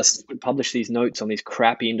side analysts would publish these notes on these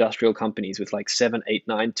crappy industrial companies with like 7, 8,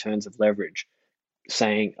 9 turns of leverage,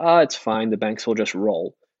 saying, it's fine, the banks will just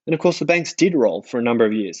roll. And of course, the banks did roll for a number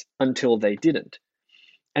of years until they didn't.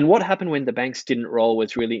 And what happened when the banks didn't roll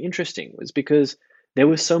was really interesting, was because there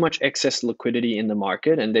was so much excess liquidity in the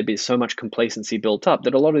market and there'd be so much complacency built up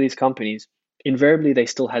that a lot of these companies, invariably, they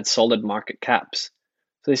still had solid market caps.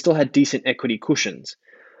 So they still had decent equity cushions.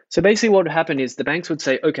 So basically, what would happen is the banks would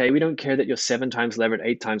say, okay, we don't care that you're 7 times levered,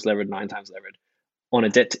 8 times levered, 9 times levered on a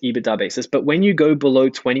debt to EBITDA basis. But when you go below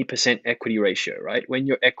 20% equity ratio, right, when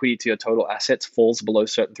your equity to your total assets falls below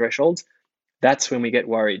certain thresholds, that's when we get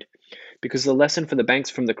worried. Because the lesson for the banks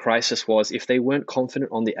from the crisis was if they weren't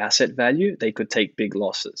confident on the asset value, they could take big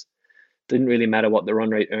losses. Didn't really matter what the run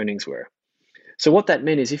rate earnings were. So what that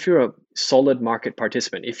meant is if you're a solid market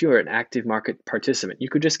participant, if you're an active market participant, you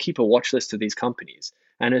could just keep a watch list of these companies.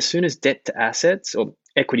 And as soon as debt to assets or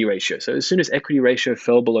equity ratio, so as soon as equity ratio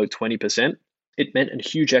fell below 20%, it meant a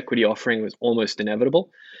huge equity offering was almost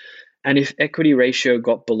inevitable. And if equity ratio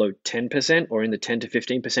got below 10% or in the 10 to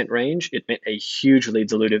 15% range, it meant a hugely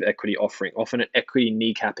dilutive equity offering. Often an equity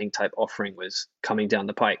kneecapping type offering was coming down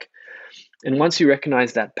the pike. And once you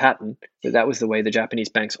recognize that pattern, that was the way the Japanese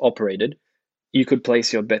banks operated, you could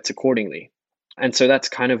place your bets accordingly. And so that's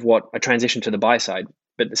kind of what a transition to the buy side.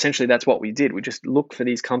 But essentially, that's what we did. We just looked for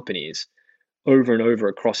these companies over and over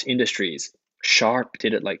across industries. Sharp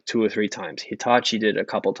did it like 2 or 3 times. Hitachi did it a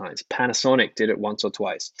couple times. Panasonic did it once or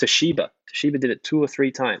twice. Toshiba did it 2 or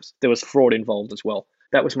 3 times. There was fraud involved as well.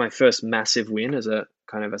 That was my first massive win as a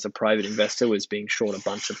private investor, was being short a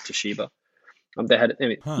bunch of Toshiba. They had, I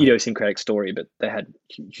mean, Huh. idiosyncratic story, but they had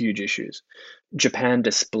huge issues. Japan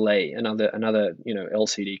Display, another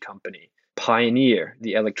LCD company. Pioneer,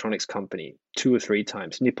 the electronics company, two or three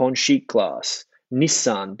times. Nippon Sheet Glass,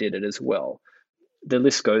 Nissan did it as well. The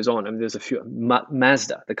list goes on. I mean, there's a few.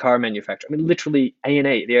 Mazda, the car manufacturer. I mean, literally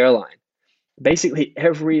ANA, the airline. Basically,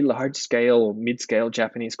 every large scale or mid scale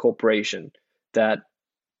Japanese corporation that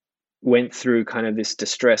went through kind of this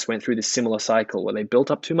distress, went through this similar cycle where they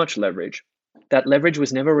built up too much leverage. That leverage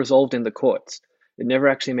was never resolved in the courts. It never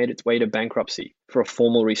actually made its way to bankruptcy for a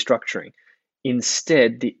formal restructuring.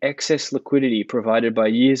 Instead, the excess liquidity provided by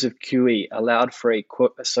years of QE allowed for a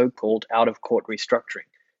so-called out-of-court restructuring.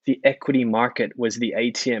 The equity market was the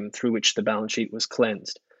ATM through which the balance sheet was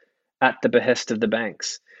cleansed at the behest of the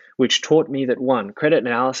banks, which taught me that one, credit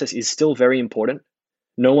analysis is still very important.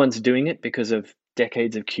 No one's doing it because of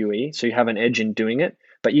decades of QE, so you have an edge in doing it,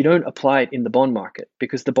 but you don't apply it in the bond market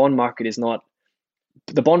because the bond market is not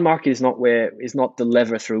the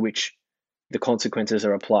lever through which the consequences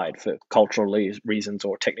are applied for cultural reasons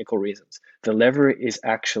or technical reasons. The lever is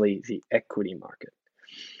actually the equity market.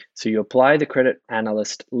 So you apply the credit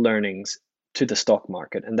analyst learnings to the stock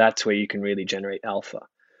market, and that's where you can really generate alpha.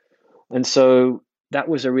 And so that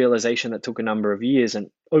was a realization that took a number of years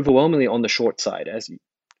and overwhelmingly on the short side. As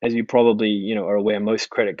you probably are aware, most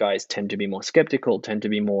credit guys tend to be more skeptical, tend to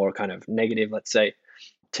be more kind of negative, let's say,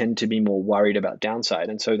 tend to be more worried about downside,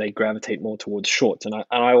 and so they gravitate more towards shorts. And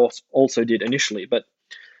I also did initially, but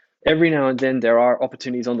every now and then there are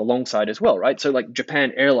opportunities on the long side as well, right? So like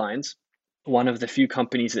Japan Airlines, one of the few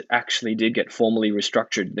companies that actually did get formally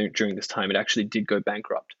restructured during this time, it actually did go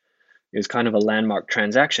bankrupt. It was kind of a landmark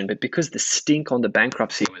transaction, but because the stink on the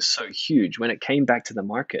bankruptcy was so huge, when it came back to the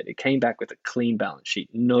market, it came back with a clean balance sheet,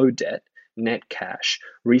 no debt, net cash,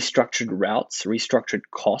 restructured routes, restructured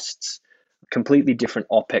costs, completely different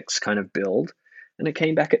OPEX kind of build, and it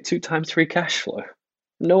came back at 2 times free cash flow.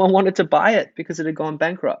 No one wanted to buy it because it had gone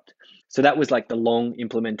bankrupt. So that was like the long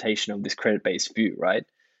implementation of this credit-based view, right?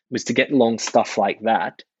 Was to get long stuff like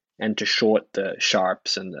that and to short the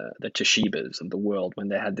Sharps and the Toshibas of the world when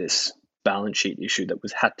they had this balance sheet issue that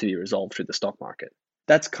was had to be resolved through the stock market.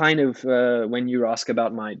 That's kind of when you ask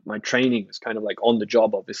about my training, it's kind of like on the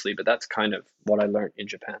job, obviously, but that's kind of what I learned in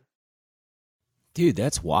Japan. Dude,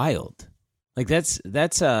 that's wild. Like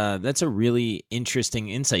that's a really interesting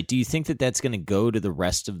insight. Do you think that that's going to go to the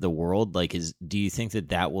rest of the world? Like, do you think that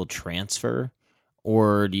that will transfer,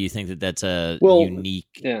 or do you think that that's a Well,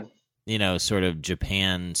 unique, yeah. sort of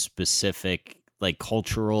Japan specific, like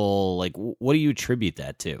cultural? Like, what do you attribute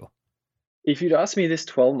that to? If you'd asked me this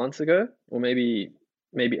 12 months ago, or maybe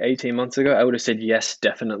 18 months ago, I would have said yes,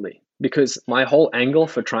 definitely. Because my whole angle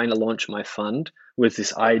for trying to launch my fund was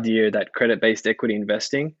this idea that credit-based equity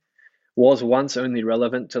investing was once only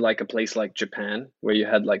relevant to like a place like Japan, where you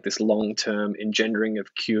had like this long-term engendering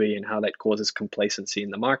of QE and how that causes complacency in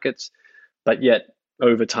the markets. But yet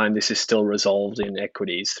over time, this is still resolved in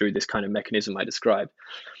equities through this kind of mechanism I described.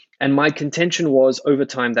 And my contention was over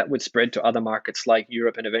time that would spread to other markets like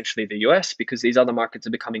Europe and eventually the US because these other markets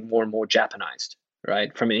are becoming more and more Japanized,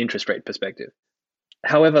 right, from an interest rate perspective.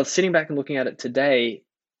 However, sitting back and looking at it today,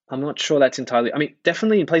 I'm not sure that's entirely, I mean,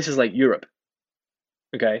 definitely in places like Europe.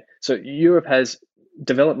 Okay. So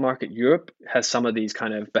developed market Europe has some of these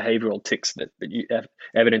kind of behavioral ticks that you have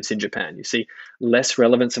evidence in Japan. You see less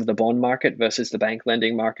relevance of the bond market versus the bank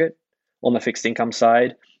lending market on the fixed income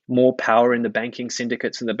side, more power in the banking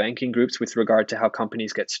syndicates and the banking groups with regard to how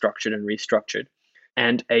companies get structured and restructured,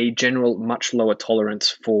 and a general much lower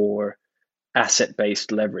tolerance for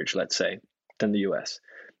asset-based leverage, let's say, than the US.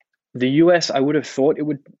 The US, I would have thought it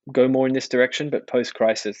would go more in this direction, but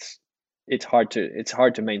post-crisis, it's hard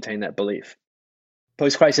to maintain that belief.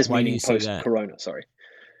 Post-crisis Why do you meaning say that? post-corona, sorry.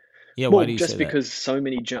 Yeah, why do Well, you say just that? because so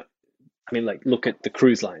many I mean, like look at the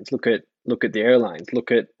cruise lines, look at the airlines,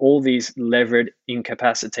 look at all these levered,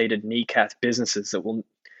 incapacitated kneecap businesses that will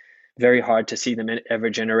very hard to see them ever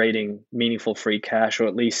generating meaningful free cash, or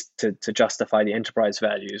at least to justify the enterprise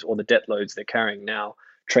values or the debt loads they're carrying now,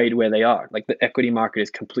 trade where they are. Like the equity market is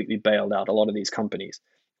completely bailed out a lot of these companies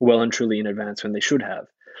well and truly in advance when they should have.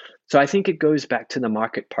 So I think it goes back to the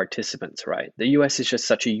market participants, right? The US is just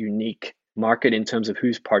such a unique market in terms of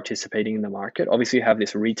who's participating in the market. Obviously, you have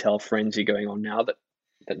this retail frenzy going on now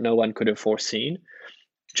that no one could have foreseen.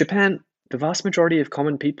 Japan, the vast majority of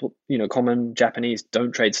common people, common Japanese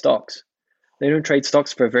don't trade stocks. They don't trade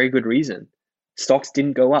stocks for a very good reason. Stocks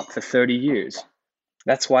didn't go up for 30 years.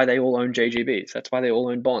 That's why they all own JGBs. That's why they all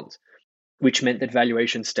own bonds, which meant that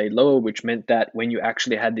valuations stayed lower, which meant that when you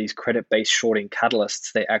actually had these credit-based shorting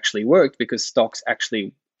catalysts, they actually worked because stocks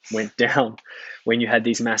actually went down when you had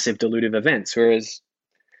these massive dilutive events. Whereas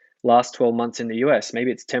last 12 months in the US,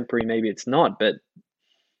 maybe it's temporary, maybe it's not, but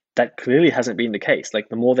that clearly hasn't been the case. Like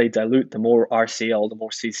the more they dilute, the more RCL, the more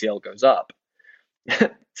CCL goes up.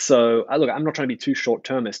 So look, I'm not trying to be too short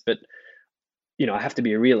termist, but I have to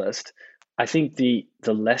be a realist. I think the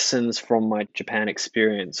lessons from my Japan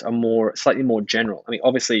experience are slightly more general. I mean,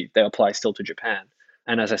 obviously they apply still to Japan,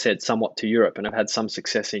 and as I said, somewhat to Europe, and I've had some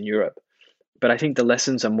success in Europe. But I think the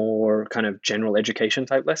lessons are more kind of general education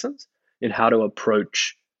type lessons in how to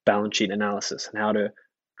approach balance sheet analysis and how to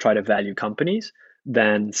try to value companies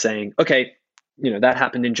than saying, okay, that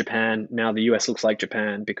happened in Japan. Now the US looks like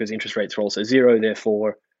Japan because interest rates are also zero.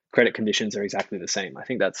 Therefore, credit conditions are exactly the same. I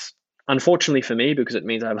think that's unfortunately for me because it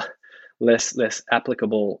means I have a less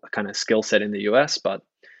applicable kind of skill set in the US, but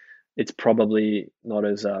it's probably not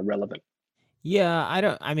as relevant.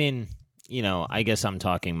 Yeah, I mean, I guess I'm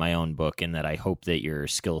talking my own book in that I hope that your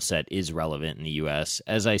skill set is relevant in the US.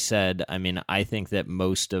 As I said, I mean, I think that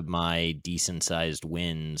most of my decent sized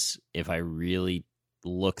wins, if I really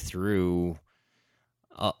look through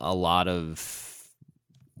a lot of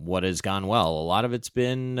what has gone well, a lot of it's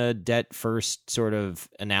been a debt first sort of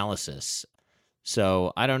analysis.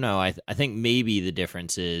 So I don't know. I think maybe the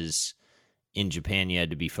difference is in Japan, you had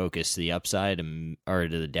to be focused to the upside or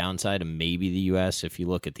to the downside, and maybe the U.S. if you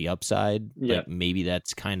look at the upside. Yeah. Like maybe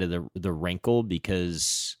that's kind of the wrinkle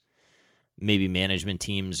because maybe management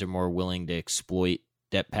teams are more willing to exploit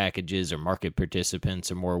debt packages or market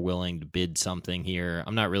participants are more willing to bid something here.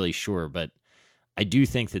 I'm not really sure, but I do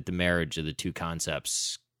think that the marriage of the two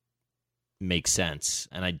concepts makes sense,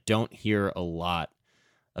 and I don't hear a lot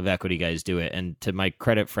of equity guys do it. And to my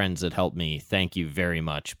credit friends that helped me, thank you very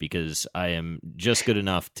much, because I am just good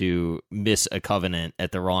enough to miss a covenant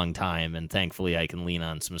at the wrong time, and thankfully I can lean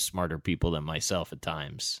on some smarter people than myself at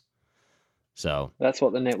times. So that's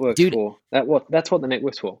what the network's dude, for. That's what the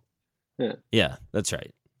network's for. Yeah, that's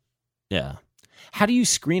right. Yeah. How do you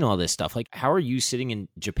screen all this stuff? Like, how are you sitting in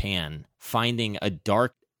Japan finding a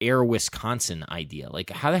dark Air Wisconsin idea? Like,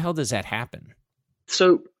 how the hell does that happen?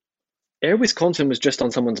 So Air Wisconsin was just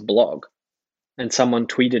on someone's blog and someone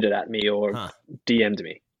tweeted it at me or Huh. DM'd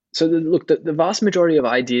me. So look, the vast majority of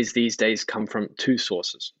ideas these days come from two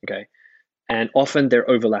sources, okay? And often they're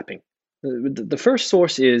overlapping. The first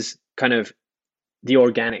source is kind of the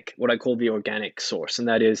organic, what I call the organic source, and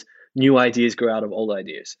that is new ideas grow out of old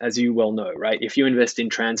ideas, as you well know, right? If you invest in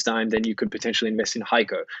TransDigm, then you could potentially invest in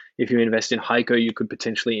Heiko. If you invest in Heiko, you could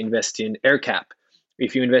potentially invest in AirCap.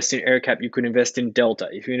 If you invest in AirCap, you could invest in Delta.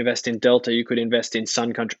 If you invest in Delta, you could invest in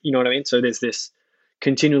Sun Country. You know what I mean? So there's this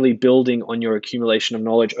continually building on your accumulation of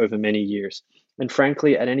knowledge over many years. And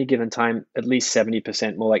frankly, at any given time, at least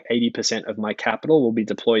 70%, more like 80% of my capital will be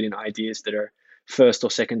deployed in ideas that are first or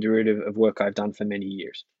second derivative of work I've done for many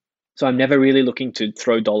years. So I'm never really looking to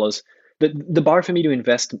throw dollars. The bar for me to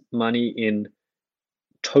invest money in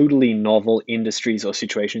totally novel industries or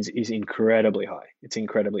situations is incredibly high. It's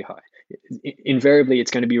incredibly high. Invariably, it's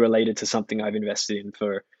going to be related to something I've invested in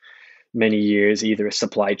for many years, either a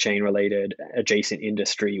supply chain related, adjacent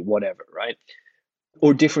industry, whatever, right?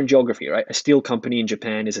 Or different geography, right? A steel company in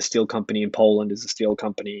Japan is a steel company in Poland, is a steel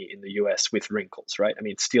company in the US with wrinkles, right? I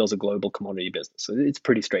mean, steel's a global commodity business, so it's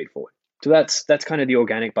pretty straightforward. So that's kind of the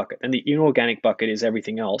organic bucket. And the inorganic bucket is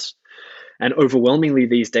everything else. And overwhelmingly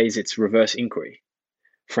these days, it's reverse inquiry,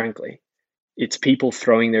 frankly. It's people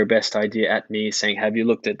throwing their best idea at me saying, have you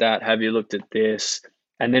looked at that? Have you looked at this?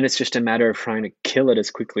 And then it's just a matter of trying to kill it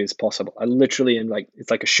as quickly as possible. I literally am like,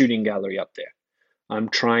 it's like a shooting gallery up there. I'm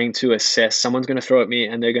trying to assess, someone's going to throw at me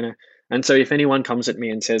and and so if anyone comes at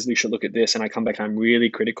me and says, you should look at this, and I come back and I'm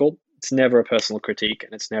really critical, it's never a personal critique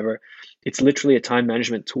and it's literally a time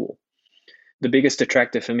management tool. The biggest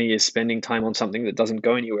attractor for me is spending time on something that doesn't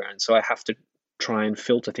go anywhere. And so I have to try and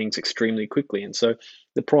filter things extremely quickly. And so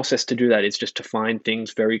the process to do that is just to find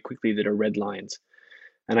things very quickly that are red lines.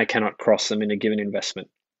 And I cannot cross them in a given investment,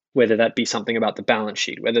 whether that be something about the balance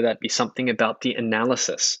sheet, whether that be something about the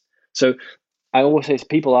analysis. So I always say,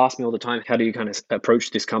 people ask me all the time, how do you kind of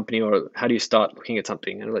approach this company or how do you start looking at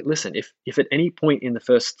something? And I'm like, listen, if at any point in the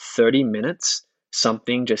first 30 minutes,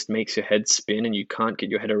 something just makes your head spin and you can't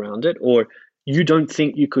get your head around it, or you don't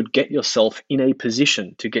think you could get yourself in a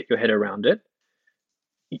position to get your head around it,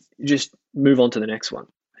 just move on to the next one.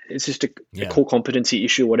 It's just a core competency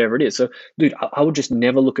issue, whatever it is. So, dude, I would just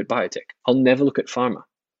never look at biotech. I'll never look at pharma.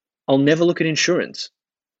 I'll never look at insurance.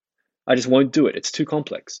 I just won't do it. It's too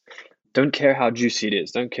complex. Don't care how juicy it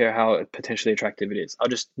is. Don't care how potentially attractive it is. I'll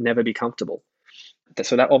just never be comfortable.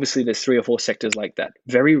 So that obviously there's 3 or 4 sectors like that.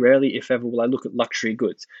 Very rarely, if ever, will I look at luxury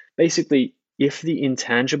goods. Basically, if the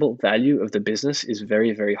intangible value of the business is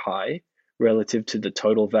very, very high relative to the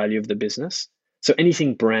total value of the business, so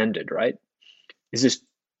anything branded, right, is just,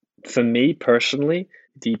 for me personally,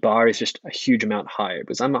 the bar is just a huge amount higher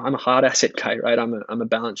because I'm a hard asset guy, right? I'm a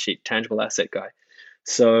balance sheet, tangible asset guy.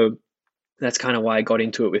 So that's kind of why I got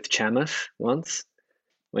into it with Chamath once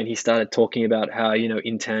when he started talking about how,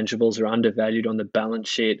 intangibles are undervalued on the balance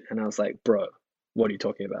sheet. And I was like, bro, what are you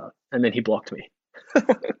talking about? And then he blocked me.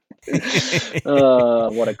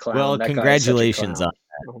 What a clown. Well, That guy is such a congratulations on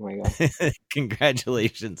clown. Oh my God. that.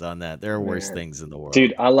 Congratulations on that. There are worse Man. things in the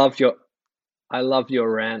Dude, world. I love your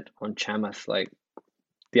rant on Chamath like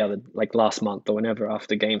last month or whenever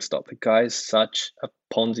after GameStop. The guy's such a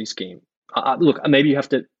Ponzi scheme. Look, maybe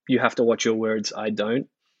you have to watch your words. I don't.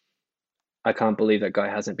 I can't believe that guy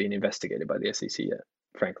hasn't been investigated by the SEC yet,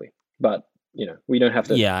 frankly. But we don't have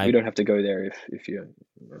to Yeah, we don't have to go there if you.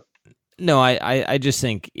 no, I just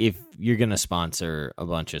think if you're going to sponsor a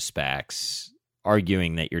bunch of SPACs,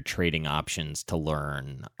 arguing that you're trading options to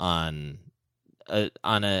learn on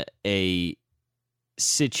a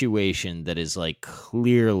situation that is like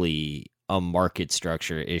clearly a market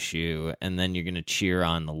structure issue, and then you're going to cheer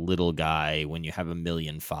on the little guy when you have 1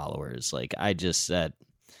 million followers. Like, that just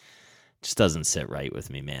doesn't sit right with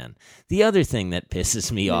me, man. The other thing that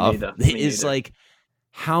pisses me off Neither. Me is neither. like,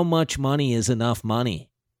 how much money is enough money?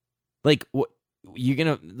 Like, you're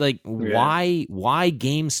gonna like Yeah. why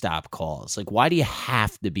GameStop calls? Like, why do you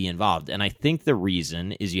have to be involved? And I think the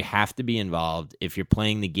reason is you have to be involved if you're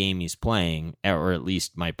playing the game he's playing, or at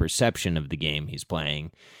least my perception of the game he's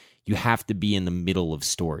playing. You have to be in the middle of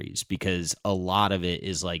stories because a lot of it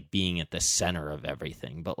is like being at the center of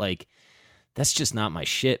everything. But like, that's just not my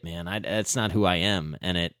shit, man. That's not who I am,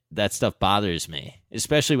 and that stuff bothers me,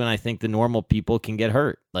 especially when I think the normal people can get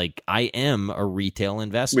hurt. Like, I am a retail We,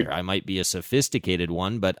 investor. I might be a sophisticated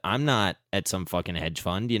one, but I'm not at some fucking hedge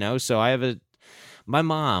fund, So I have my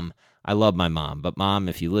mom. I love my mom, but mom,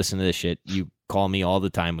 if you listen to this shit, you call me all the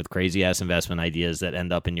time with crazy ass investment ideas that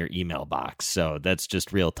end up in your email box. So that's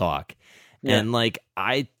just real talk. yeah, And like,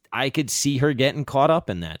 I could see her getting caught up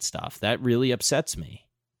in that stuff. That really upsets me.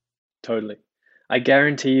 totally. I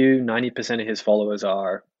guarantee you 90% of his followers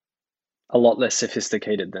are a lot less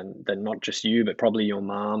sophisticated than not just you, but probably your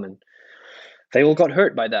mom, and they all got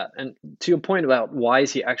hurt by that. And to your point about why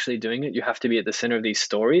is he actually doing it, you have to be at the center of these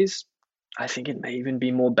stories. I think it may even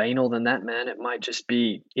be more banal than that, man. It might just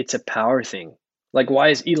be it's a power thing. Like, why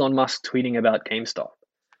is Elon Musk tweeting about GameStop?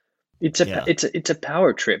 It's a Yeah. it's a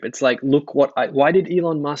power trip. It's like, look why did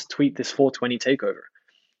Elon Musk tweet this 420 takeover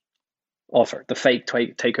offer, the fake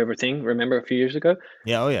takeover thing? Remember a few years ago?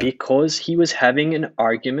 Yeah. Oh yeah. Because he was having an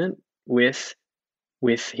argument with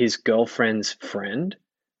his girlfriend's friend,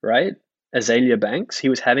 right? Azalea Banks. He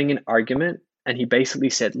was having an argument and he basically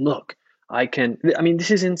said, look, I mean, this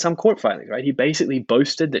is in some court filings, right? He basically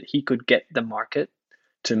boasted that he could get the market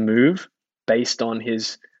to move based on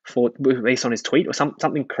his based on his tweet or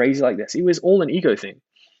something crazy like this. It was all an ego thing.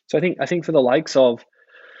 So I think for the likes of,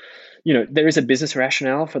 there is a business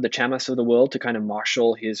rationale for the Chamas of the world to kind of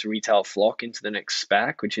marshal his retail flock into the next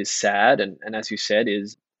SPAC, which is sad and as you said,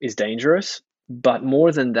 is dangerous. But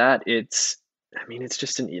more than that, it's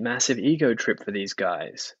just a massive ego trip for these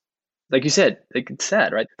guys. Like you said, it's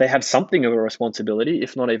sad, right? They have something of a responsibility,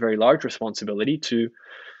 if not a very large responsibility, to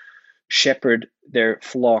shepherd their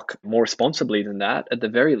flock more responsibly than that, at the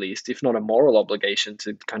very least, if not a moral obligation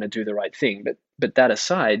to kind of do the right thing. But that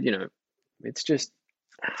aside, it's just,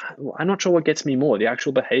 I'm not sure what gets me more, the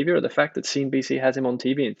actual behavior or the fact that CNBC has him on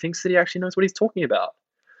TV and thinks that he actually knows what he's talking about.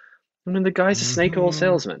 I mean, the guy's a snake oil Hmm.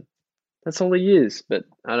 salesman. That's all he is. But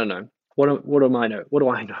I don't know. What do I know? What do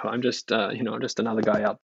I know? I'm just I'm just another guy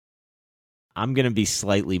out. I'm going to be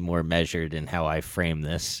slightly more measured in how I frame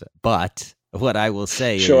this, but what I will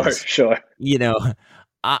say Sure, is, sure. you know,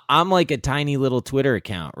 I'm like a tiny little Twitter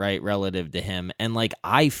account, right, relative to him, and like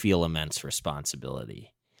I feel immense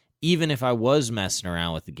responsibility, even if I was messing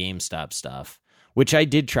around with the GameStop stuff, which I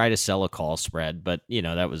did try to sell a call spread, but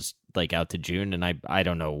that was like out to June, and I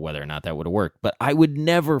don't know whether or not that would have worked, but I would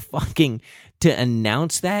never fucking to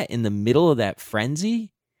announce that in the middle of that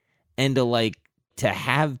frenzy and to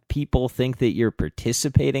have people think that you're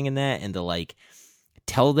participating in that and to like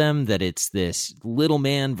tell them that it's this little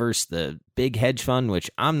man versus the big hedge fund, which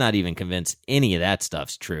I'm not even convinced any of that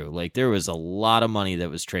stuff's true. Like, there was a lot of money that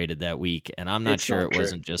was traded that week, and I'm not It's sure not it true.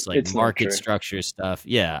 wasn't just like It's not market true. structure stuff.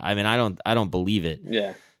 Yeah, I mean, I don't believe it.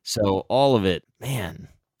 Yeah. So all of it, man,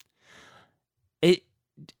 it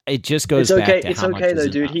it just It's goes back okay. to It's how much okay is though,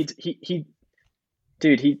 dude. enough.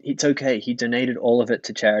 It's okay. He donated all of it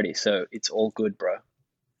to charity, so it's all good, bro.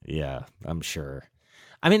 Yeah, I'm sure.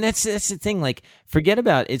 I mean, that's the thing. Like, forget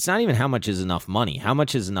about, it's not even how much is enough money. How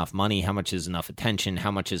much is enough money? How much is enough attention?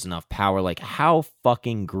 How much is enough power? Like, how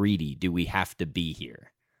fucking greedy do we have to be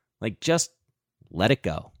here? Like, just let it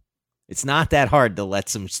go. It's not that hard to let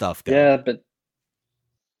some stuff go. Yeah, but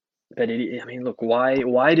I mean, look,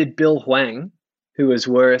 why did Bill Huang, who was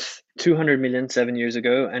worth 200 million 7 years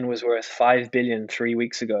ago and was worth 5 billion 3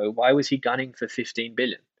 weeks ago, why was he gunning for 15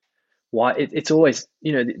 billion? Why it's always,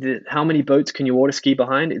 how many boats can you water ski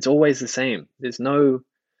behind? It's always the same. It's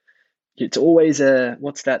always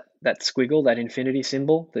what's that squiggle, that infinity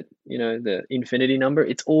symbol, that, the infinity number.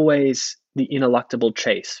 It's always the ineluctable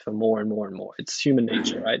chase for more and more and more. It's human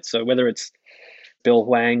nature, right? So whether it's Bill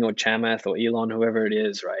Huang or Chamath or Elon, whoever it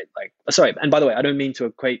is, right? Like, sorry, and by the way, I don't mean to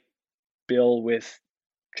equate Bill with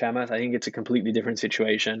Chamath. I think it's a completely different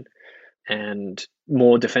situation and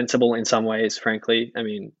more defensible in some ways, frankly. I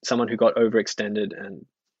mean, someone who got overextended and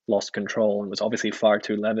lost control and was obviously far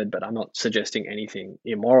too levered, but I'm not suggesting anything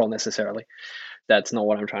immoral necessarily. That's not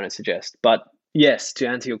what I'm trying to suggest. But yes, to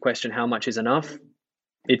answer your question, how much is enough?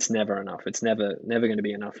 It's never enough. It's never going to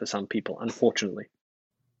be enough for some people, unfortunately.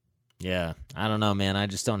 Yeah, I don't know, man. I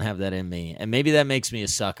just don't have that in me. And maybe that makes me a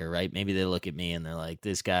sucker, right? Maybe they look at me and they're like,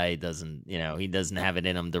 this guy doesn't, he doesn't have it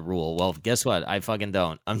in him to rule. Well, guess what? I fucking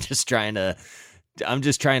don't. I'm just trying to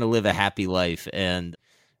live a happy life. And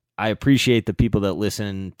I appreciate the people that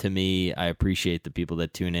listen to me. I appreciate the people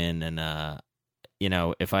that tune in. And,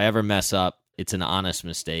 if I ever mess up, it's an honest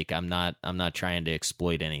mistake. I'm not trying to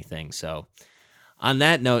exploit anything. So on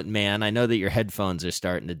that note, man, I know that your headphones are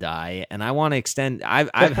starting to die, and I want to extend.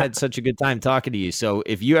 I've had such a good time talking to you. So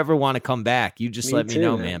if you ever want to come back, you just let me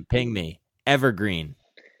know, man. Ping me. Evergreen.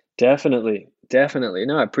 Definitely.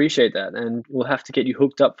 No, I appreciate that, and we'll have to get you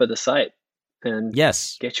hooked up for the site, and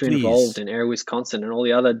yes, get you please. Involved in Air Wisconsin and all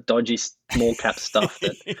the other dodgy small cap stuff.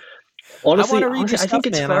 That honestly, I think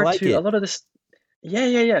it's far too. A lot of this.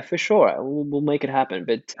 Yeah, for sure. We'll make it happen.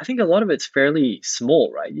 But I think a lot of it's fairly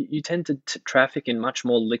small, right? You tend to traffic in much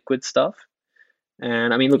more liquid stuff.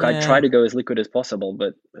 And I mean, look, I try to go as liquid as possible,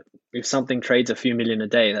 but if something trades a few million a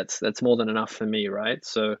day, that's more than enough for me, right?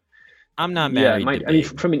 So I'm not married. I mean,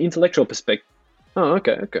 from an intellectual perspective. Oh,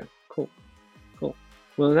 okay, cool.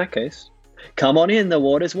 Well, in that case, come on in. The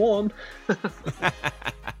water's warm. All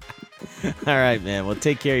right, man. Well,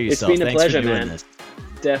 take care of yourself. It's been a pleasure, for doing man. This.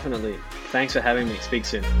 Definitely. Thanks for having me. Speak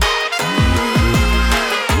soon.